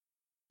is.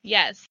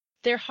 Yes.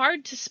 They're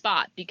hard to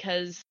spot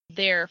because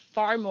they're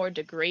far more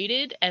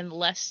degraded and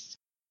less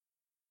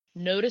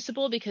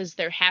noticeable because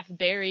they're half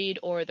buried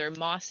or they're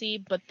mossy,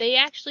 but they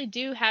actually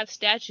do have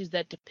statues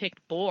that depict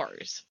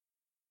boars.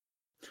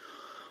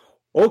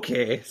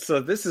 Okay,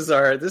 so this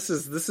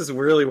is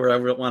really where I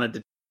wanted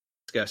to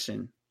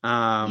discussion.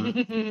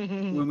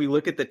 When we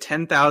look at the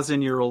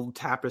 10,000-year-old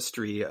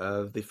tapestry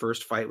of the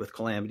first fight with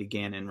Calamity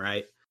Ganon,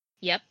 right?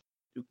 Yep.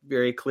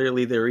 Very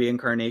clearly the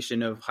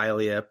reincarnation of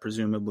Hylia,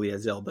 presumably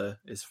as Zelda,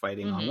 is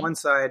fighting on one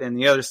side, and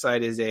the other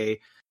side is a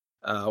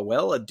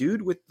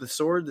dude with the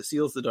sword that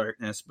seals the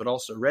darkness, but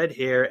also red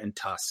hair and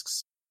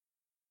tusks.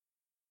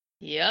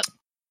 Yep.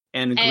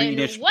 And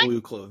greenish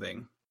blue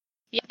clothing.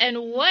 Yeah, and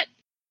what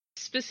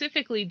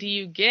specifically do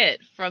you get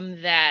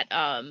from that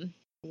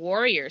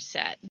warrior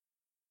set?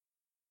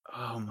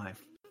 Oh my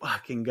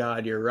fucking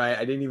god, you're right.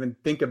 I didn't even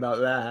think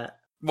about that.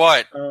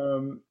 What?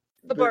 The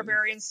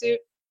barbarian suit.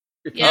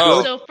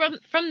 Yeah, so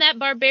from that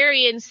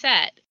barbarian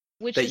set,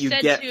 which that is you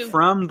said get to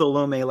from the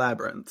Lome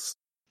Labyrinths.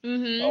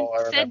 Mm-hmm. Oh,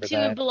 I remember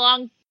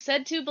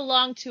said to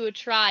belong to a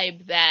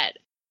tribe that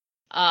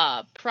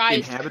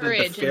prized Inhabited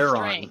courage the Faron, and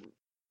strength.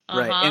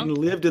 right, and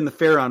lived in the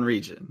Faron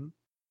region.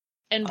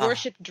 And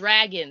worshipped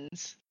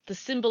dragons, the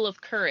symbol of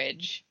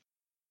courage.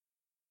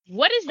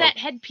 What does that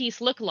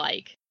headpiece look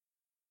like?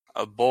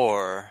 A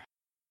boar.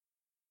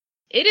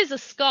 It is a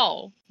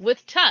skull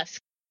with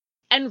tusks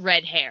and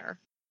red hair.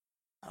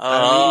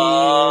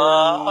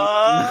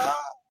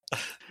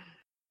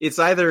 It's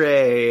either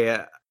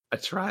a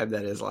tribe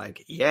that is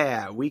like,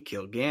 yeah, we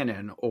kill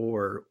Ganon,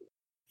 or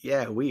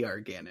yeah, we are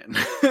Ganon.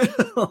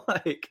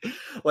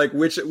 like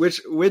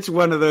which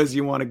one of those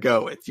you want to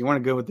go with? You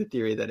want to go with the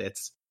theory that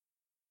it's,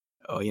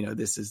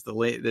 this is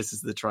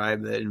the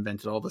tribe that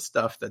invented all the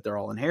stuff that they're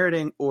all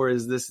inheriting, or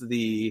is this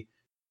the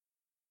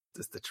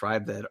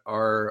tribe that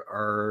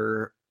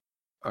are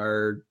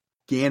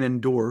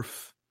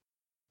Ganondorf,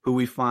 who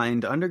we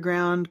find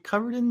underground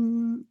covered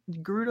in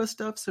Gerudo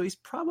stuff, so he's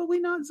probably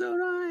not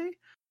Zonai.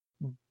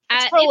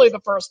 It's probably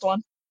the first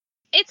one.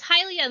 It's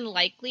highly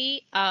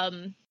unlikely.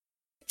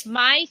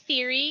 My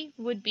theory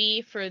would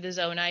be for the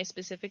Zonai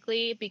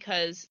specifically,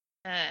 because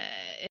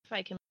if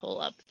I can pull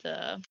up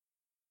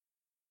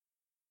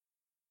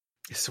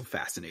it's so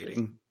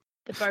fascinating.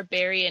 The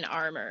barbarian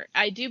armor.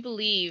 I do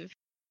believe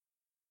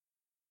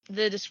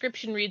the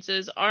description reads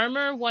as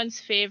armor once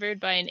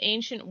favored by an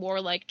ancient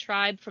warlike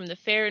tribe from the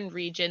Farron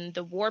region.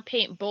 The war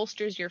paint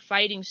bolsters your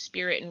fighting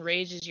spirit and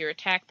raises your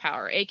attack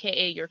power,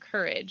 aka your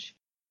courage.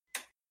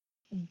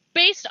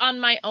 Based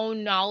on my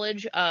own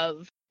knowledge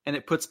of... And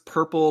it puts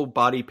purple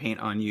body paint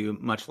on you,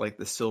 much like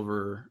the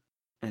silver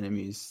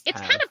enemies It's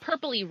have. kind of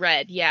purpley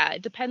red, yeah.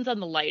 It depends on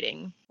the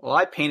lighting. Well,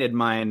 I painted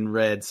mine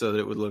red so that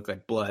it would look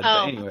like blood,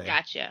 but anyway.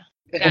 Gotcha.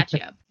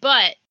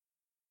 But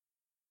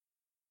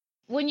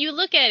when you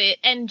look at it,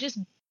 and just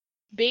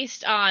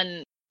based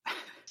on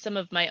some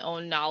of my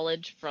own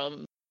knowledge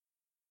from...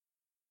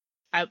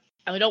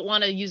 I don't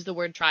want to use the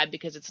word tribe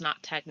because it's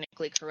not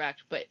technically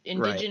correct, but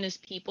indigenous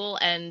people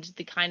and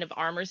the kind of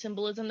armor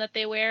symbolism that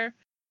they wear,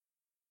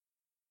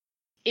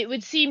 it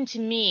would seem to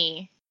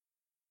me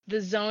the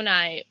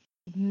Zonai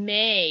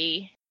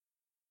may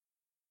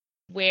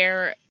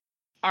wear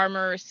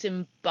armor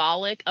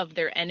symbolic of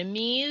their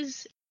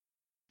enemies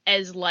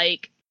as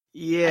like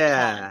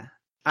a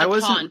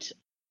taunt.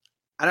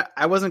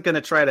 I wasn't going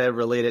to try to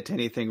relate it to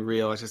anything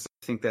real. I just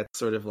think that's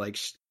sort of like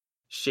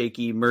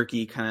shaky,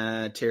 murky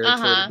kind of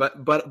territory.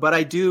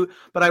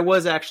 But I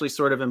was actually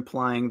sort of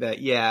implying that,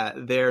 yeah,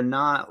 they're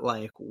not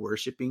like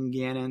worshiping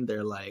Ganon.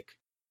 They're like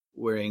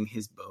wearing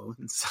his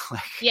bones.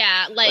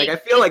 like I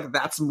feel like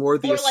that's more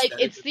the, or like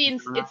it's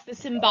the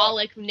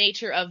symbolic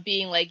nature of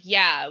being like,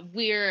 yeah,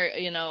 we're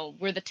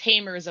the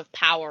tamers of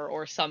power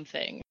or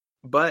something.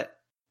 But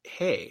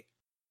hey,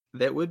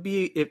 that would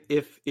be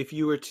if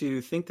you were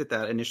to think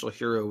that initial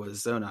hero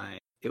was Zonai,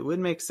 it would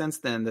make sense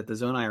then that the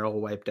Zonai are all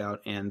wiped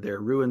out and their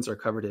ruins are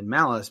covered in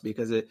malice,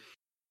 because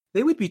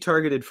they would be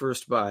targeted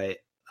first by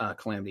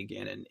Calamity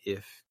Ganon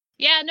if...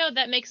 Yeah, no,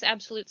 that makes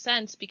absolute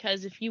sense,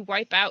 because if you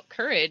wipe out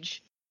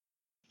courage,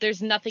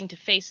 there's nothing to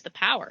face the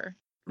power.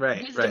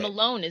 Wisdom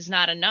alone is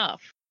not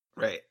enough.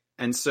 Right.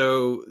 And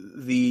so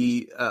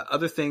the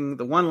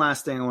the one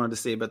last thing I wanted to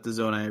say about the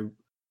Zonai,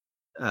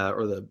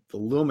 or the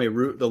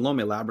Lome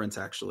Labyrinths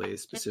actually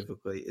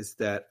specifically, is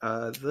that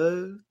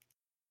the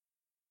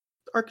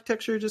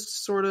architecture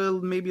just sort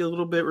of maybe a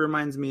little bit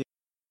reminds me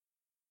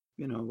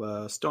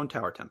of, Stone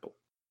Tower Temple.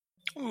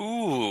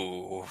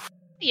 Ooh.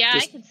 Yeah,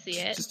 I can see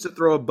it. Just to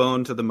throw a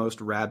bone to the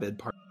most rabid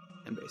part of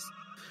the fan base.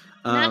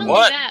 Not only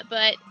that,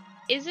 but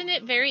isn't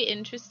it very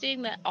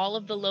interesting that all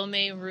of the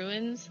Lome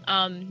ruins,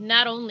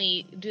 not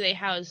only do they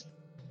house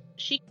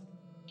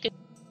Sheikah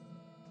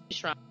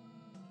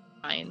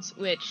shrines,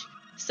 which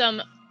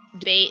some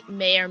debate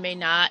may or may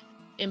not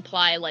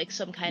imply like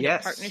some kind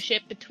of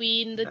partnership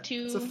between the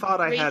two races. It's a thought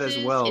I had as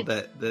well,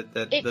 that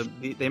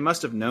they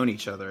must have known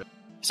each other.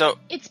 So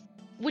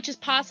which is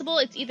possible.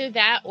 It's either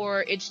that,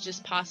 or it's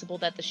just possible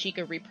that the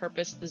Sheikah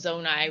repurposed the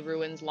Zonai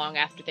ruins long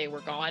after they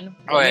were gone.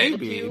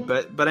 Maybe,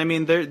 but I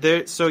mean,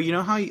 they're so you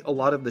know how a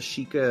lot of the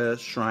Sheikah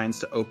shrines,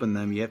 to open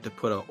them, you have to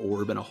put an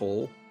orb in a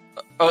hole.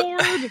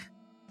 Orb.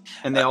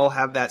 And they all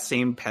have that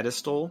same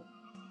pedestal.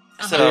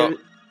 So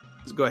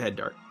go ahead,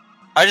 Dart.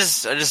 I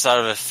just thought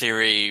of a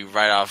theory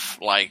right off,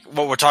 like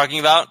what we're talking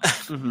about.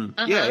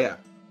 Mm-hmm. Yeah.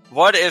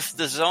 What if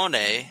the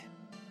Zonai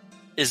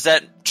is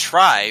that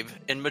tribe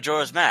in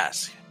Majora's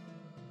Mask?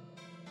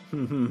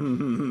 That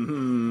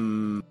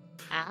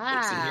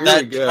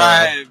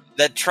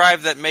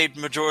tribe that made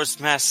Majora's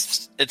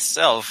Mask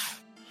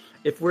itself.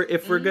 If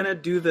we're gonna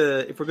do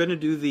the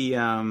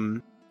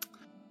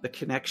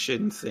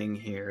connection thing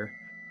here,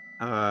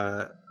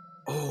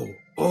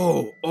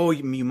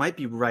 you might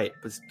be right,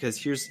 because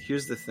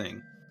here's the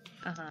thing.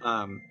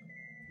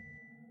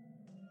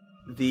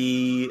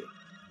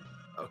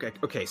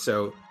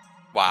 So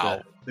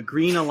wow. The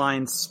green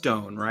aligned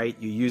stone, right?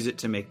 You use it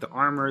to make the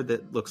armor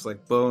that looks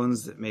like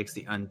bones that makes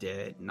the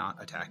undead not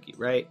attack you,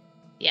 right?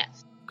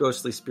 Yes.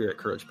 Ghostly spirit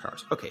courage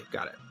powers. Okay,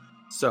 got it.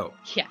 So,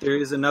 there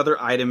is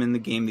another item in the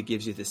game that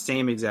gives you the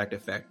same exact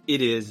effect.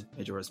 It is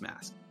Majora's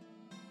Mask.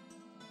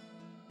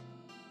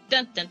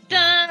 Dun dun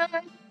dun!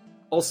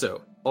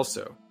 Also,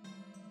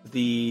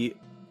 the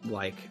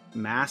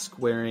mask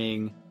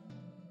wearing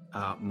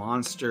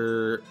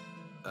monster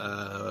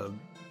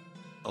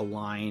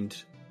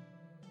aligned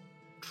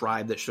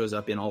tribe that shows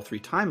up in all three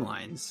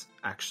timelines,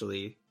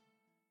 actually,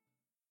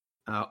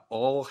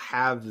 all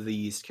have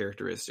these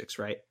characteristics,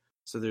 right?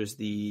 So there's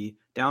the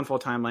Downfall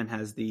timeline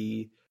has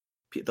the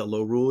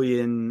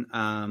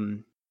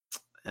Lorulian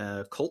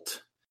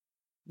cult.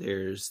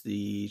 There's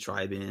the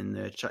tribe in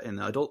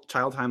the adult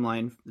child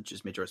timeline, which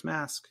is Majora's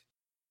Mask.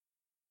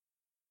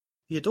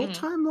 The adult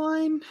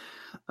timeline,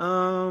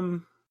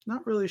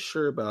 not really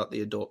sure about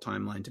the adult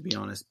timeline, to be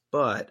honest,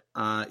 but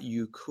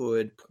you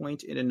could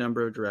point in a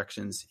number of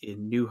directions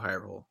in New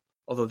Hyrule.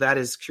 Although that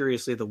is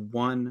curiously the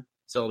one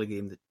Zelda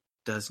game that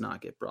does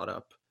not get brought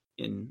up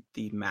in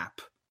the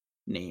map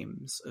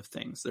names of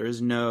things. There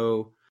is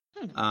no,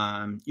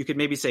 you could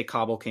maybe say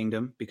Cobble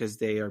Kingdom, because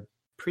they are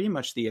pretty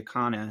much the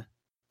Akana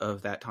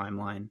of that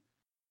timeline.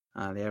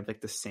 They have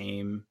like the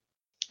same.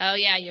 Oh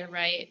yeah, you're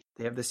right.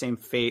 They have the same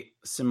fate,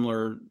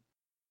 similar,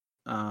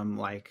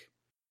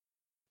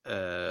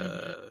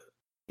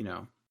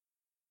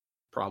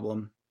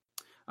 problem.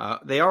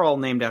 They are all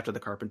named after the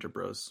Carpenter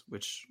Bros,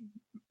 which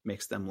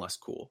makes them less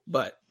cool.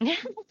 But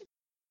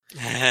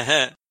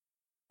I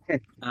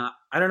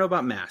don't know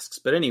about masks,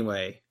 but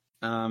anyway,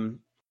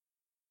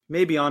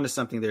 maybe onto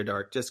something there,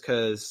 Dark. Just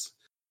because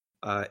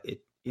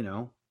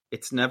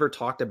it's never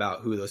talked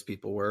about who those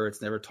people were.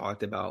 It's never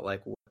talked about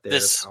like what their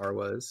power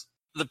was.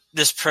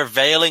 This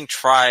prevailing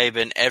tribe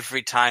in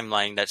every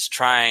timeline that's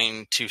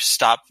trying to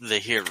stop the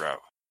hero.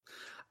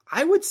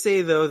 I would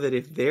say, though, that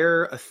if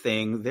they're a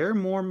thing, they're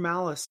more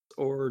malice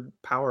or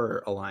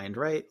power aligned,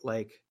 right?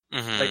 Like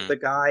the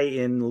guy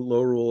in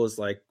Lorule is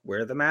like,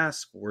 wear the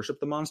mask, worship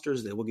the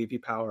monsters, they will give you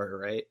power,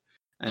 right?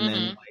 And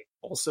then like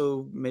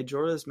also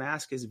Majora's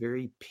Mask is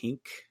very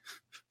pink.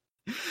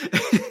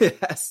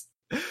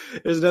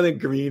 There's nothing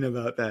green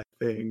about that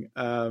thing.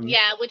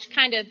 Yeah, which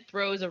kind of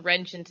throws a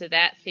wrench into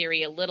that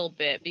theory a little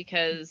bit,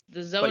 because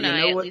the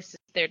Zonai, at least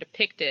they're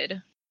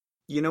depicted.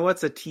 You know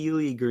what's a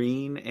tealy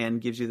green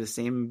and gives you the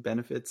same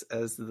benefits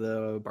as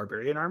the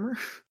barbarian armor?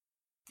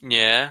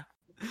 Yeah.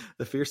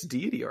 The fierce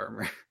deity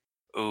armor.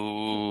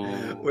 Ooh.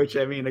 Which,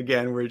 I mean,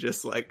 again, we're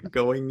just like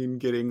going and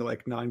getting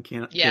like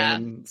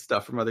non-canon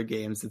stuff from other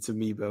games. It's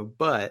amiibo,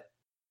 but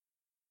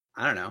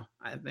I don't know.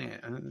 I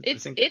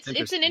think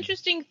it's an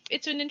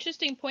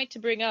interesting point to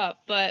bring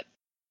up, but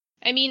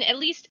I mean, at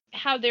least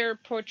how they're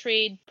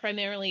portrayed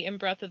primarily in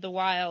Breath of the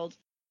Wild,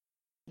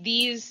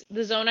 the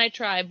Zonai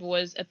tribe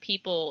was a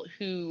people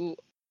who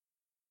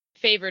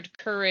favored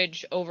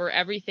courage over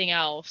everything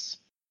else,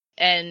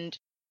 and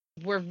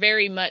were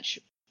very much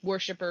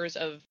worshippers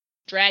of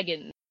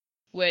dragons,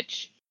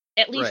 which,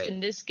 at least in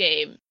this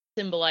game,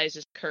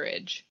 symbolizes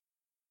courage.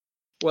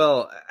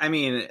 Well, I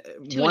mean,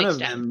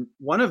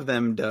 one of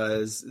them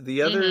does.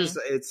 The others,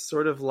 it's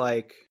sort of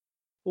like,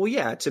 well,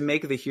 yeah, to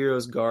make the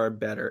hero's garb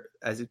better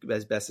as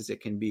best as it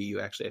can be,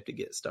 you actually have to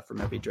get stuff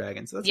from every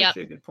dragon. So that's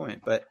actually a good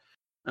point. But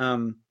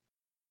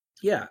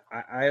yeah,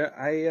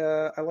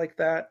 I like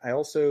that. I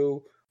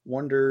also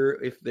wonder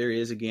if there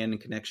is a Ganon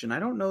connection. I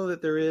don't know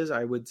that there is.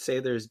 I would say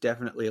there's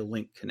definitely a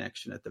Link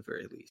connection at the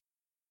very least.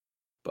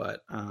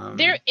 But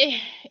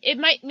it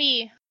might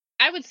be.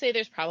 I would say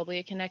there's probably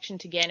a connection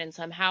to Ganon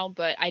somehow,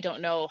 but I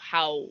don't know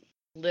how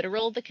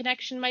literal the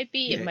connection might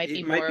be. It might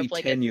be more of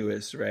like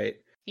tenuous, right?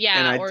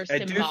 Yeah, or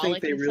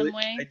symbolic in some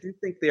way. I do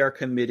think they are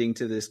committing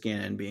to this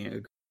Ganon being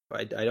a.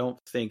 I don't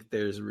think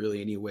there's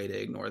really any way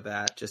to ignore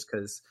that, just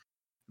because.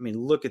 I mean,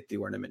 look at the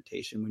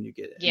ornamentation when you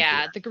get it.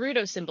 Yeah, the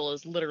Gerudo symbol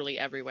is literally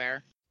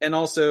everywhere. And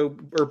also,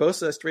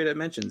 Urbosa straight up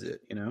mentions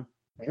it, in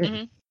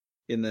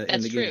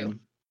the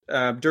game.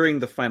 During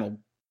the final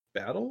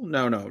battle?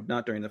 No,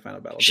 not during the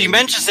final battle. She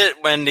mentions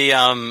it when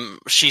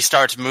she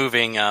starts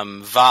moving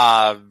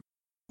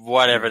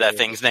whatever that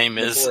thing's name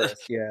is.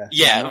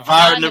 Yeah,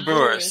 Va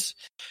Naburus.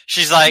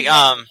 She's like,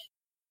 a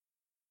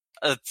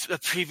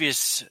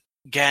previous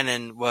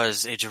Ganon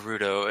was a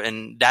Gerudo,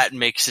 and that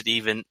makes this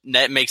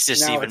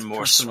even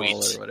more sweet.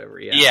 Or whatever,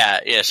 yeah.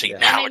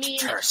 Now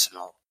it's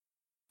personal.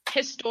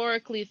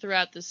 Historically,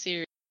 throughout the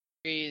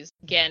series,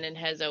 Ganon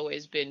has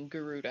always been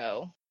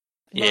Gerudo.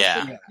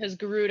 Because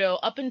Gerudo,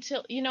 up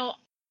until,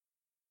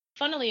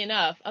 funnily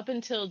enough, up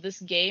until this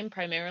game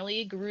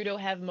primarily, Gerudo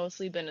have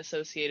mostly been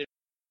associated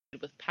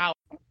with power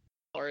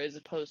as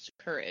opposed to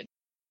courage.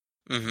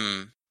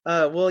 Mm-hmm.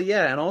 Well,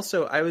 yeah, and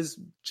also I was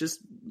just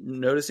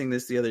noticing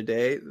this the other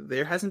day.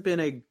 There haven't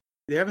been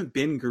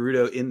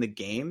Gerudo in the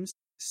games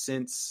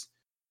since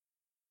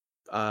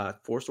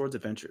Four Swords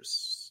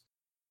Adventures.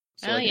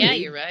 So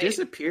you're right.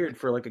 Disappeared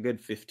for like a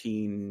good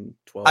 15,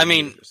 12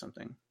 years or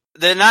something.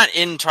 They're not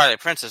in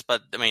Twilight Princess,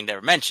 but I mean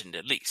they're mentioned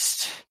at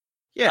least.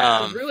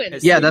 Yeah,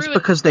 ruins. Yeah, that's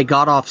because they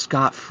got off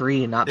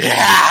scot-free, not being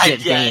a shit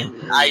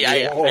game.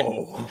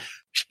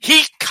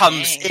 He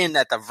comes in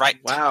at the right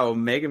time. Wow,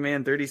 Mega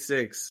Man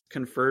 36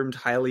 confirmed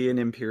Hylian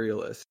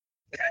imperialist.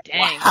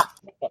 Dang. Wow.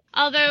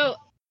 Although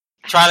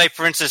Twilight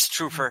Princess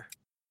trooper.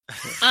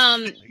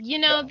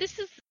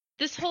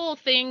 This whole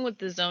thing with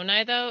the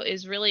Zonai though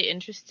is really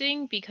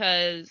interesting,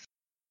 because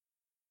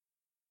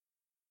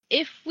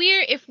if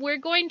we're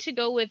going to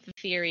go with the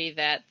theory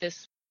that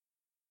this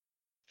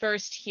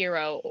first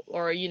hero,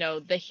 or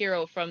the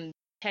hero from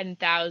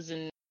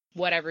 10,000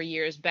 whatever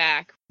years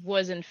back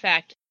was in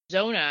fact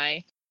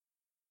Zonai,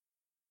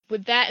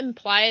 would that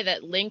imply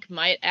that Link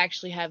might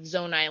actually have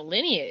Zonai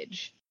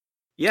lineage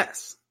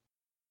Yes.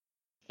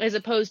 as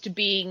opposed to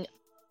being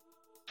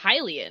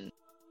Hylian?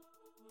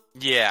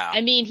 Yeah.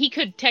 I mean, he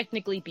could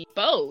technically be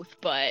both,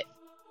 but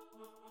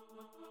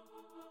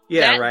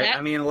Yeah, That- right. that-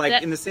 I mean, like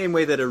that- in the same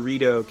way that a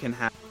Rito can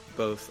have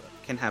both,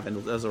 can have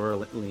a Zora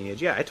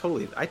lineage. Yeah, I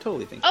totally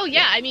think. oh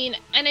yeah, I mean,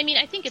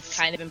 I think it's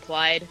kind of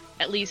implied,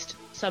 at least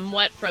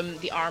somewhat from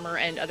the armor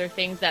and other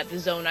things, that the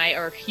Zonai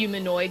are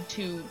humanoid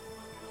to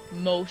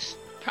most,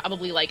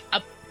 probably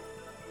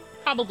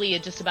probably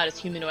just about as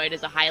humanoid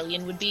as a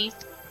Hylian would be.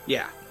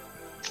 Yeah.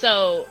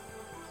 So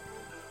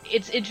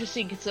it's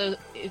interesting. So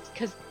it's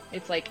because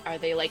it's like, are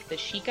they like the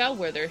Sheikah,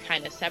 where they're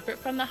kind of separate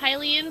from the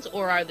Hylians,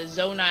 or are the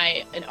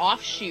Zonai an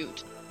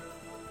offshoot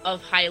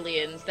of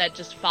Hylians that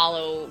just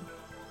follow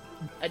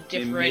a And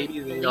different maybe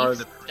they belief are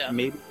system?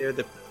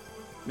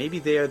 maybe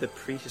they are the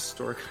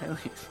prehistoric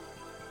Hylians.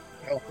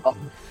 Oh,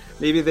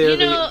 Maybe they're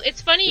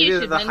it's funny maybe you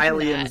they're should the mention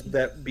Hylians that.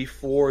 that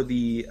before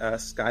the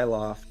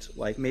Skyloft.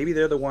 Like maybe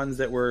they're the ones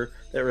that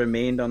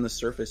remained on the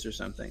surface or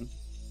something.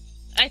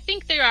 I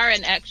think there are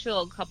an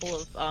actual couple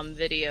of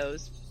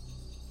videos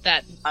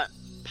that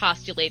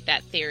postulate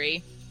that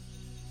theory.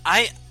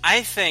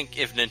 I think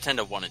if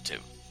Nintendo wanted to,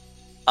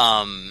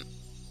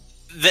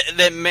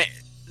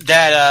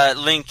 that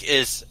Link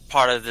is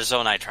part of the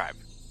Zonai tribe.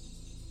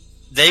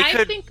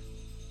 I think,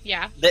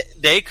 yeah.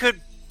 They could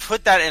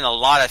put that in a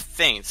lot of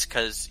things,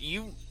 because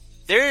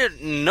there are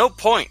no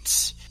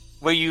points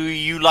where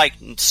you like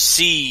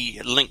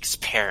see Link's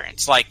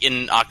parents. Like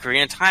in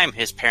Ocarina of Time,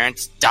 his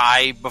parents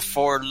die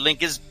before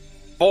Link is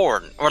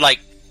born, or like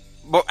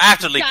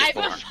after Link is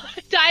born.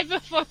 Die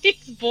before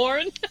he's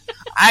born.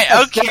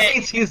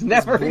 He's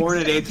never Born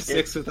at age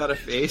 6 without a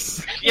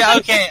face. Yeah,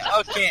 okay,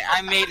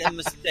 I made a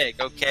mistake,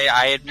 okay?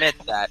 I admit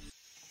that.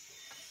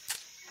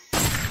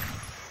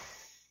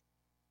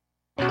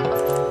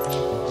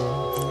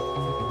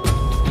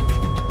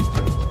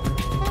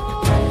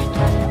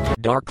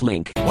 Dark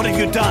Link. What have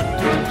you done?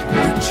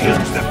 You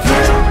changed the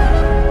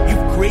future.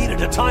 You've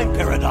created a time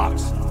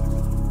paradox.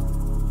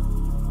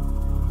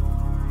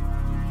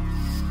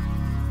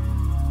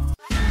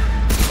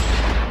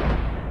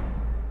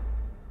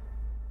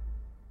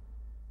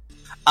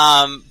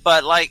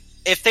 But like,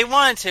 if they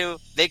wanted to,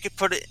 they could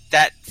put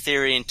that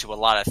theory into a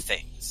lot of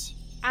things.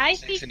 I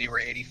Six think and you were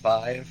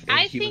 85, and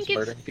I he think was it's-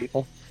 murdering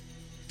people.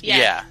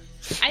 Yeah.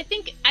 I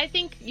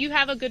think you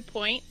have a good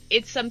point.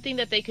 It's something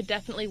that they could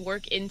definitely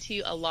work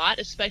into a lot,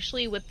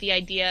 especially with the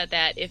idea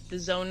that if the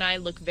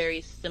Zonai look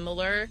very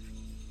similar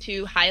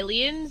to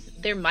Hylians,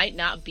 there might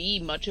not be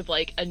much of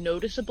like a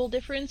noticeable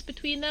difference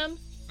between them.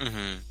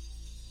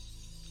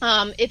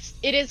 Mm-hmm.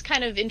 It is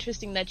kind of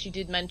interesting that you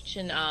did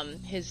mention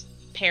his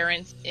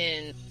parents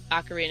in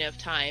Ocarina of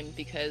Time,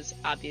 because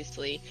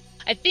obviously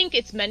I think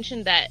it's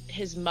mentioned that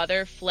his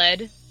mother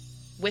fled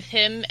with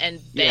him and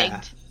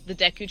begged the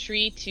Deku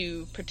Tree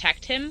to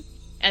protect him,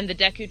 and the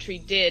Deku Tree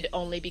did,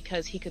 only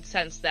because he could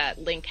sense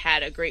that Link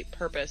had a great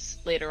purpose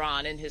later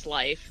on in his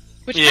life,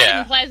 which kind of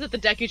implies that the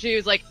Deku Tree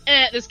was like,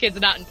 this kid's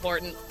not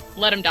important,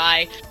 let him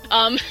die.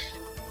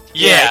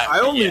 Yeah.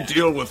 I only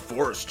deal with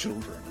forest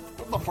children.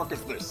 What the fuck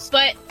is this?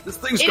 But This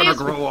thing's it gonna is-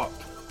 grow up.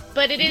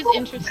 But it is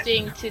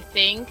interesting to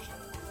think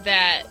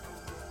that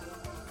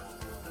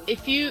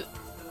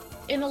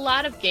in a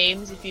lot of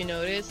games, if you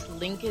notice,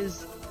 Link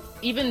is,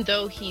 even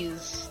though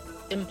he's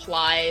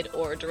implied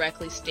or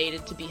directly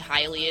stated to be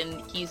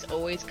Hylian, he's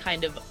always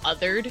kind of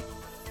othered.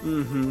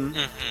 Mm-hmm.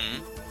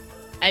 Mm-hmm.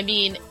 I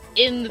mean,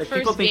 in the Like, first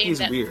people think game, he's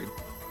that weird.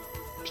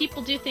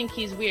 people do think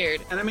he's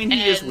weird. And I mean,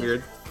 he is And-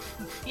 weird.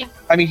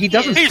 I mean, he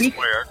doesn't He's speak.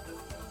 weird.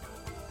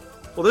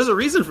 Well, there's a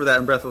reason for that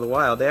in Breath of the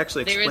Wild. They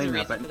actually There is explain a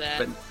that, reason for that.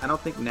 but I don't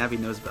think Navi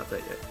knows about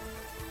that yet.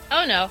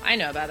 Oh no, I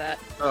know about that.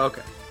 Oh,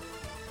 okay.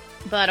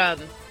 But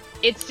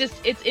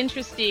it's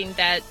interesting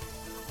that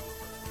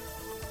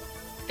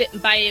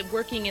by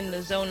working in the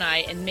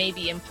Zonai and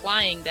maybe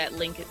implying that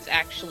Link is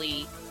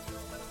actually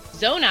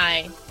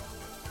Zonai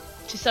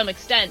to some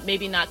extent,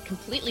 maybe not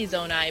completely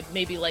Zonai,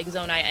 maybe like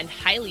Zonai and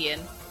Hylian,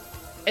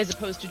 as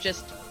opposed to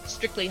just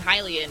strictly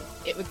Hylian,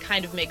 it would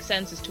kind of make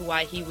sense as to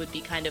why he would be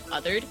kind of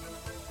othered,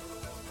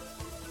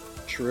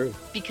 True.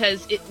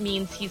 because it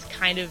means he's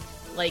kind of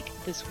like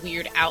this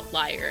weird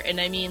outlier.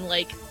 And I mean,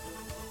 like,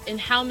 in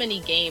how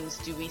many games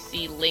do we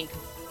see Link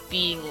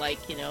being like,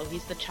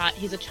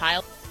 he's a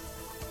child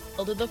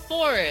of the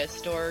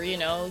forest, or he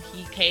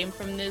came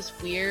from this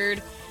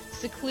weird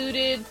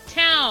secluded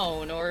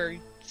town or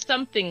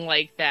something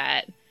like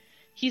that.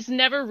 He's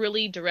never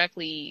really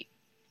directly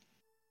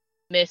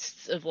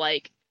missed of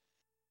like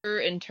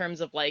in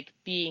terms of like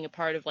being a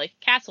part of like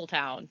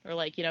Castletown, or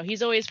like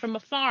he's always from a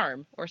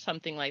farm or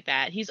something like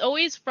that. He's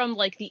always from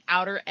like the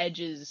outer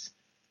edges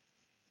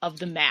of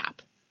the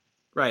map,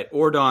 Right,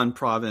 Ordon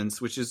province,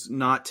 which is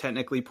not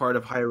technically part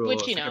of Hyrule.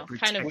 which It's like a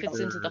kind of fits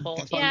into the whole.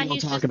 That's why Yeah, we don't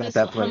he's talk just about this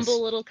that place.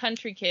 humble little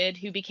country kid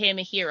who became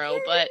a hero.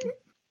 But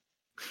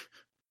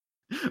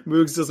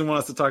Moogs doesn't want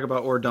us to talk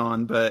about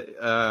Ordon, but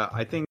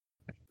I think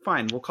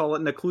Fine, we'll call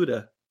it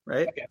Necluda,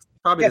 right? Okay.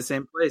 Probably Yeah. the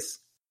same place.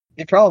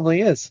 It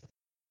probably is.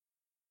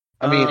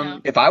 I mean,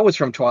 Um, if I was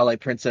from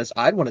Twilight Princess,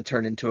 I'd want to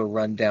turn into a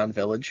rundown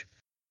village.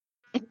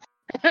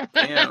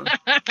 Damn.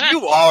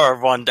 You are a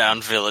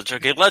rundown village,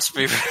 okay? Let's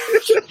be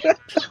real.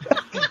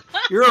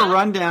 You're a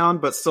rundown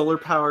but solar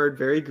powered,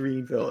 very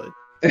green village.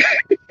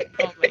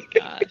 Oh my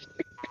gosh.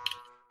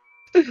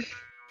 So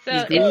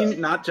He's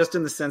green, not just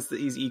in the sense that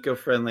he's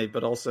eco-friendly,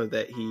 but also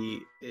that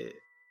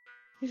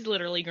he's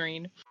literally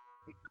green.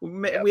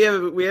 we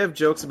have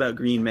jokes about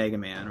Green Mega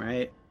Man,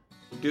 right?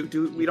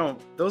 We don't?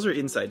 Those are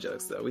inside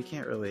jokes, though. We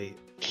can't really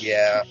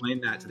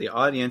explain that to the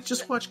audience.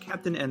 Just watch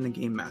Captain N the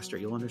Game Master.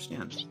 You'll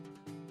understand.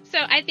 So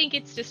I think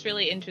it's just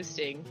really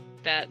interesting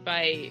that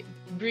by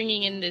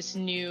bringing in this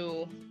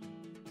new,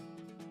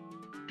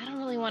 I don't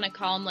really want to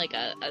call him like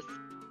a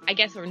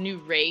new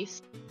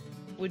race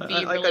would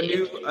be like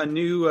really a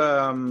new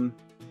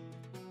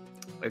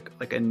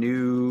like a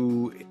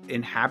new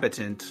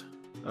inhabitant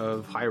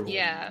of Hyrule.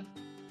 Yeah,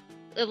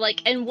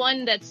 like, and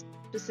one that's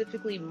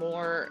specifically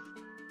more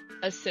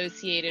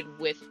associated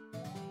with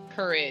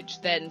courage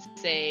than,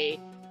 say,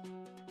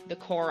 the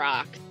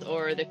Korok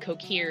or the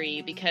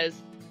Kokiri, because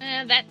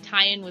that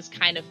tie-in was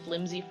kind of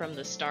flimsy from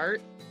the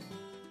start.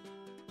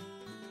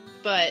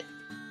 But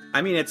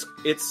I mean, it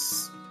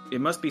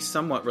must be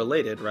somewhat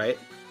related, right?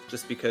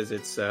 Just because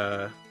it's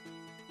I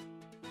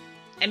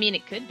mean,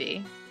 it could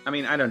be. I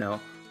mean, I don't know.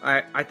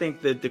 I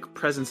think that the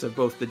presence of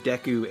both the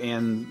Deku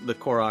and the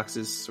Koroks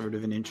is sort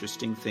of an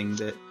interesting thing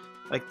that,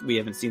 like, we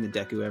haven't seen the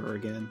Deku ever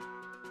again.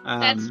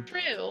 That's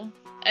true.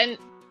 And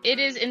it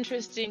is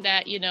interesting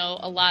that,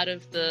 a lot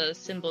of the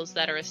symbols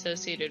that are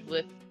associated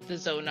with the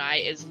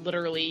Zonai is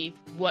literally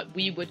what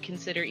we would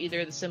consider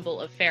either the symbol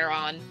of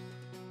Pharaon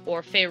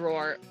or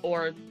Faeror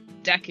or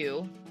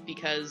Deku,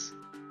 because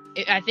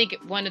I think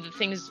one of the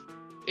things,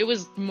 it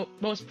was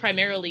most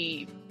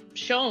primarily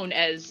shown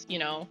as,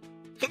 on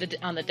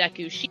the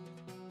Deku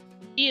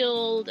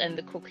shield and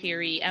the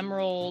Kokiri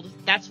emerald.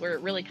 That's where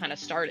it really kind of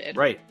started.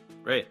 Right.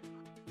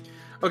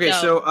 Okay,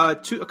 so a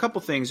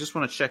couple things. Just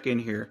want to check in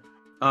here.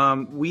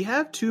 We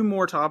have 2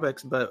 more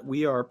topics, but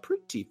we are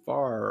pretty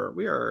far.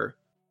 We're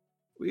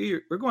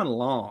going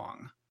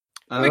long.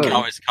 We can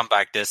always come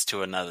back this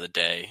to another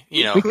day.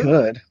 We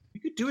could. We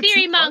could do it.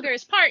 Theory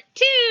Mongers Part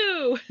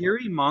 2.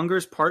 Theory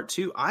Mongers Part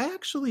 2. I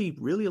actually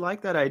really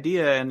like that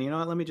idea, and you know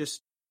what? Let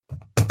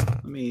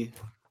me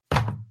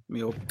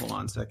hold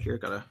on a sec here.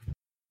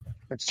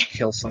 Let's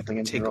kill something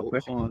in here real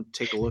quick. Hold on,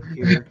 take a look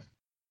here.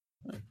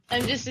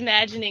 I'm just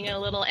imagining a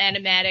little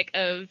animatic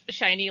of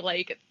Shiny,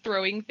 like,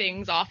 throwing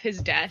things off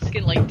his desk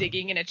and, like,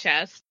 digging in a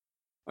chest.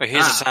 Wait,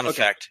 here's a sound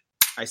effect.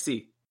 I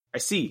see.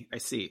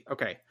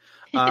 Okay.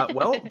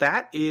 Well,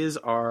 that's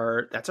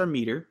our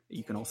meter.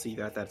 You can all see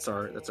that. That's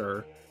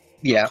our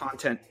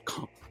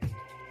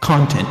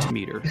content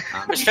meter.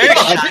 It's very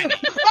shiny.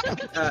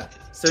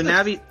 So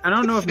Navi, I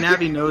don't know if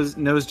Navi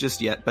knows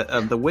just yet,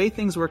 but the way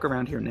things work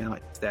around here now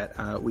is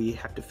that we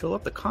have to fill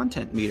up the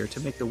content meter to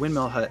make the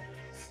windmill hut,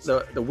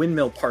 the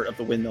windmill part of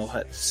the windmill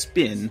hut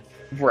spin.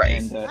 Right.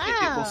 And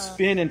it will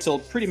spin until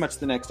pretty much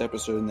the next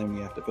episode, and then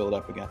we have to fill it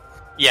up again.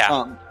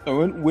 Yeah.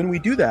 When we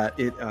do that,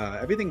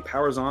 everything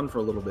powers on for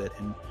a little bit,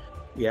 and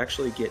we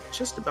actually get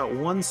just about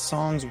 1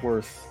 song's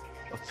worth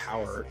of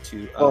power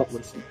to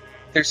listen.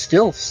 There's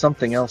still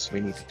something else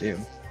we need to do.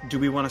 Do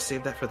we want to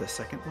save that for the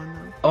second one,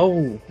 though?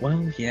 Oh,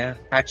 well, yeah.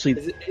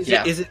 Actually,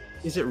 is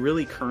it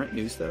really current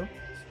news, though?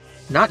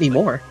 Not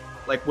anymore.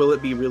 Like, will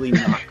it be really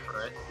not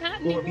current?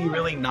 Will it be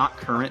really not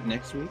current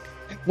next week?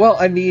 Well,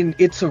 I mean,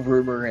 it's a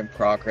rumor in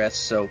progress,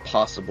 so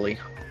possibly.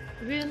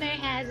 Rumor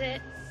has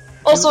it.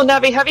 Also,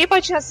 Navi, have you by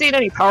chance seen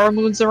any power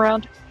moons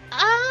around?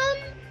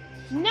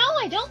 No,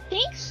 I don't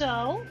think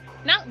so.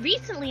 Not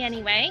recently,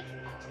 anyway.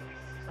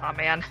 Aw,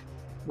 man.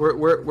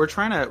 We're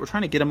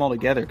trying to get them all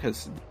together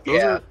because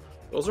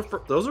those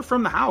are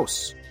from the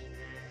house.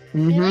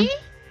 Really?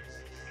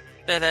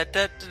 I've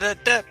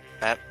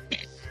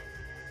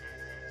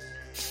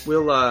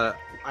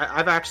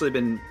actually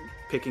been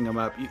picking them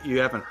up. You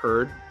haven't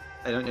heard.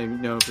 I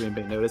don't know if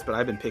anybody noticed, but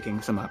I've been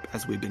picking some up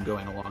as we've been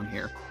going along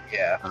here.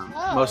 Yeah.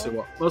 Mostly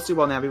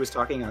while Navi was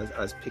talking, I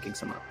was picking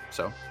some up.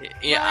 So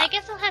Well, I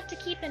guess I'll have to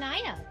keep an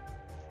eye out.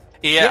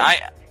 Yeah.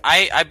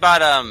 I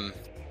bought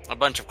a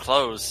bunch of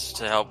clothes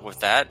to help with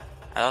that.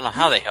 I don't know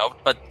how they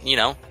helped, but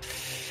You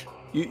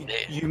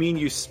mean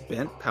you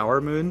spent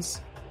power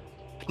moons?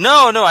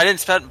 No, I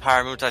didn't spend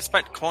power moons. I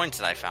spent coins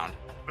that I found.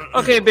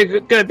 Okay,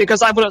 good,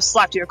 because I would have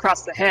slapped you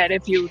across the head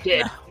if you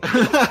did.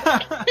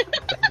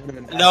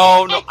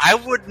 No, I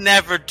would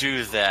never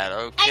do that,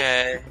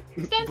 okay?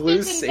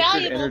 Blue's Spent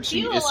sacred invaluable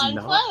energy fuel is on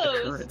not a clothes.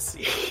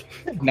 currency.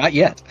 Not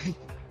yet.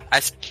 I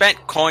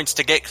spent coins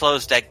to get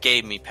clothes that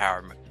gave me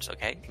power moons,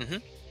 okay? Mm-hmm.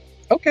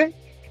 Okay.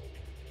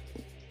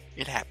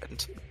 It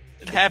happened.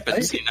 It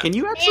happens, Can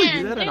you actually do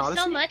Man, that in there's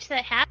Odyssey? so much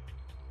that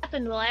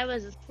happened while I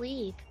was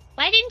asleep.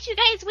 Why didn't you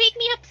guys wake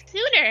me up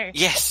sooner?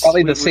 Yes.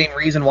 Probably the same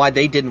reason why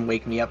they didn't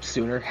wake me up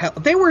sooner. Hell,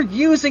 they were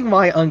using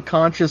my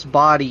unconscious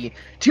body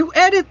to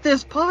edit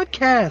this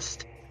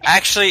podcast.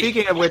 Actually,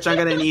 Speaking of which, I'm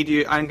gonna need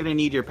your.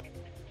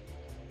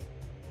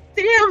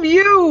 Damn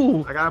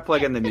you! I gotta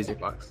plug in the music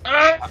box.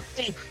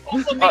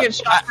 Also, me and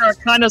Chakra are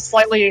kind of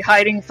slightly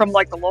hiding from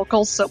like the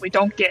locals so we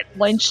don't get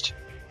lynched.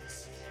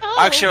 Oh,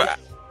 actually,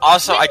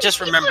 also, I wait, just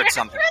people remembered are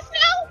something. after us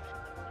now?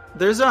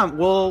 There's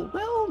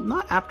well,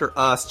 not after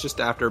us, just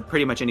after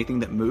pretty much anything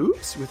that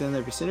moves within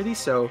their vicinity.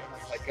 So,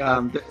 my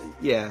God.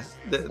 yeah.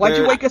 Why'd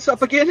you wake us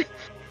up again?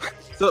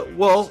 So,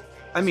 well,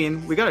 I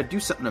mean, we gotta do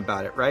something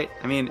about it, right?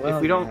 I mean, Well,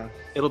 if we don't, yeah.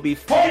 it'll be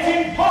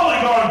Fighting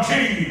Polygon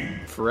Team!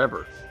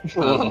 forever.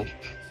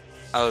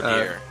 Oh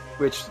dear.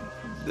 Which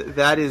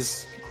that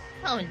is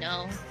Oh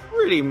no.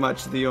 pretty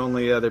much the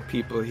only other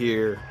people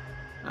here.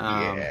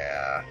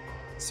 Yeah.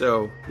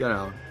 So,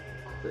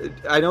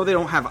 I know they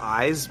don't have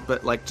eyes,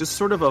 but like just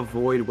sort of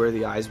avoid where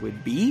the eyes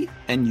would be,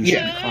 and you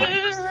should be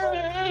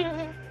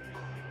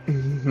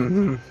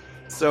fine.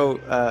 So,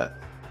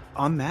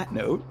 on that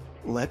note,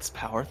 let's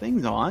power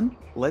things on.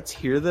 Let's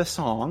hear the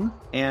song,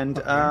 and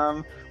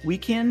we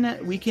can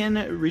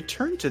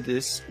return to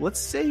this. Let's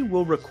say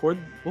we'll record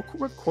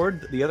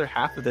the other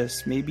half of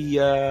this. Maybe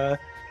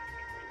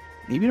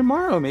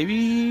tomorrow.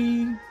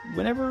 Maybe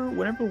whenever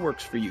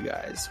works for you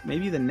guys.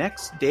 Maybe the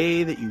next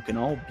day that you can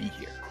all be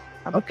here.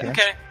 How about that?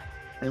 Okay.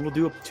 And we'll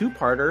do a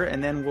 2-parter,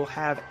 and then we'll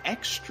have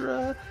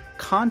extra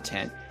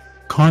content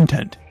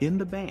in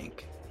the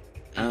bank.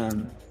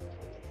 And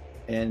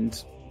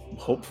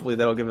hopefully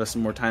that'll give us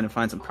some more time to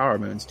find some power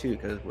moons too,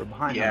 because we're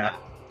behind on that.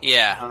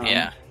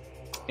 Yeah.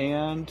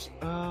 And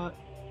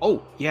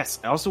oh yes,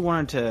 I also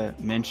wanted to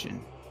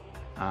mention,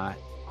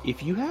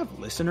 if you have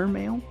listener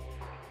mail,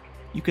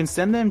 you can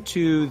send them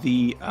to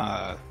the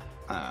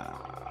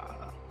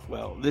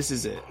well, this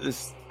is it.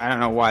 I don't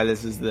know why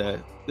this is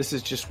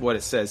just what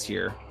it says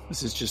here.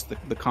 This is just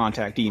the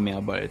contact email,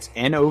 but it's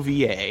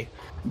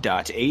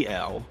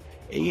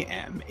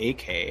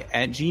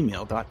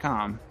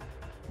nova.alamak@gmail.com.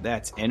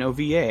 That's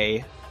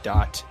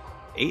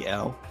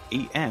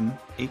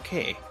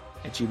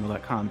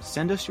nova.alamak@gmail.com.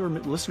 Send us your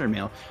listener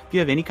mail. If you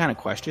have any kind of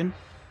question,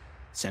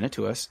 send it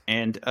to us,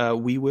 and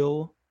we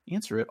will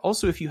answer it.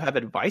 Also, if you have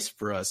advice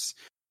for us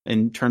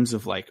in terms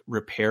of like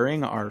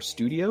repairing our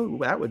studio,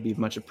 that would be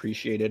much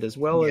appreciated, as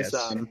well as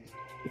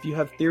if you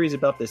have theories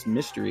about this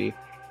mystery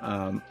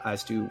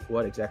as to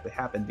what exactly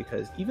happened,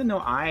 because even though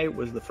I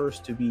was the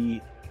first to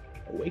be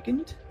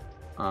awakened,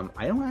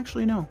 I don't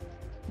actually know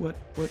what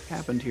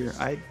happened here.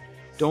 I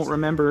don't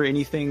remember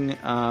anything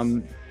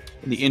in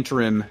the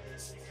interim,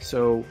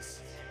 so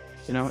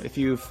if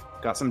you've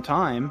got some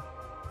time,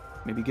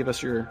 maybe give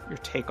us your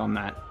take on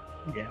that.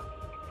 Yeah.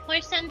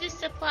 Or send us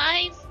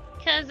supplies,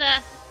 because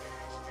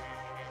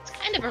it's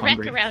kind of a wreck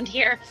Hungry. around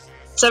here.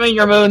 Send me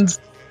your moons.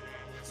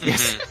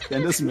 Yes,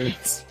 send us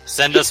moons.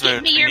 Send us Give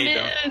moons. me We your need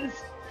them. moons.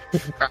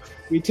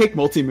 We take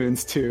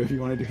multi-moons too, if you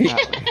want to do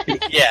that way.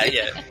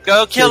 Yeah.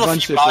 Go kill Save a on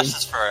few shipping.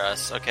 bosses for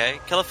us, okay?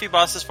 Kill a few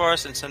bosses for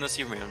us and send us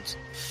your moons.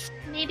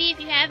 Maybe if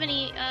you have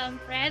any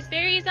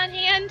raspberries on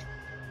hand.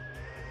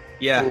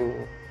 Yeah,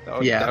 Ooh.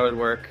 that would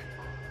work.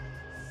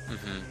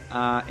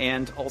 Mm-hmm.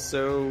 And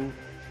also,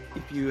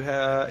 if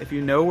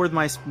you know where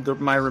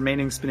my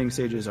remaining spinning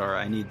sages are,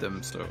 I need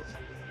them. So,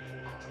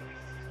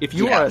 if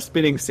you are a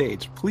spinning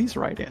sage, please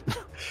write in.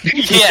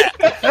 Yeah.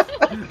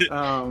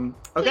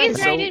 Okay, Please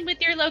write in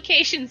with your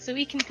location so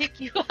we can pick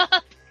you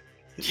up.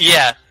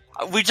 Yeah.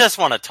 We just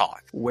want to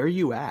talk. Where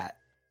you at?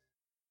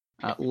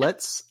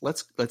 Let's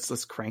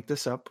crank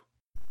this up.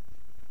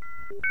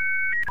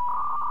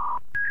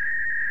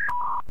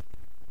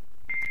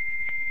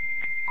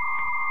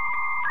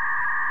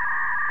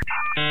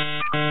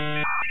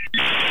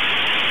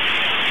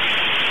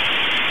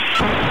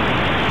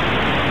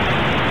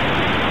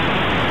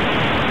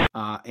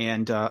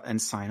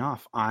 And sign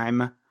off.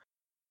 I'm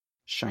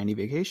Shiny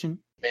Vacation.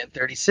 Man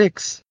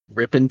 36.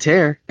 Rip and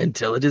tear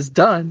until it is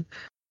done.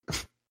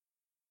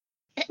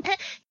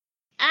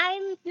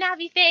 I'm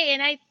Navi Faye,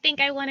 and I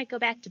think I want to go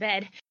back to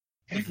bed.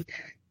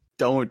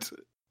 Don't.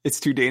 It's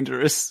too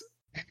dangerous.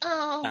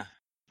 Oh,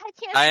 I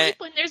can't I- sleep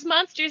when there's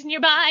monsters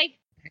nearby.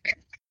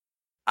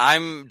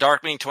 I'm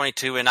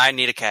Darkwing22 and I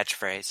need a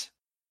catchphrase.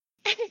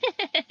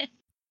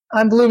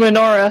 I'm Blue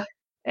Menorah,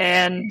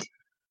 and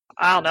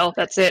I don't know,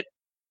 that's it.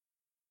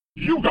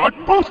 You got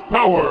boost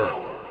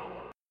power!